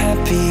if you're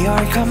happy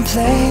or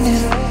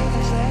complaining.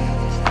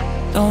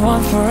 Don't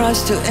want for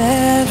us to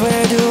end,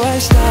 where do I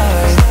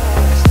start?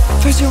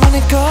 First you wanna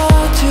go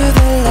to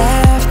the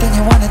left, then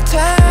you wanna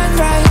turn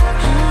right.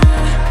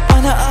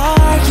 Wanna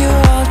argue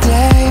all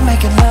day,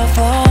 making love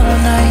all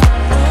night.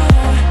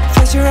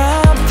 First you're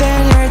up,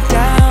 then you're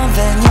down,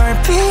 then you're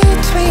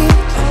between.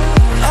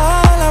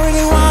 All I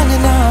really wanna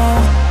know,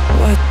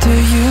 what do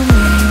you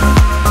mean?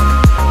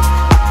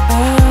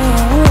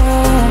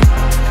 Oh,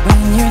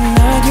 when you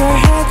nod your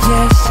head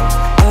yes,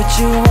 but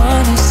you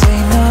wanna say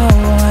no.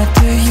 What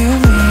do you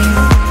mean?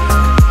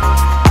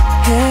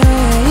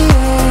 Hey,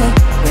 yeah.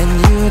 When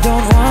you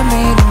don't want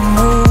me to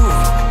move,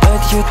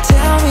 but you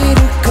tell me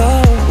to go.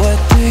 What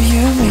do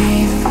you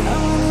mean?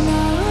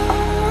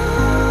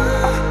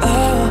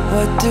 Oh,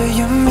 what do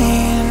you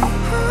mean?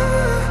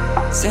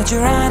 Said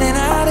you're running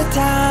out of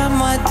time.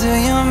 What do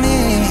you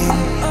mean?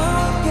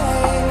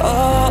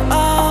 Oh,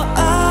 oh,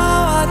 oh,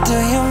 what do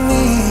you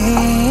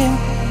mean?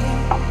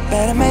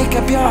 Better make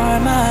up your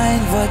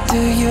mind. What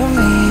do you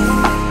mean?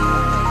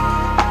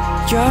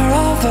 You're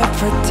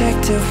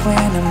overprotective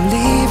when I'm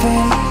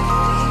leaving.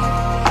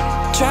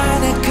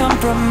 Trying to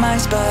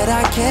compromise but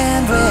I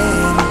can't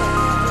win.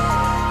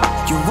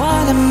 You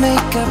wanna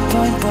make a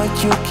point but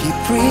you keep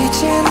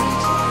preaching.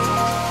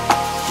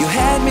 You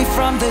had me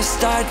from the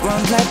start,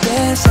 won't let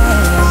this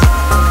end.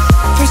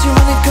 First you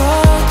wanna go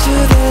to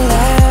the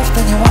left,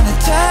 then you wanna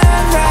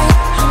turn right.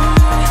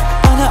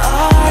 Wanna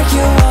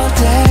argue all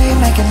day,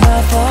 making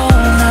love all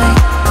night.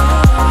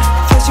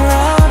 First you're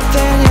up,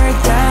 then you're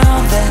down,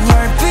 then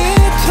you're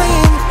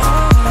between.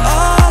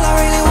 All I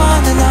really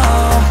wanna know,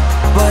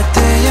 what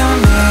do you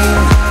mean?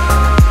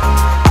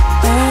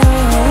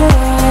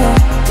 Oh,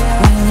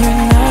 when you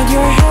nod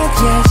your head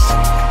yes,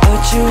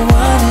 but you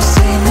wanna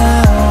say no.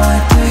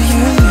 What do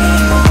you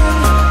mean?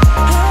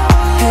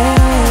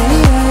 Hey,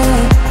 yeah.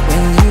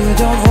 When you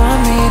don't want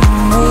me to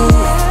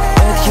move,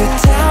 but you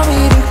tell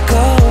me to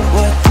go.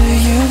 What do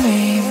you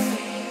mean?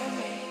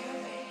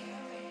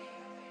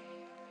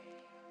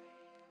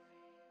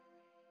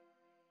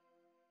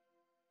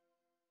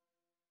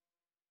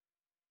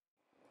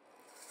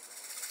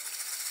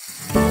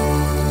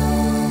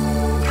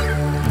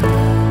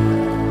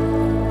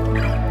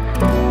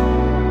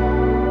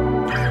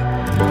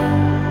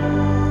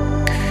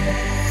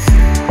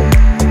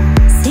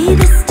 See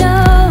the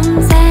stone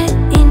set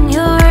in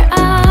your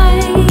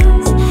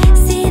eyes,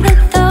 see the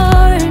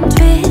thorn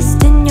twist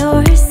in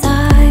your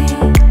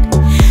side.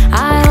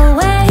 I'll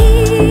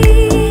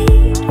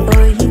wait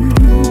for you.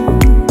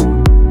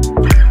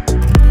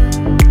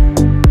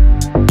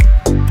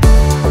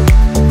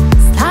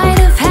 Sleight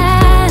of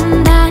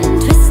hand and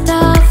twist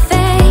of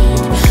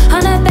fate,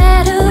 on a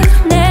bed of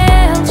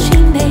nails she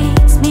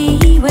makes me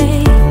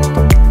wait,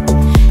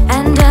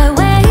 and I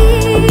wait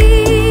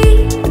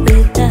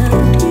without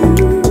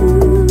you.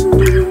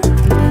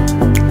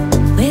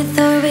 With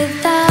or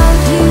without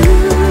you,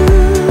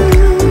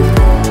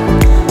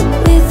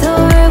 with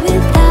or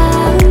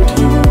without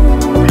you.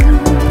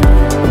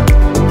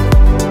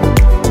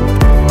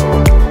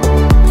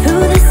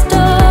 Through the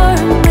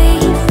storm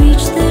we've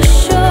reached the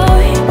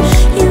shore.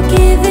 You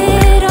give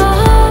it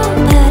all,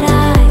 but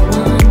I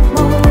want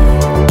more,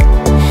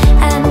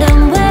 and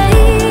I'm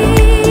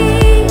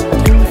waiting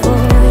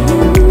for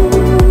you.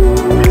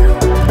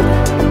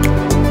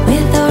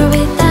 With or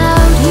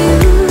without you,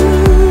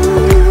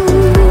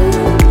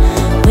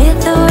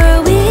 with or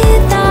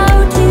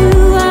without you,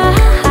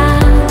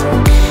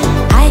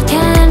 I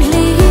can't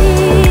leave.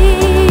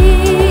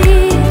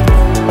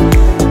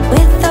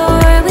 With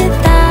or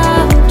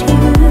without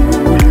you,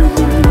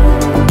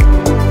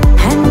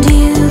 and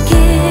you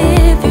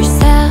give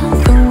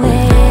yourself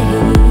away,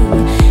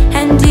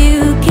 and you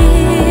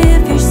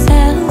give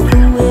yourself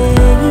away,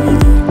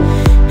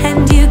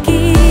 and you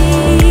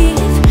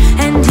give,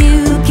 and you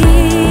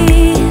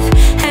give,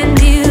 and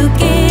you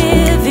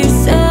give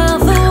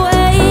yourself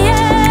away.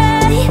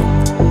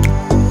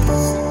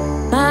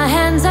 My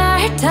hands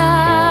are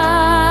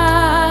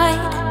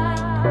tied,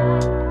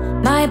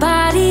 my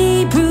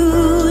body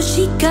bruised.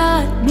 She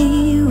got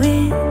me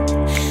with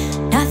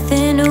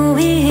nothing to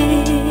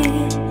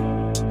win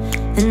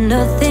and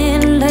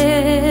nothing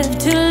left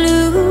to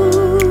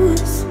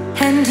lose,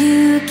 and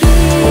you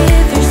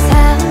give yourself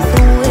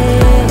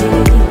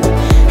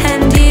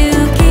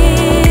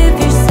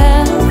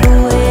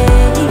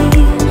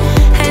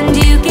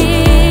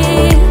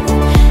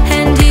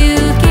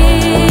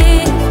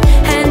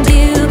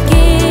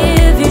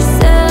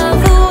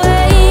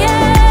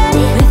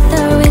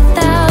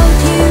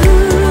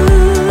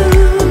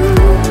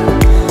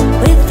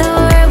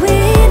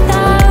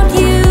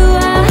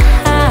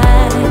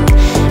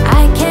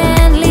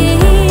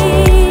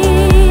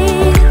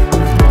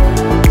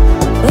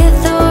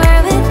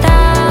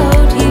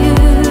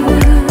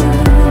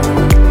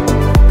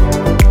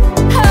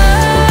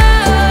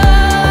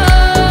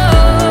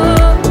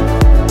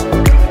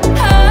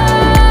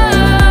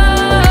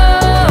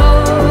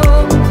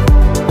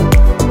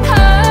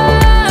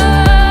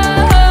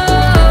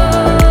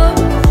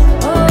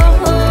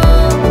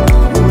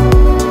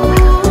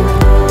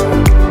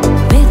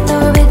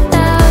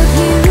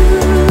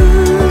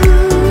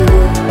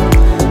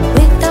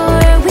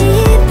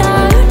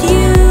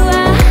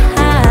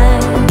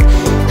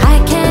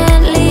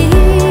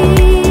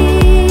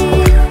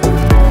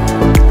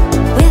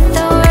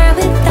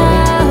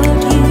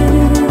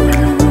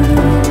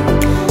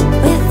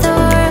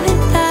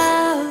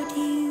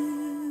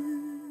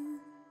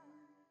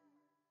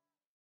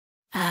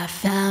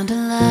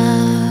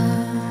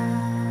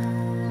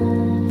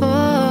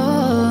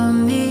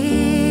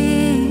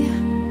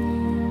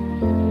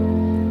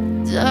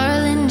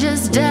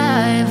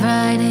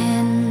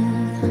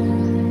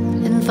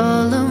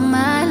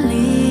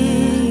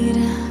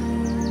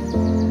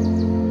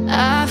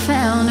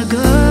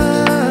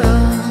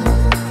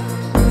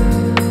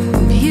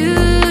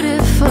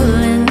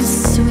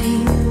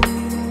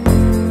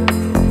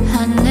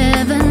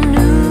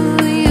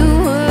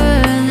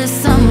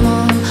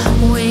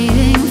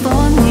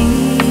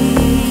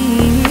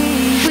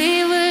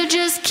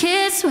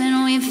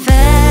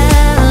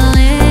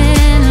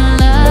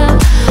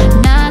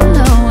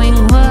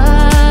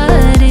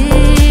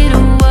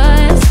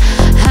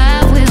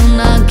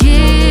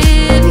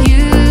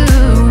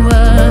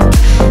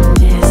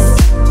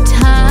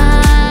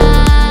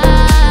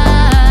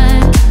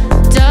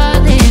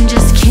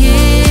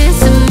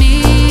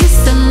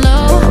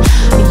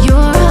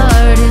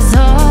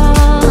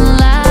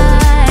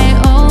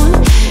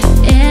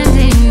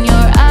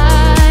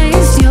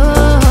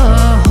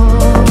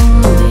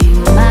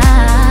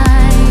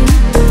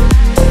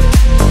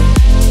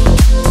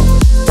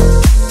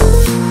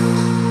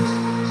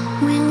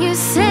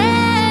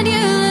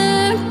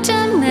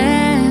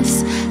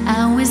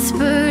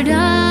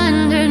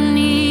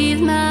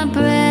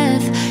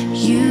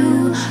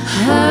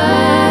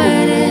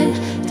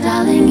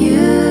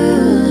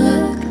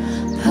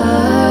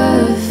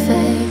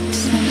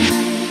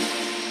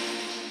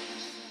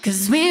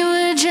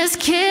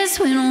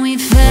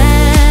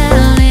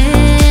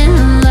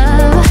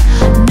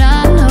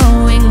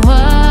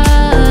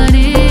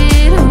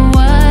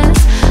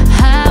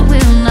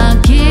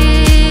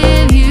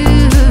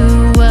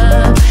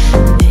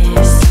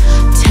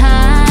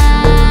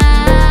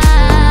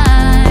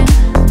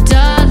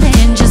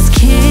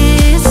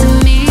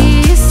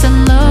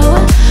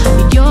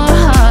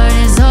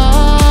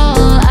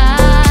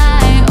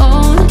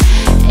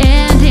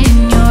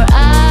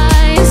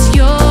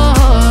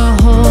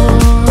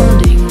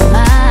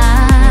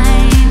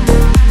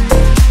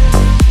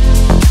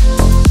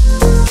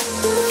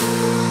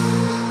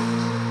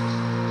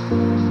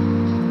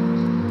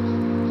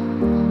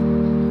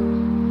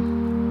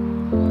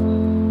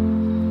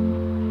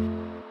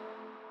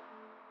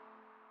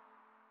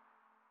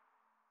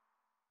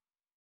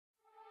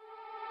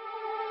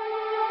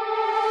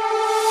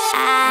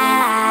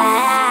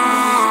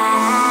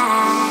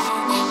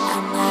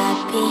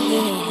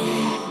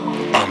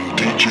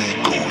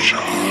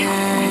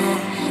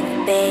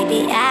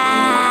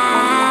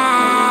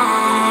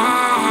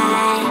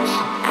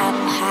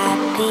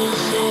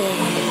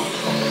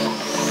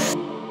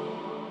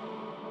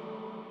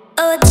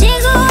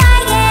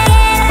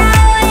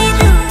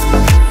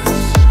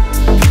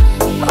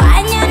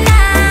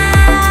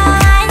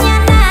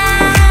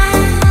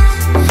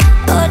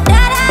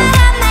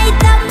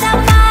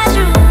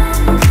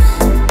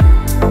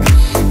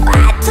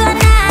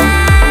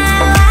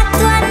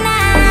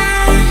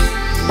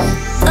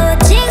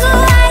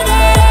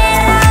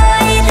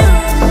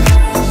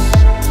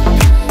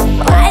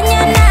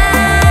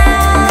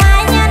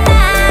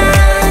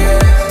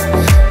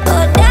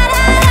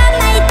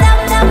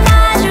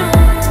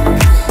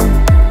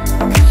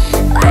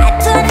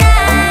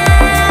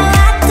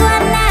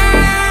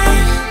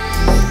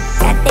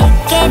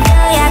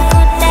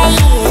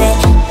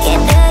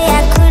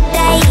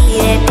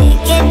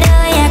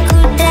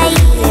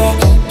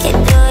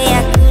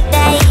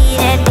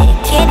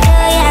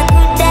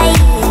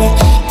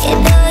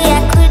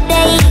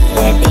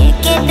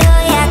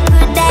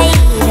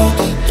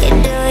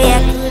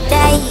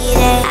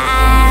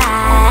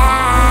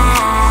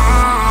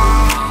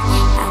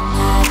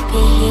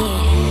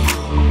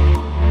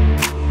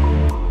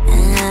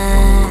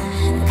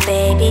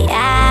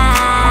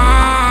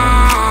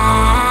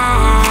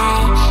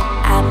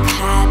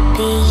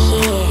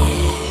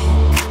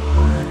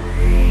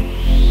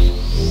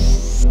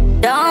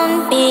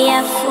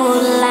a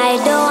fool, I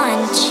don't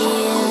want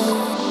you.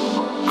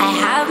 I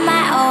have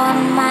my own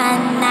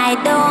man, I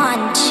don't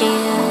want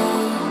you.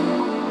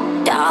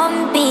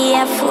 Don't be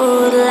a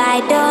fool, I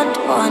don't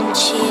want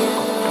you.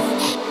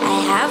 I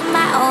have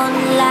my own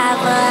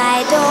lover, I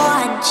don't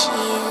want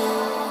you.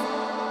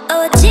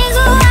 Oh,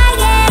 jingle.